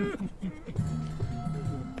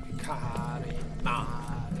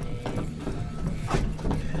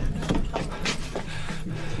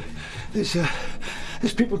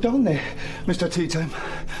 There's people down there, Mr. Tea Time.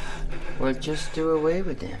 Well, just do away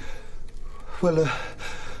with them. Well,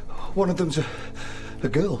 one of them's a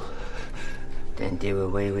girl. Then do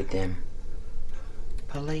away with them.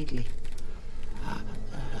 Politely.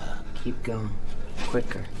 Keep going.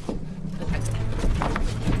 Quicker.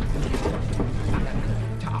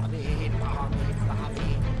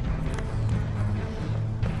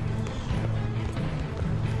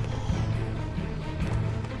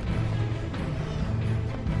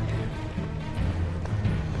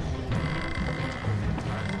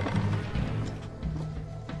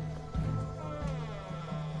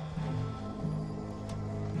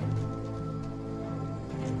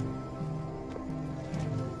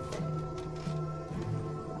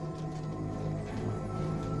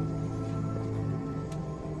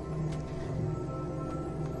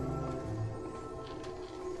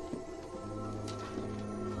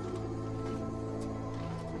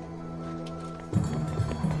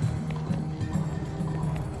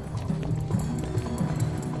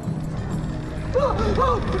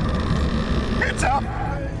 It's up!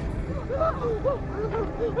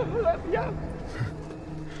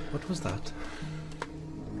 What was that?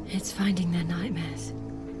 It's finding their nightmares.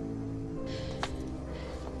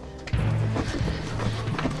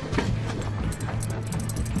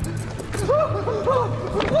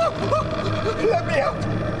 Let me out!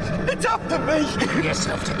 It's after me! Pull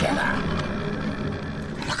yourself together.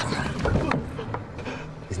 Look around.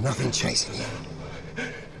 There's nothing chasing you.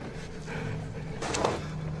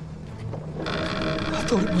 I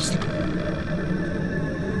thought it was the...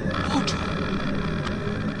 What?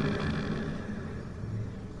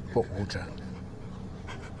 Roger.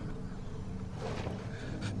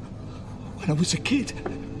 When I was a kid,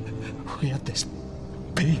 we had this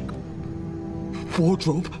big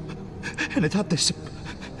wardrobe, and it had this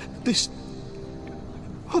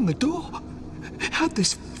on the door. It had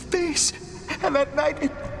this face, and at night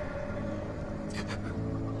it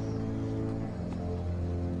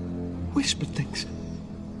whispered things.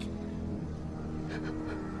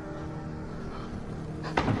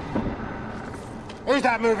 Who's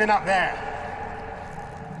that moving up there?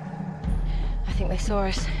 I think they saw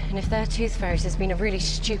us, and if they're tooth fairies, there's been a really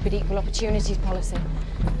stupid equal opportunities policy.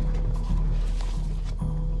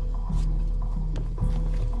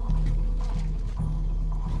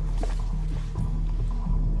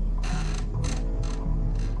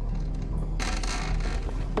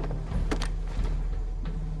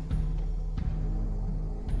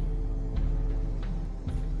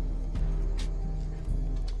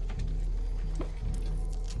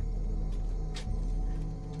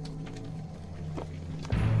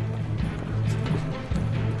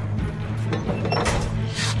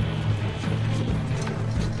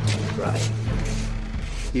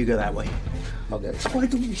 You go that way. I'll go. So why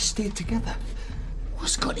don't we stay together?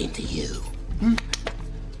 What's got into you?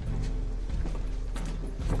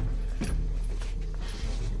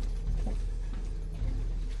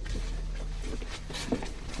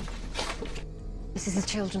 This is a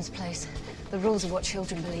children's place. The rules are what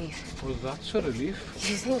children believe. Well, that's a relief.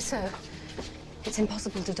 You think so? It's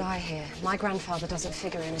impossible to die here. My grandfather doesn't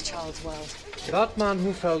figure in a child's world. That man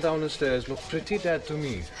who fell down the stairs looked pretty dead to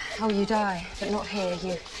me. Oh, you die, but not here.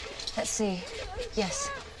 You... Let's see. Yes,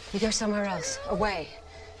 you go somewhere else. Away.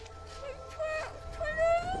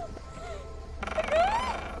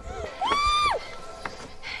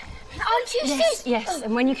 Aren't you Yes, yes.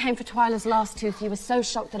 And when you came for Twyla's last tooth, you were so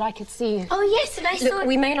shocked that I could see you. Oh, yes, and I saw... Look,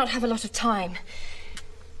 we may not have a lot of time.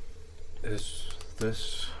 Is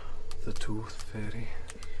this the tooth fairy?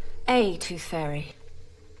 A tooth fairy.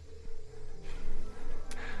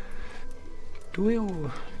 Do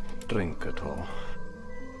you drink at all?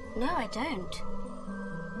 No, I don't.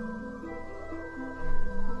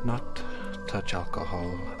 Not touch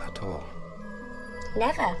alcohol at all?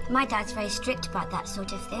 Never. My dad's very strict about that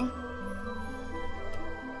sort of thing.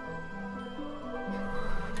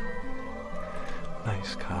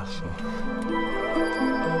 Nice castle.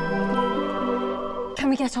 Can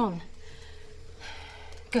we get on?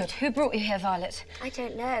 Good. Who brought you here, Violet? I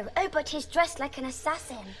don't know. Oh, but he's dressed like an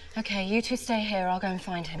assassin. Okay, you two stay here. I'll go and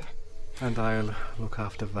find him. And I'll look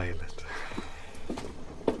after Violet.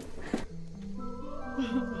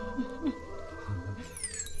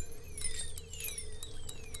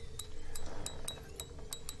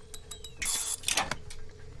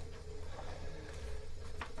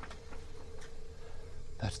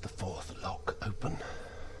 That's the fourth lock open.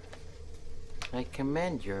 I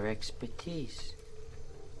commend your expertise.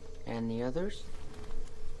 And the others?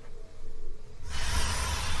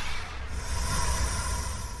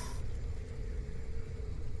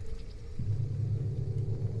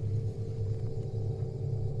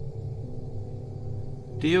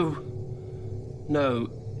 Do you know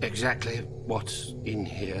exactly what's in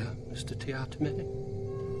here, Mr. Tiatme?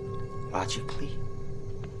 Logically,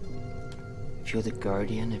 if you're the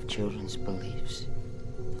guardian of children's beliefs,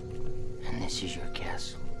 and this is your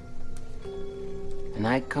castle, and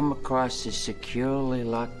I come across as securely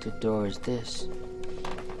locked a door as this,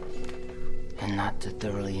 and not to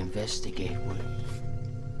thoroughly investigate would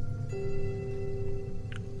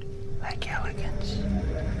lack elegance.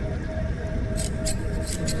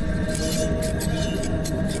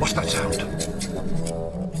 What's that sound?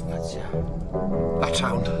 What sound? That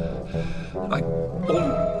sound. Like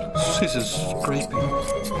old scissors scraping.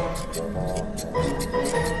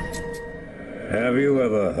 Have you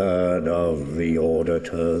ever heard of the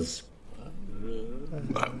auditors?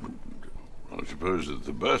 I suppose that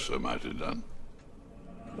the bursar might have done.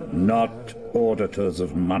 Not auditors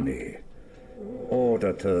of money,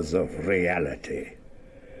 auditors of reality.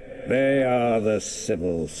 They are the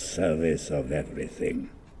civil service of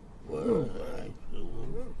everything.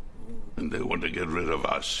 And they want to get rid of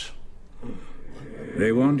us.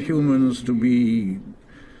 They want humans to be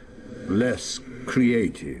less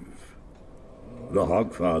creative. The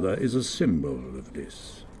Hogfather is a symbol of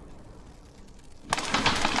this.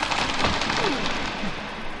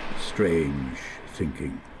 Strange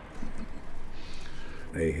thinking.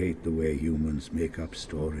 They hate the way humans make up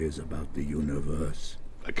stories about the universe.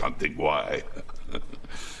 I can't think why.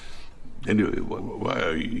 Anyway, why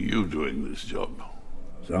are you doing this job?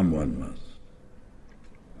 Someone must.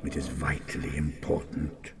 It is vitally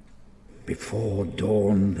important. Before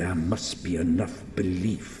dawn, there must be enough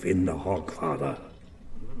belief in the Hogfather.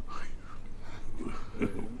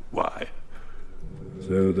 Why?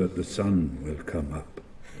 So that the sun will come up.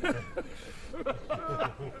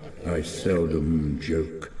 I seldom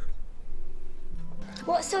joke.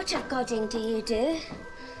 What sort of godding do you do?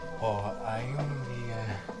 Oh,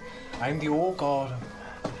 I'm the old god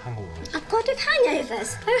of hangovers. A god of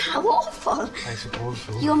hangovers? Oh, how awful. I suppose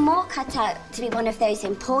so. You're more cut out to be one of those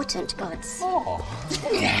important gods. Oh.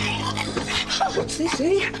 What's this,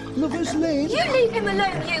 eh? Lover's Lane? You leave him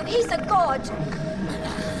alone, you. He's a god.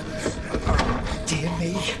 Dear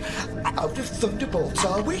me. Out of thunderbolts,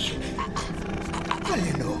 are we? Well,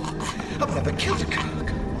 you know, I've never killed a Karg.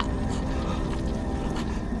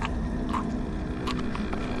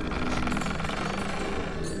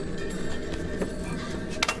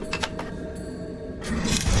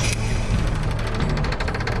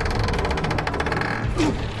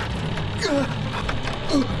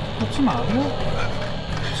 What's the matter?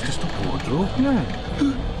 It's just a wardrobe, yeah.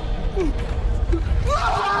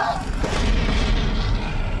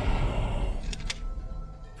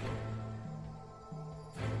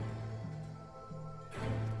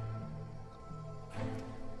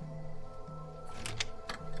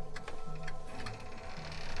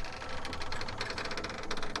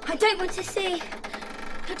 I don't want to see.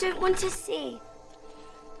 I don't want to see.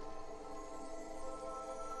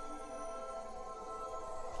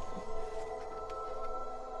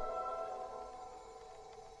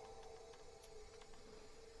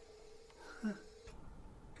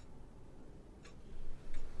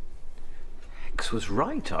 Hex was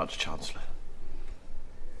right, Arch-Chancellor.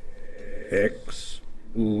 Hex?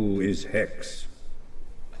 Who is Hex?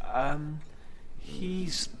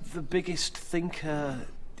 He's the biggest thinker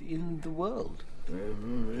in the world.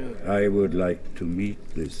 I would like to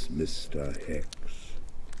meet this Mr. Hex.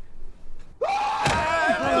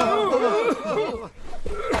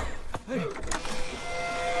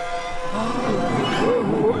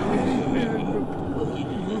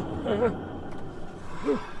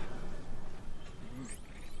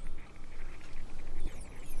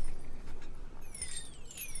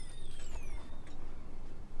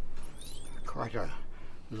 Quite a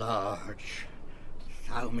large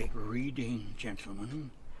thalamic reading,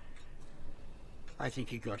 gentlemen. I think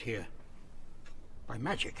he got here by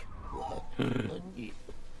magic.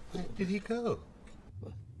 Did he go?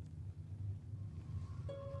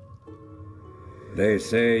 They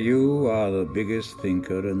say you are the biggest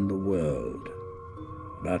thinker in the world.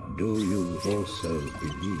 But do you also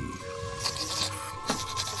believe?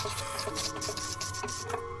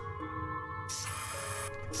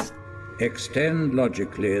 Extend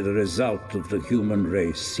logically the result of the human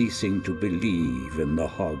race ceasing to believe in the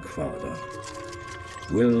Hogfather.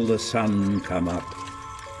 Will the sun come up?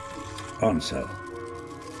 Answer.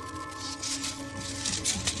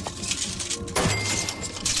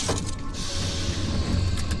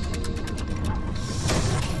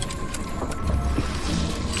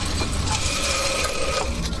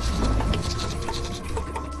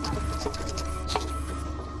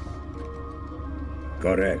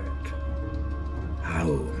 Correct.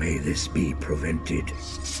 How may this be prevented?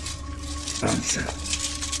 Answer.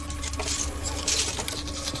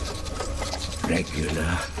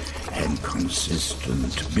 Regular and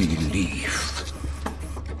consistent belief.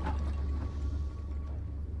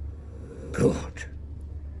 Good.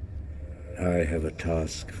 I have a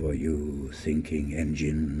task for you, thinking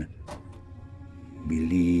engine.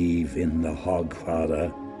 Believe in the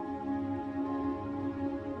Hogfather.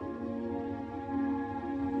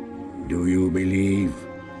 Do you believe?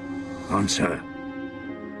 Answer.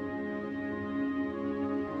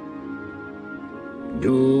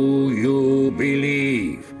 Do you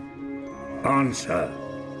believe? Answer.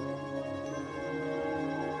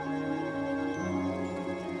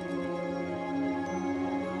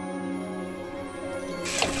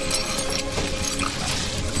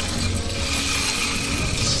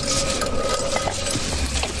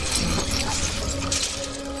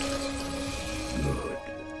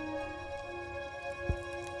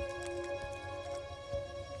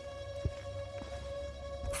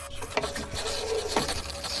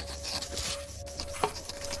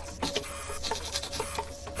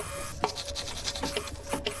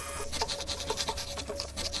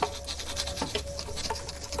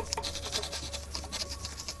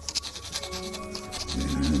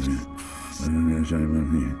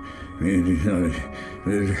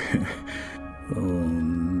 Oh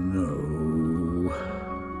no.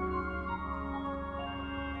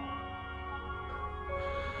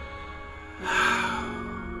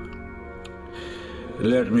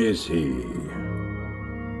 Let me see.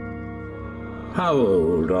 How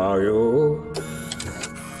old are you?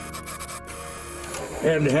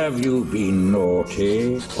 And have you been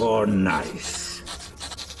naughty or nice?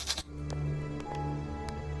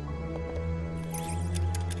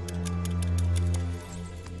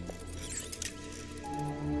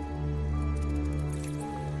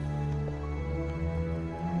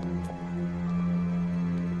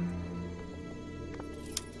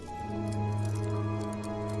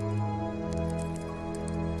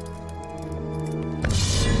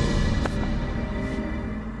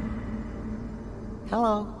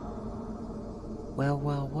 Hello. Well,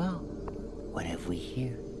 well, well. What have we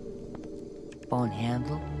here? Bone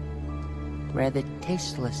handle? Rather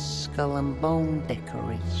tasteless skull and bone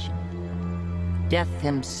decoration. Death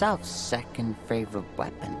himself's second favorite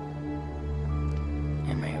weapon.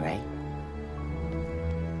 Am I right?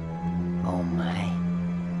 Oh my.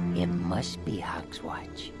 It must be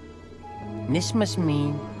Hogswatch. And this must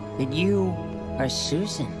mean that you are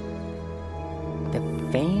Susan, the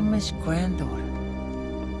famous granddaughter.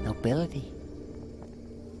 Nobility.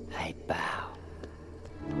 I bow.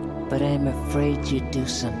 But I'm afraid you'd do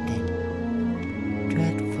something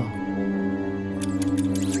dreadful.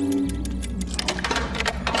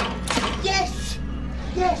 Yes!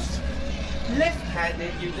 Yes!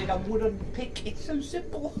 Left-handed using a wooden pick. It's so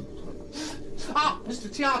simple. Ah, Mr.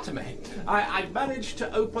 Tiatame, I managed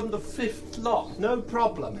to open the 5th lock, no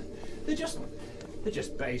problem. They're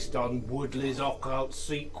just based on Woodley's occult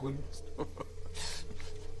sequence.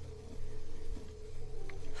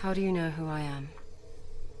 How do you know who I am?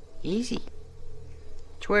 Easy.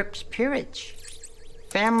 Twerp's peerage.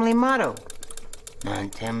 Family motto. Non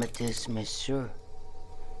temitus messur.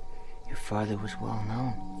 Your father was well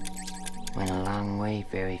known. Went a long way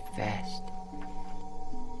very fast.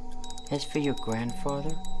 As for your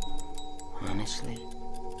grandfather, honestly,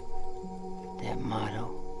 that motto,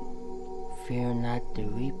 fear not the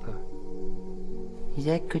reaper, is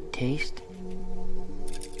that good taste?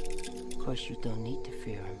 Of course you don't need to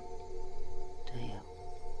fear him, do you?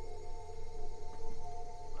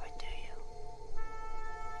 Or do you?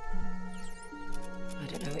 I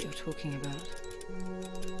don't know what you're talking about.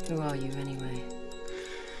 Who are you, anyway?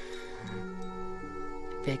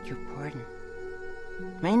 Beg your pardon.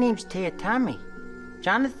 My name's Teatami.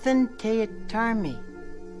 Jonathan Teatami.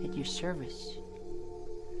 At your service.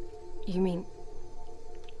 You mean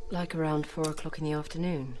like around 4 o'clock in the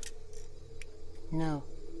afternoon? No.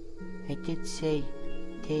 I did say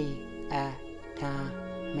Teatami.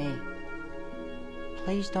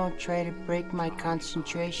 Please don't try to break my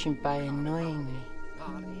concentration by annoying me.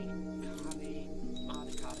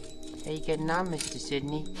 How you getting on, Mr.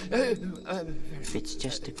 Sidney? If it's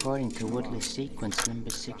just according to Woodley's sequence,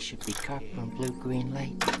 number 6 should be copper and blue-green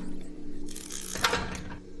light.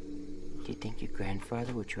 Do you think your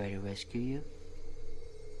grandfather would try to rescue you?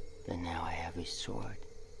 Then now I have his sword,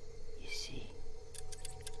 you see.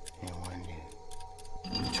 I wonder.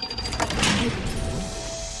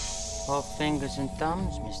 All fingers and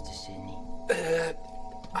thumbs, Mr. Sidney.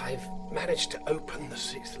 I've managed to open the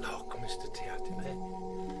 6th lock, Mr. Tiatime.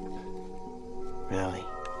 Really?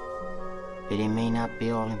 But it may not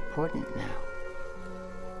be all important now.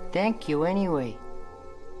 Thank you anyway.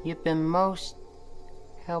 You've been most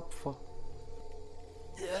helpful.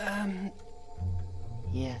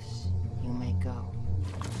 Yes, you may go.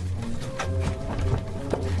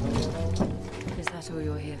 Is that all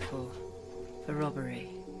you're here for? For robbery?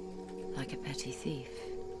 Like a petty thief?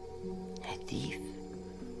 A thief?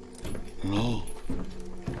 Me?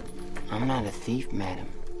 I'm not a thief, madam.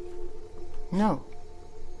 No.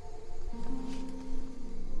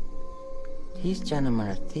 These gentlemen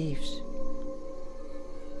are thieves.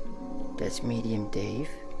 That's Medium Dave.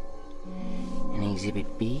 And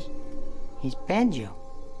Exhibit B, he's Banjo.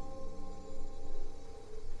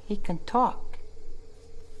 He can talk.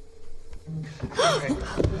 Who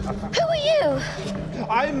are you?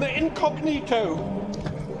 I'm incognito.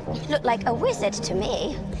 You look like a wizard to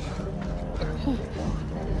me.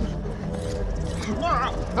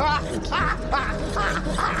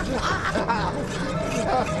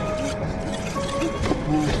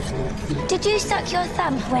 Did you suck your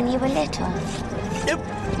thumb when you were little? Nope.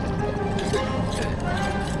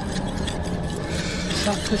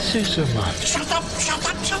 Shut up, shut up, shut up, shut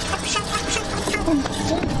up, shut up.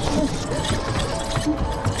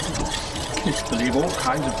 Kids believe all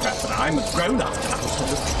kinds of crap, but I'm a grown-up now.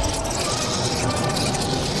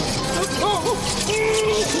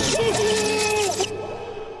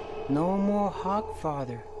 No more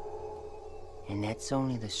Hogfather. And that's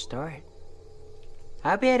only the start.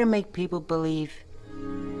 I'll be able to make people believe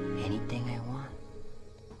anything I want.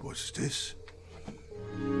 What's this?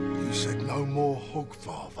 You said no more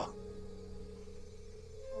Hogfather.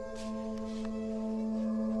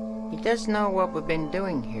 He does know what we've been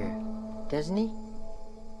doing here, doesn't he?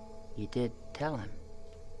 You did tell him.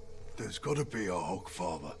 There's got to be a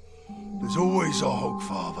Hogfather. There's always a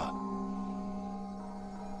Hogfather.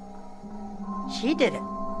 She did it.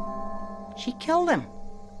 She killed him.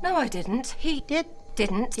 No, I didn't. He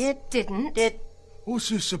didn't. What's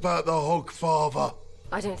this about the Hogfather?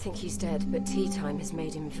 I don't think he's dead, but tea time has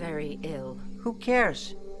made him very ill. Who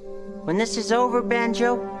cares? When this is over,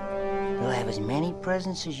 Banjo, you'll have as many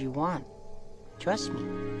presents as you want. Trust me.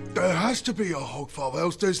 There has to be a Hogfather,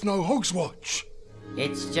 else there's no Hogswatch.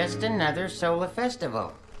 It's just another solar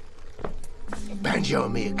festival. Banjo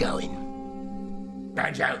and me are going.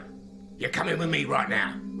 Banjo, you're coming with me right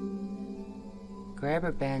now. Grab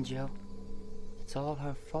her, Banjo. It's all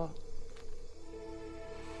her fault.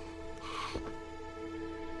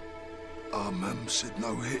 Our mum said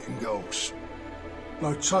no hitting girls.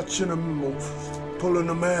 No touching them or pulling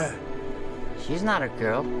them hair. She's not a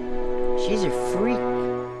girl. She's a freak.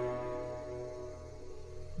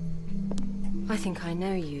 I think I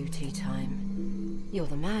know you, Tea Time. You're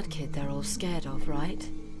the mad kid they're all scared of, right?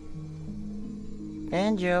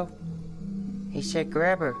 Banjo. He said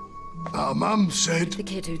grab her. Our mum said... The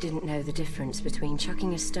kid who didn't know the difference between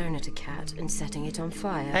chucking a stone at a cat and setting it on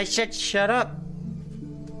fire. I said shut up.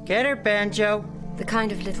 Get her, Banjo. The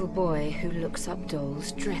kind of little boy who looks up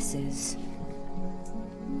dolls' dresses.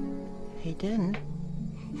 He didn't.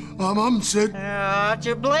 Our mum said...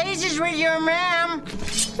 To blazes with your ma'am.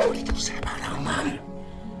 What did you say about our mum?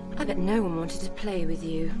 I bet no one wanted to play with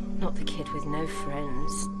you. Not the kid with no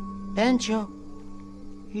friends. Banjo,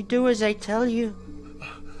 you do as I tell you.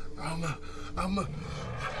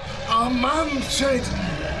 Our mum said...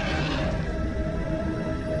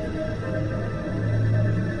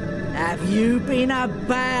 Have you been a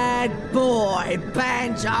bad boy,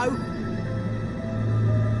 Banjo?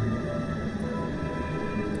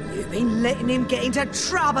 You've been letting him get into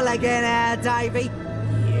trouble again, Davy.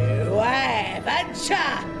 You have, haven't you?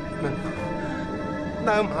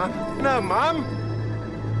 No, Mum. No, Mum.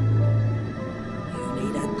 You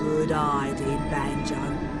need a good hiding, Banjo.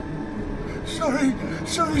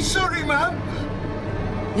 Sorry, Mum.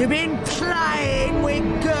 You've been playing with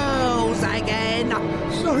girls again.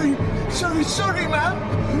 Sorry, Mum.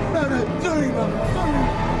 No, sorry, Mum. Sorry.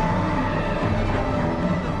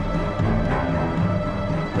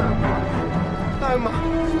 No, Mum.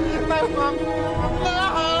 No, Mum.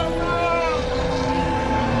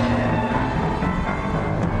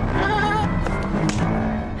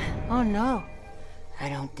 Oh, no. I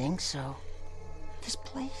don't think so. This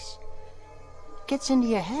place gets into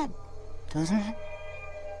your head, doesn't it?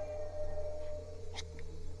 It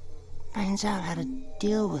finds out how to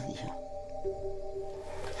deal with you.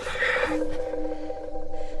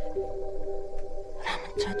 I'm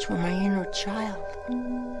in touch with my inner child.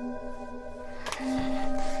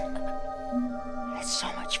 It's so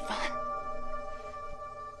much fun.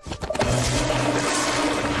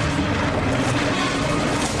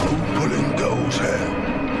 Pulling girls' hair.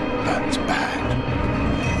 That's bad.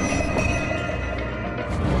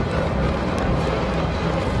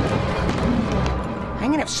 I'm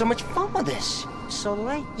gonna have so much fun with this. It's so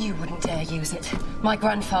late. You wouldn't dare use it. My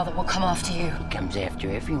grandfather will come after you. He comes after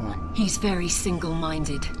everyone. He's very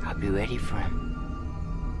single-minded. I'll be ready for him.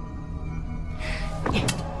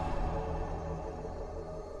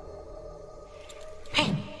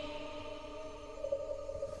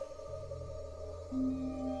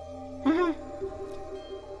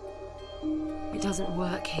 It doesn't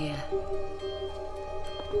work here.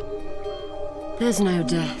 There's no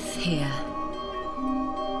death here.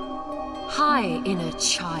 Hi, inner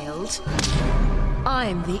child.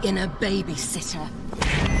 I'm the inner babysitter.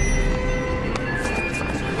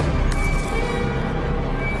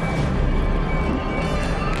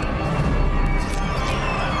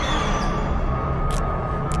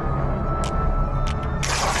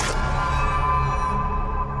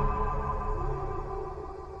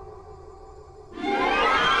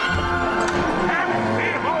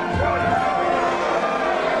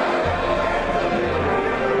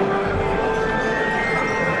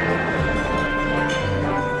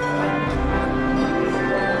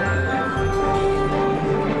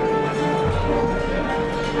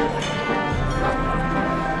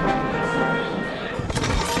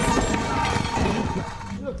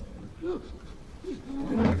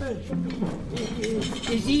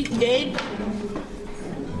 Is he dead?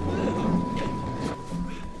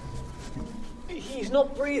 He's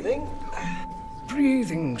not breathing.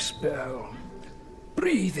 Breathing spell.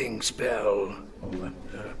 Breathing spell.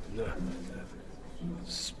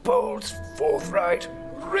 Spole's forthright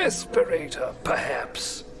respirator,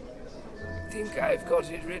 perhaps. Think I've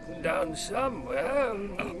got it written down somewhere.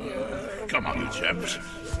 Come on, you chaps.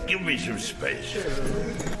 Give me some space.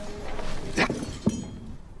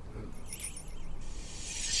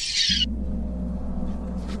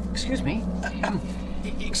 Excuse me.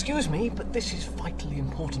 Excuse me, but this is vitally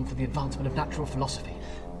important for the advancement of natural philosophy.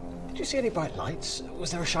 Did you see any bright lights?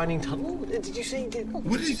 Was there a shining tunnel? Did you see...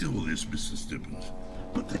 What is all this, Mr. Stibbons?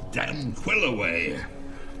 Put the damn quill away.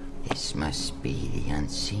 This must be the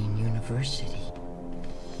unseen university.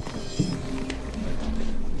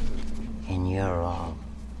 And you're all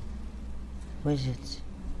wizards.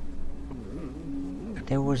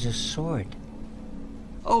 There was a sword.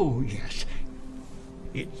 Oh, yes.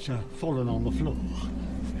 It's fallen on the floor.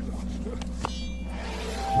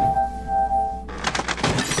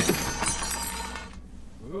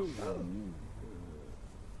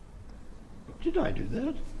 Did I do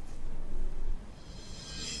that?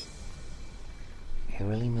 It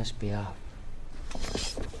really must be off.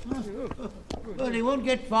 Well, he won't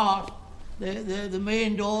get far. The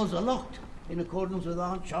main doors are locked in accordance with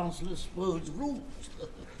our Chancellor Spode's rules.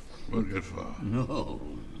 Won't get far. No.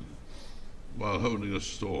 While holding a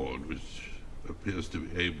sword which appears to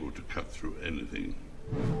be able to cut through anything.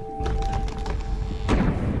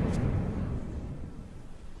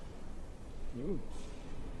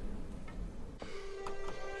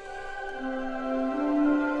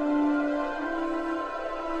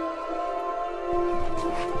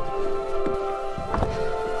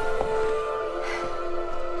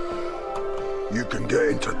 You can get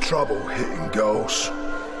into trouble hitting girls.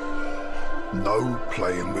 No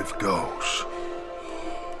playing with girls.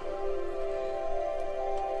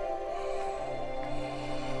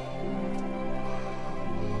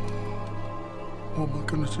 What am I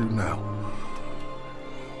gonna do now?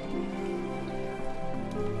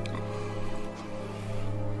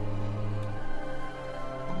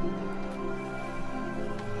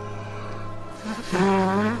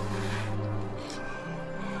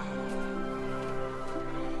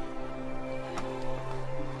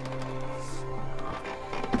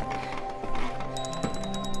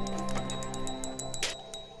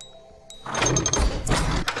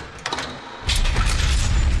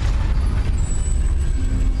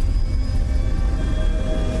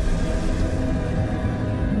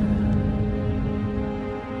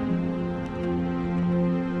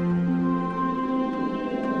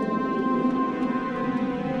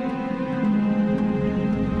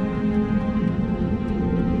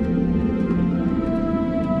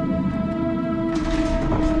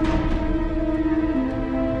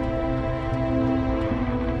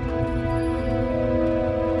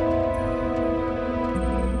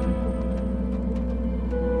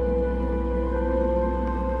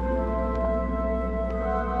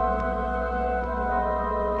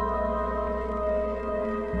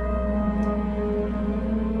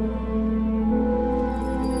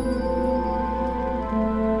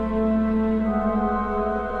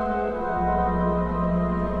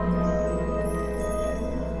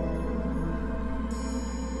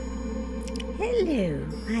 Hello,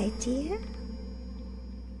 my dear.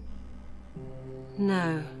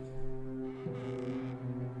 No.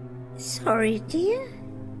 Sorry, dear.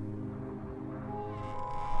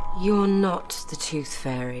 You're not the Tooth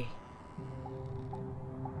Fairy.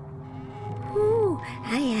 Oh,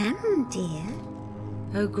 I am, dear.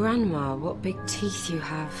 Oh, Grandma, what big teeth you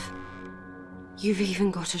have. You've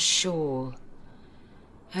even got a shawl.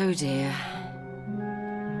 Oh, dear.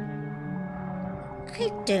 I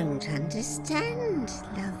don't understand,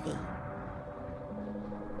 lovey.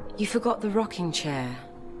 You forgot the rocking chair.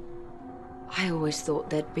 I always thought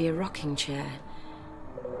there'd be a rocking chair.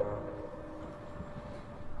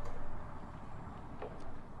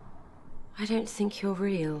 I don't think you're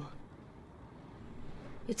real.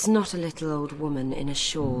 It's not a little old woman in a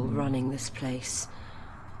shawl running this place.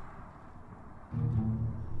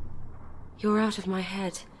 You're out of my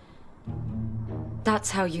head.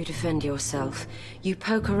 That's how you defend yourself. You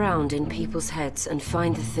poke around in people's heads and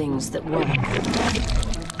find the things that work.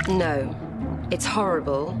 No, it's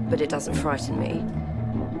horrible, but it doesn't frighten me.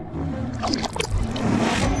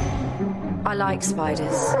 I like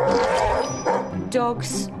spiders.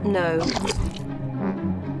 Dogs, no.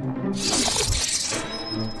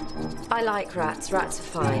 I like rats. Rats are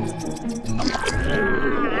fine.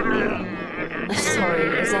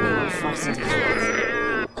 Sorry, is anyone frightened of rats?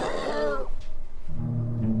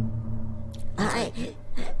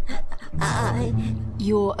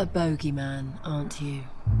 You're a bogeyman, aren't you?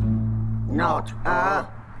 Not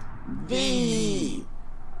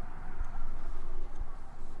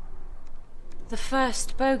the The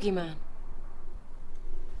first bogeyman.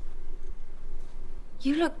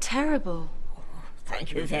 You look terrible.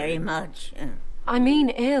 Thank you very much. I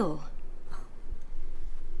mean ill.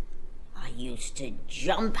 I used to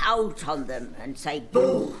jump out on them and say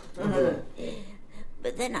boo.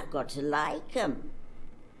 But then I got to like them.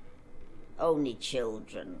 Only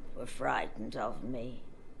children were frightened of me.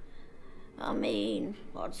 I mean,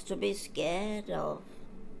 what's to be scared of?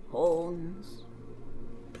 Horns,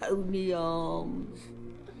 pony arms.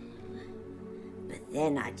 But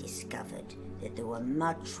then I discovered that there were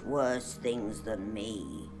much worse things than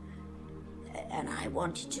me. And I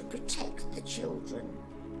wanted to protect the children,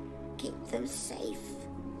 keep them safe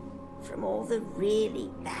from all the really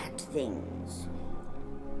bad things.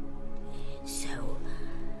 So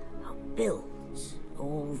I built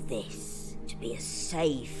all this to be a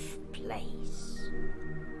safe place.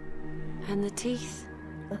 And the teeth?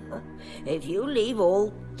 If you leave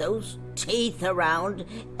all those teeth around,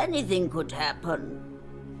 anything could happen.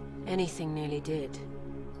 Anything nearly did.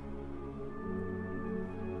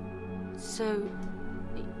 So,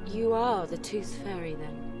 you are the Tooth Fairy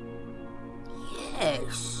then?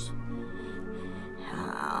 Yes.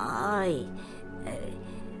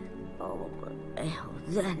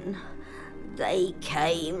 Then they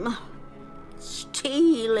came,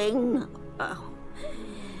 stealing. Oh,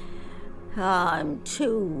 I'm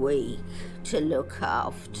too weak to look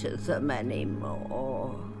after them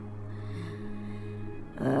anymore.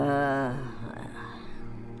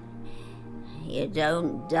 You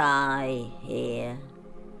don't die here.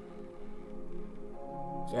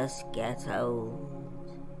 Just get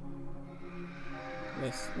old,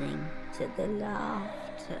 listening to the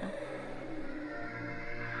laughter.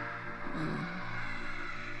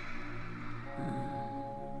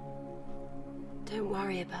 Don't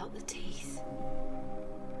worry about the teeth.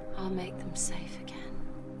 I'll make them safe again.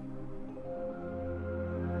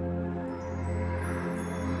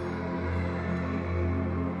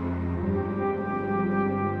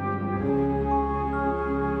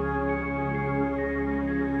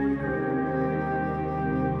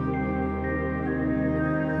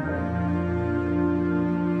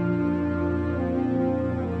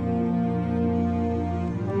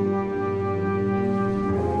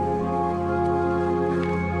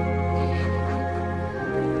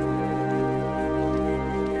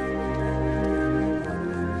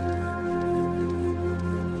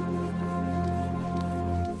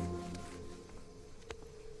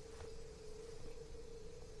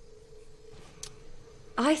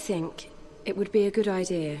 I think it would be a good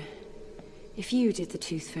idea if you did the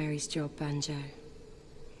Tooth Fairy's job, Banjo.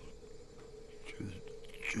 Do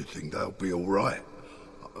you think they'll be all right?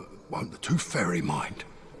 Won't the Tooth Fairy mind?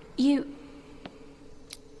 You...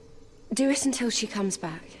 do it until she comes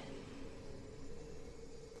back.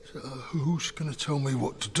 So, who's going to tell me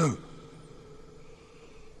what to do?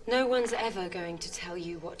 No one's ever going to tell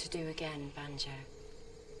you what to do again, Banjo.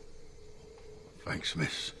 Thanks,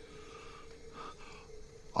 miss.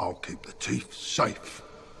 I'll keep the teeth safe.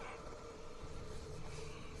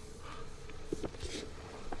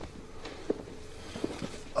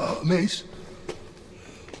 Miss?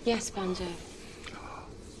 Yes, Banjo.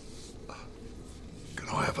 Can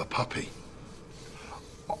I have a puppy?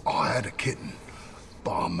 I had a kitten,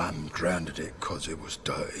 but our mum drowned it because it was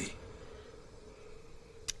dirty.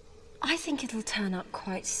 I think it'll turn up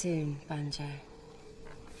quite soon, Banjo.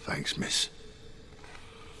 Thanks, miss.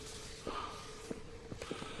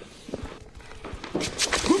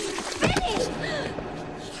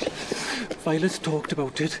 Violet talked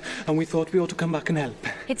about it, and we thought we ought to come back and help.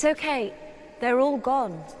 It's okay. They're all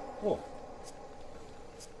gone. Oh.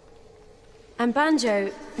 And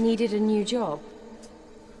Banjo needed a new job.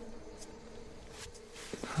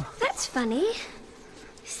 That's funny.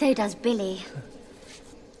 So does Billy.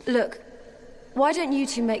 Look, why don't you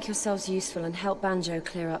two make yourselves useful and help Banjo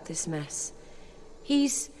clear up this mess?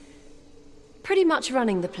 He's pretty much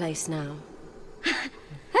running the place now.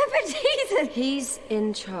 Oh, but he's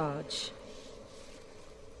in charge.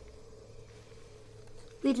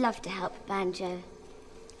 We'd love to help Banjo.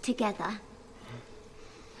 Together.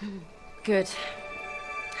 Good.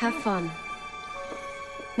 Have fun.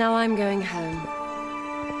 Now I'm going home.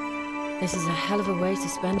 This is a hell of a way to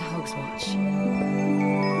spend Hogswatch.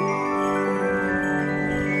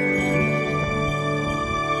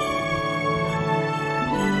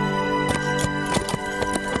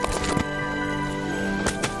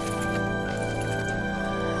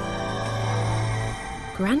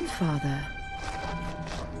 Grandfather,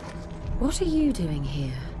 what are you doing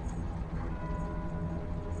here?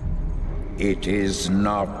 It is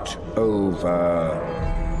not over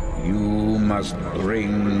You must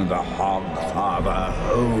bring the Hogfather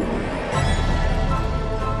home.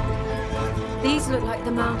 These look like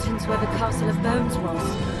the mountains where the Castle of Bones was.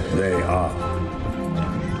 They are.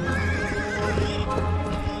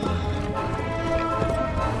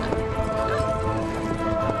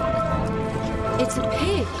 It's a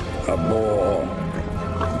pig. A boar.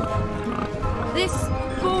 This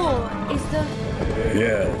boar is the...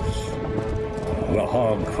 Yes. The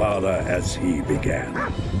Hogfather as he began.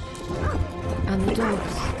 And the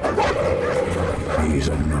dogs. These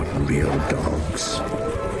are not real dogs.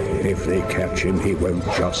 If they catch him, he won't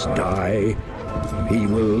just die. He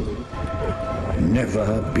will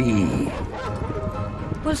never be.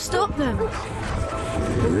 We'll stop them.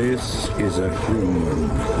 This is a human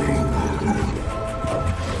thing.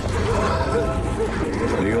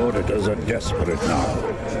 The auditors are desperate now.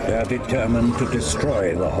 They're determined to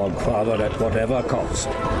destroy the Hogfather at whatever cost.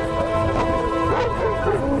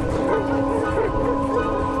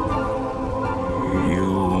 You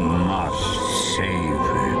must save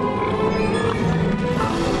him.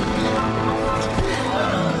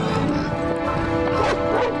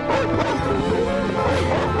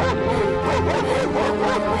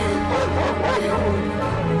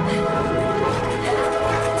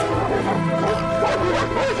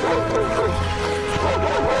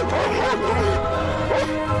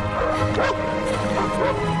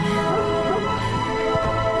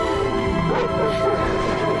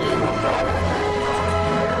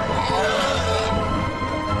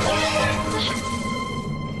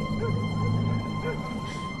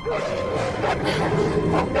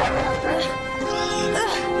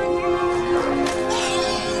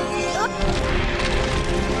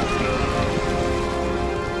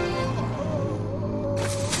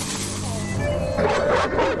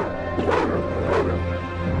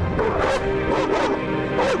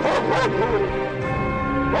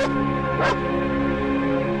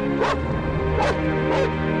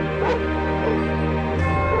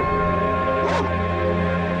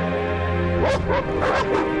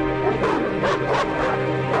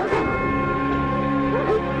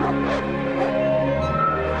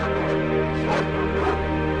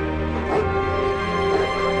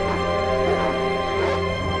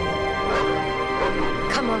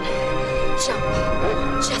 Come on, jump.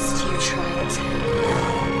 Just you try it.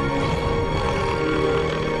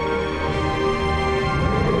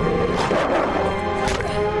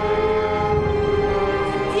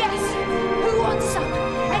 Yes! Who wants some?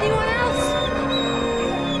 Anyone else?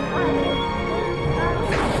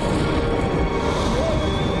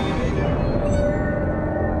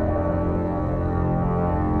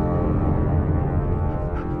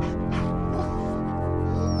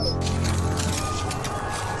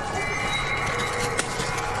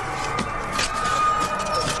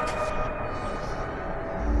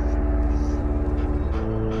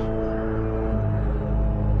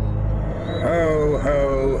 Ho, ho,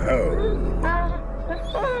 ho.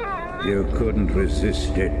 You couldn't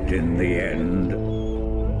resist it in the end.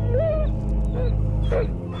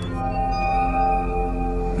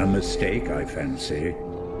 A mistake, I fancy.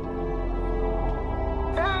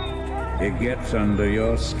 It gets under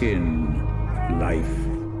your skin, life.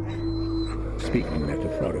 Speaking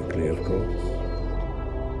metaphorically, of course.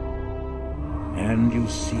 And you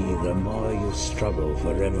see, the more you struggle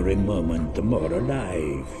for every moment, the more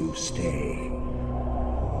alive you stay.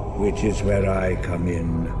 Which is where I come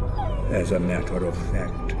in, as a matter of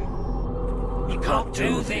fact. You can't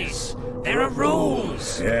do this. There are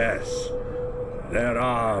rules. Yes, there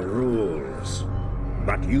are rules.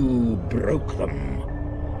 But you broke them.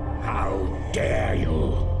 How dare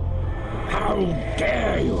you? How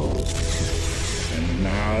dare you? And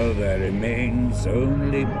now there remains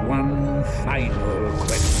only one final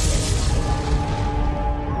question.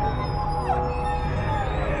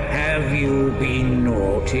 Have you been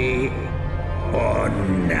naughty or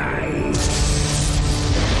nice?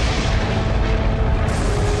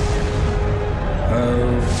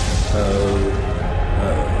 Ho, ho,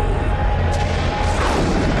 ho.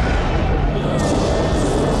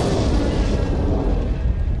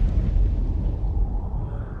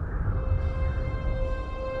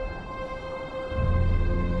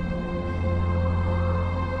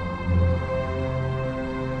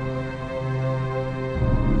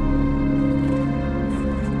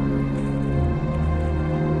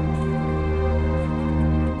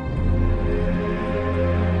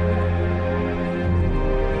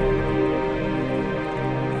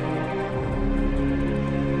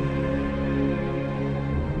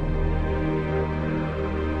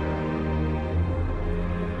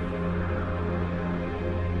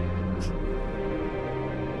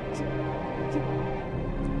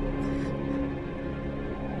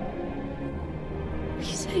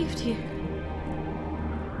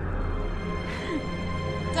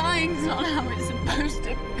 Dying's not how it's supposed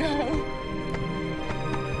to go.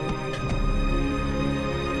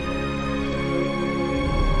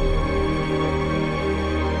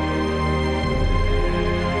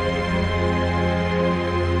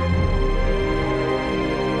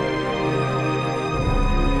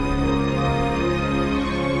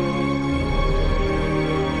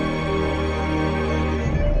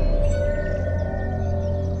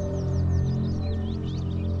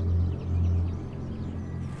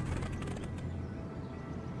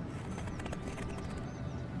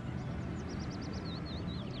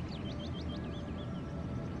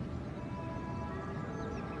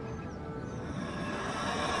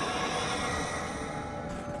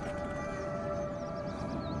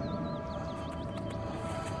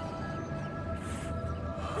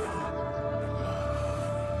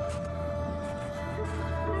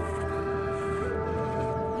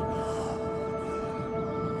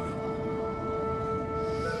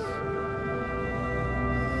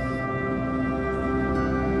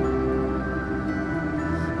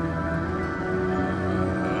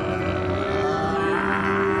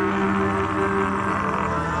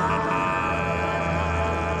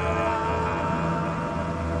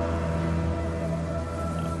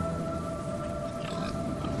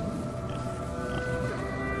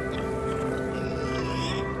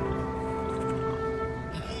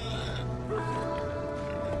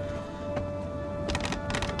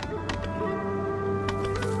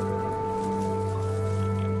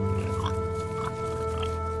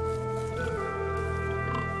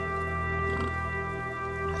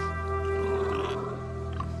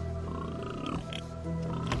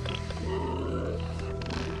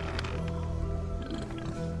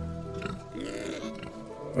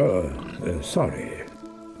 Sorry.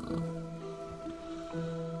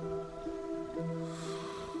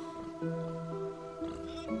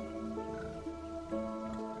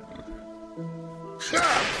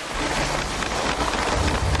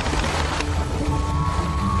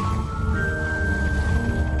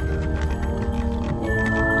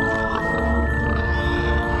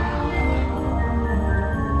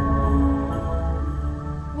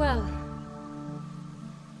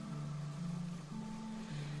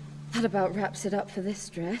 That about wraps it up for this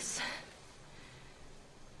dress.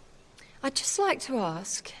 I'd just like to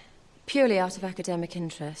ask, purely out of academic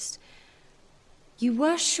interest, you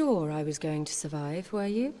were sure I was going to survive, were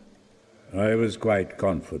you? I was quite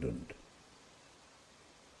confident.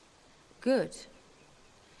 Good.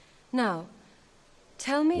 Now,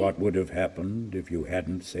 tell me... What would have happened if you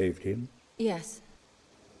hadn't saved him? Yes.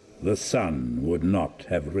 The sun would not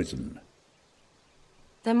have risen.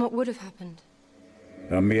 Then what would have happened?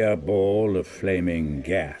 A mere ball of flaming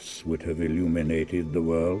gas would have illuminated the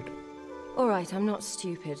world. All right, I'm not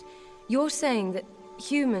stupid. You're saying that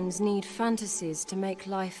humans need fantasies to make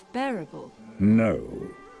life bearable? No.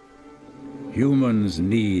 Humans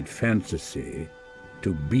need fantasy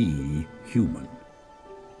to be human.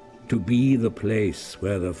 To be the place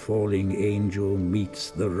where the falling angel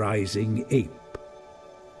meets the rising ape.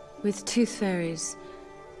 With tooth fairies,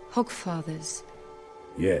 Hogfathers.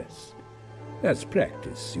 Yes. As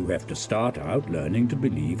practice, you have to start out learning to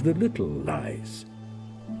believe the little lies.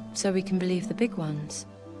 So we can believe the big ones?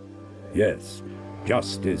 Yes.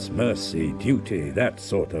 Justice, mercy, duty, that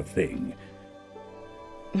sort of thing.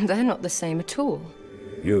 They're not the same at all.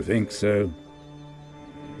 You think so?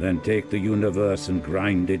 Then take the universe and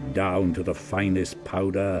grind it down to the finest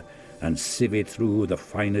powder and sieve it through the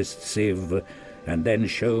finest sieve, and then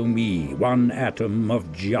show me one atom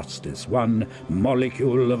of justice, one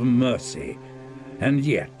molecule of mercy. And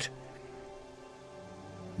yet,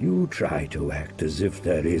 you try to act as if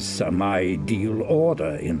there is some ideal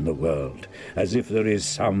order in the world, as if there is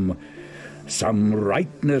some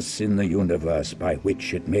rightness in the universe by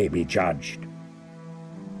which it may be judged.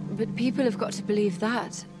 But people have got to believe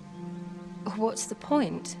that. What's the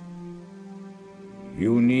point?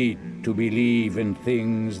 You need to believe in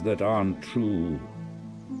things that aren't true.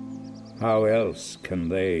 How else can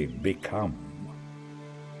they become?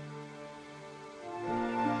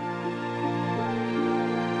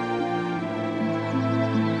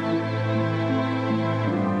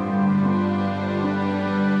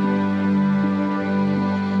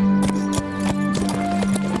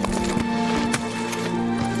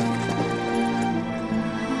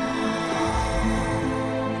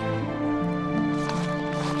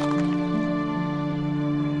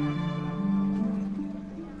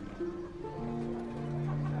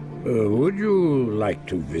 Would you like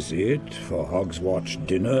to visit for Hogswatch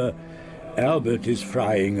dinner? Albert is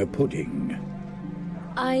frying a pudding.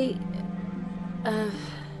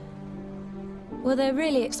 Well, they're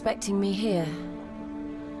really expecting me here.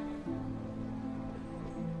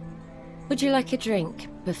 Would you like a drink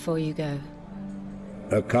before you go?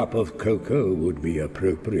 A cup of cocoa would be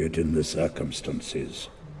appropriate in the circumstances.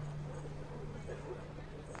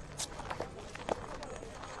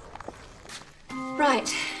 Right.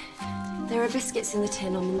 There are biscuits in the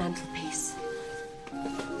tin on the mantelpiece.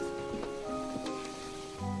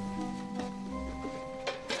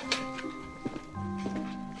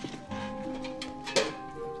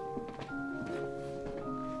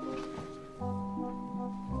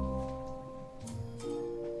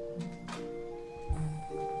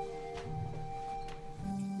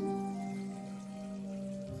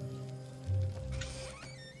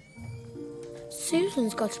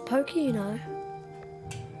 Susan's got a poker, you know.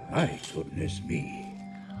 My goodness me.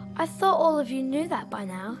 I thought all of you knew that by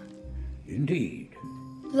now. Indeed.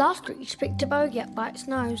 Last week you picked a bogey up by its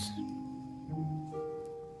nose.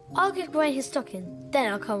 I'll give Gwen his stocking,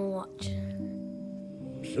 then I'll come and watch.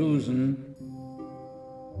 Susan.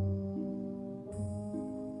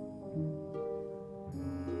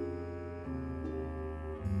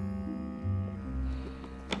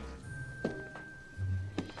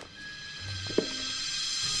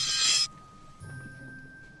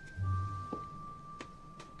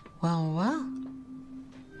 Well, well.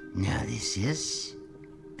 Now this is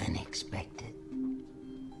unexpected.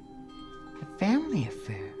 A family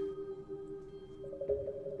affair.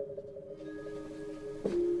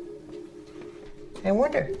 I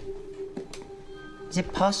wonder, is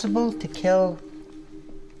it possible to kill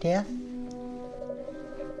death?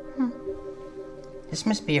 This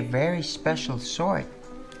must be a very special sort.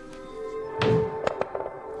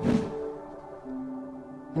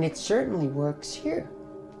 And it certainly works here.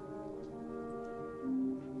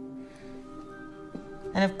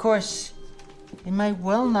 And of course, it might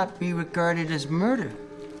well not be regarded as murder.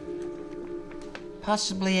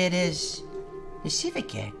 Possibly it is a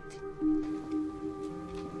civic act.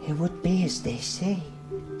 It would be, as they say,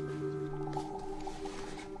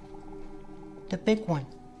 the big one.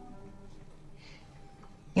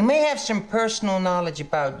 You may have some personal knowledge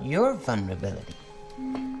about your vulnerability,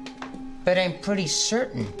 but I'm pretty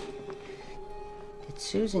certain that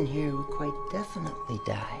Susan here would quite definitely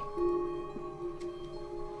die.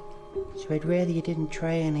 So I'd rather you didn't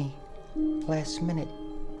try any last-minute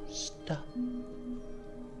stuff.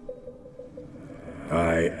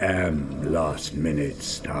 I am last-minute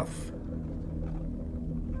stuff.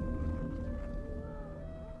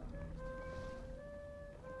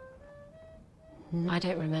 I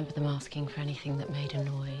don't remember them asking for anything that made a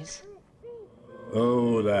noise.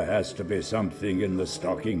 Oh, there has to be something in the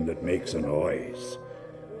stocking that makes a noise.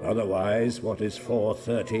 Otherwise, what is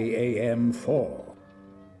 4:30 a.m. for?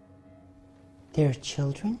 There are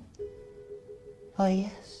children? Oh,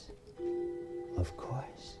 yes. Of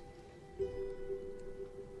course.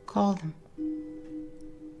 Call them.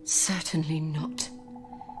 Certainly not.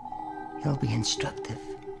 It'll be instructive,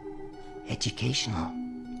 educational.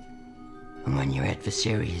 And when your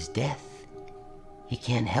adversary is death, he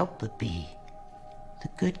can't help but be the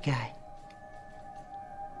good guy.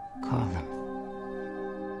 Call them.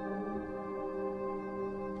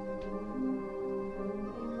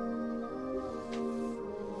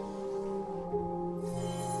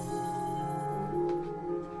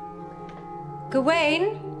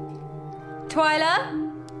 Gawain? Twyla?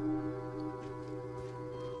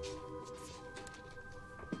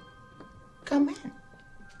 Come in.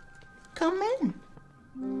 Come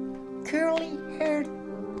in. Curly-haired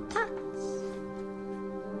tots.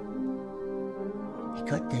 I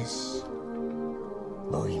got this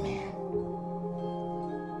bogeyman.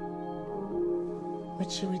 What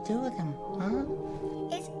should we do with him, huh?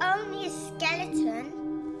 It's only a skeleton.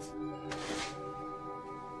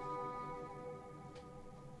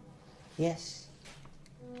 Yes.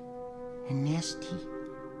 A nasty,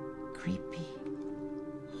 creepy,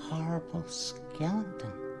 horrible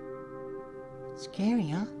skeleton. Scary,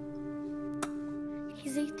 huh?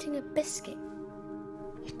 He's eating a biscuit.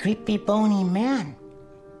 A creepy, bony man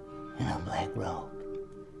in a black robe.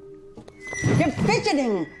 You're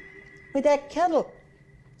fidgeting with that kettle.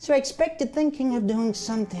 So I expected thinking of doing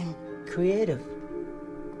something creative.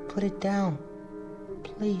 Put it down,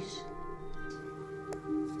 please.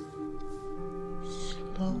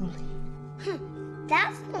 Slowly.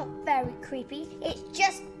 That's not very creepy. It's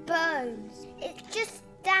just bones. It's just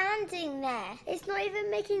standing there. It's not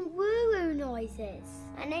even making woo-woo noises.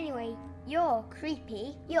 And anyway, you're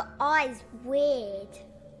creepy. Your eye's weird.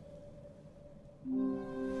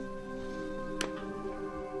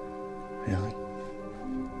 Really?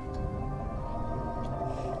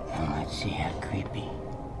 Now let's see how creepy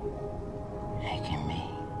I can be.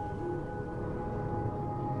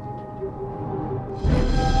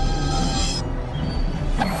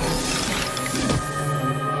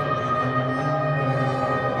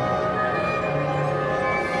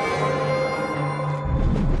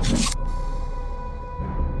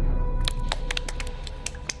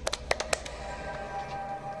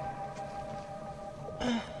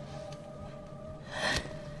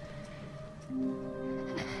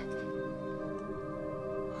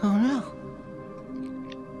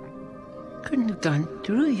 gone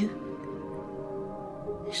through you.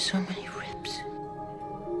 There's so many rips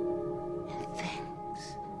and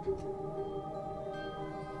things.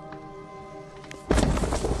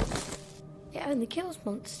 It only kills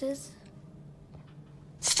monsters.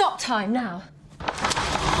 Stop time now.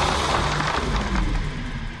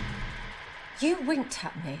 You winked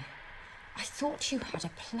at me. I thought you had a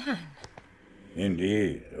plan.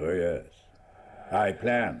 Indeed, oh yes. I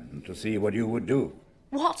planned to see what you would do.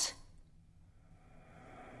 What?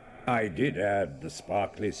 I did add the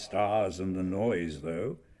sparkly stars and the noise,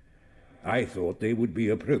 though. I thought they would be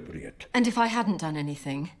appropriate. And if I hadn't done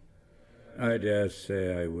anything? I dare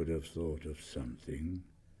say I would have thought of something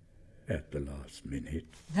at the last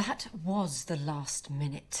minute. That was the last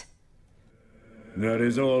minute. There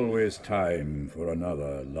is always time for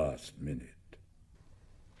another last minute.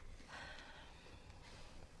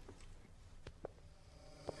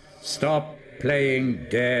 Stop playing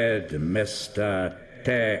dead, Mr.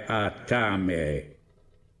 Te Atame.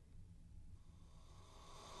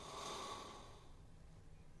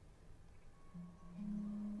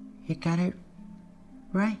 You got it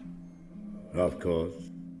right? Of course.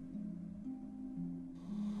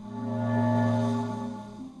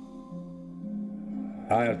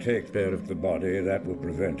 I'll take care of the body. That will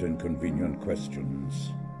prevent inconvenient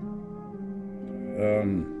questions.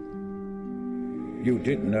 You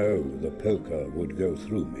did know the poker would go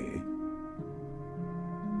through me.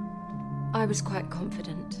 I was quite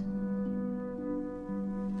confident.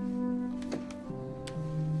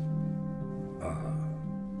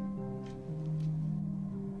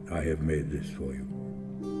 I have made this for you.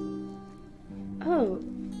 Oh,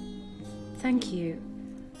 thank you.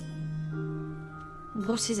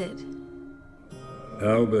 What is it?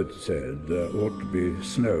 Albert said there ought to be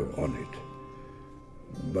snow on it,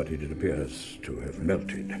 but it appears to have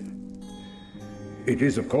melted. It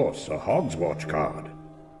is, of course, a Hogswatch card.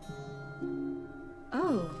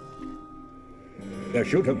 Oh. There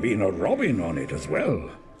should have been a robin on it as well,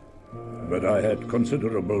 but I had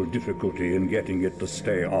considerable difficulty in getting it to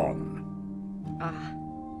stay on. Ah.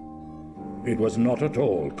 It was not at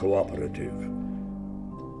all cooperative.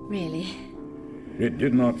 Really? It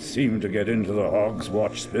did not seem to get into the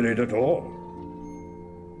Hogswatch spirit at all.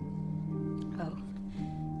 Oh.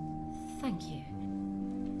 Thank you.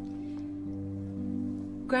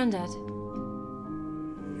 Grandad?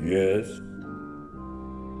 Yes?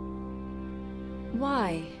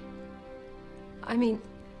 Why? I mean,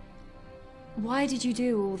 why did you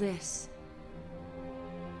do all this?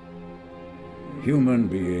 Human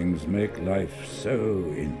beings make life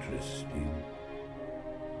so interesting.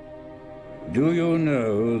 Do you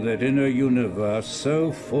know that in a universe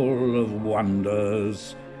so full of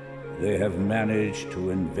wonders, they have managed to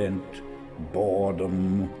invent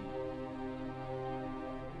boredom?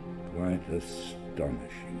 Quite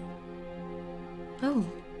astonishing. Oh.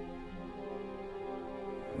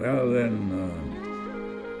 Well then,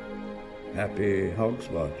 happy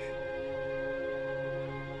Hogswatch.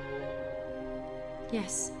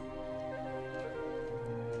 Yes.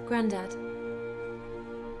 Grandad.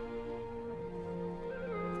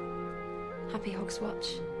 Happy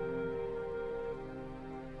Hogswatch.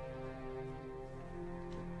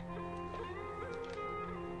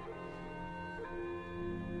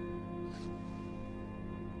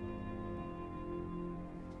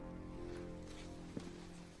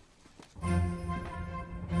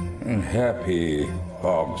 Happy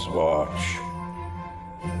Hogswatch.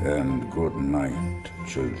 And good night,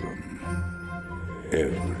 children.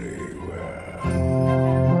 Everywhere.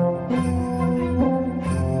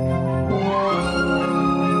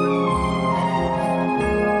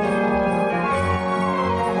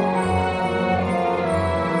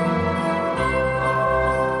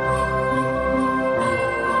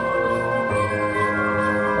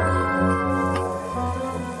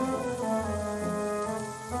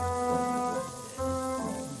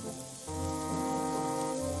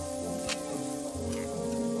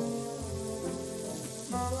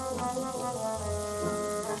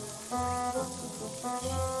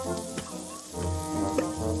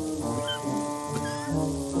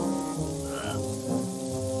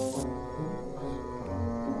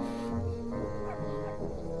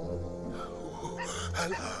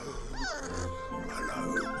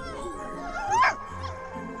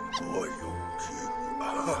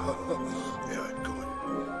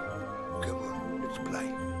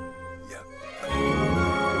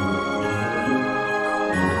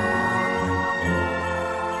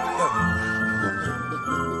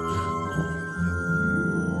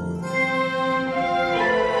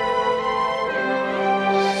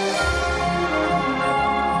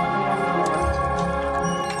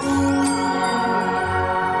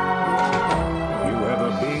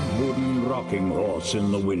 rocking horse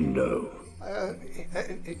in the window?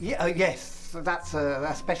 Yes, that's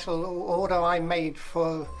a special order I made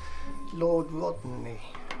for Lord Rodney.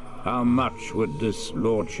 How much would this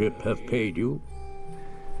lordship have paid you?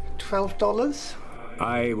 $12?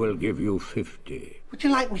 I will give you 50. Would you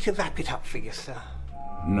like me to wrap it up for you, sir?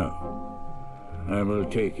 No. I will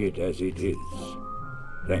take it as it is.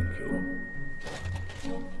 Thank you.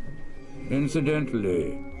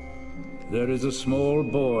 Incidentally, there is a small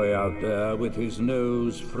boy out there with his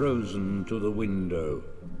nose frozen to the window.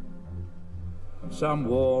 Some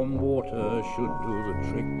warm water should do the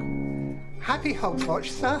trick. Happy Hogswatch,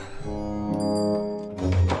 sir.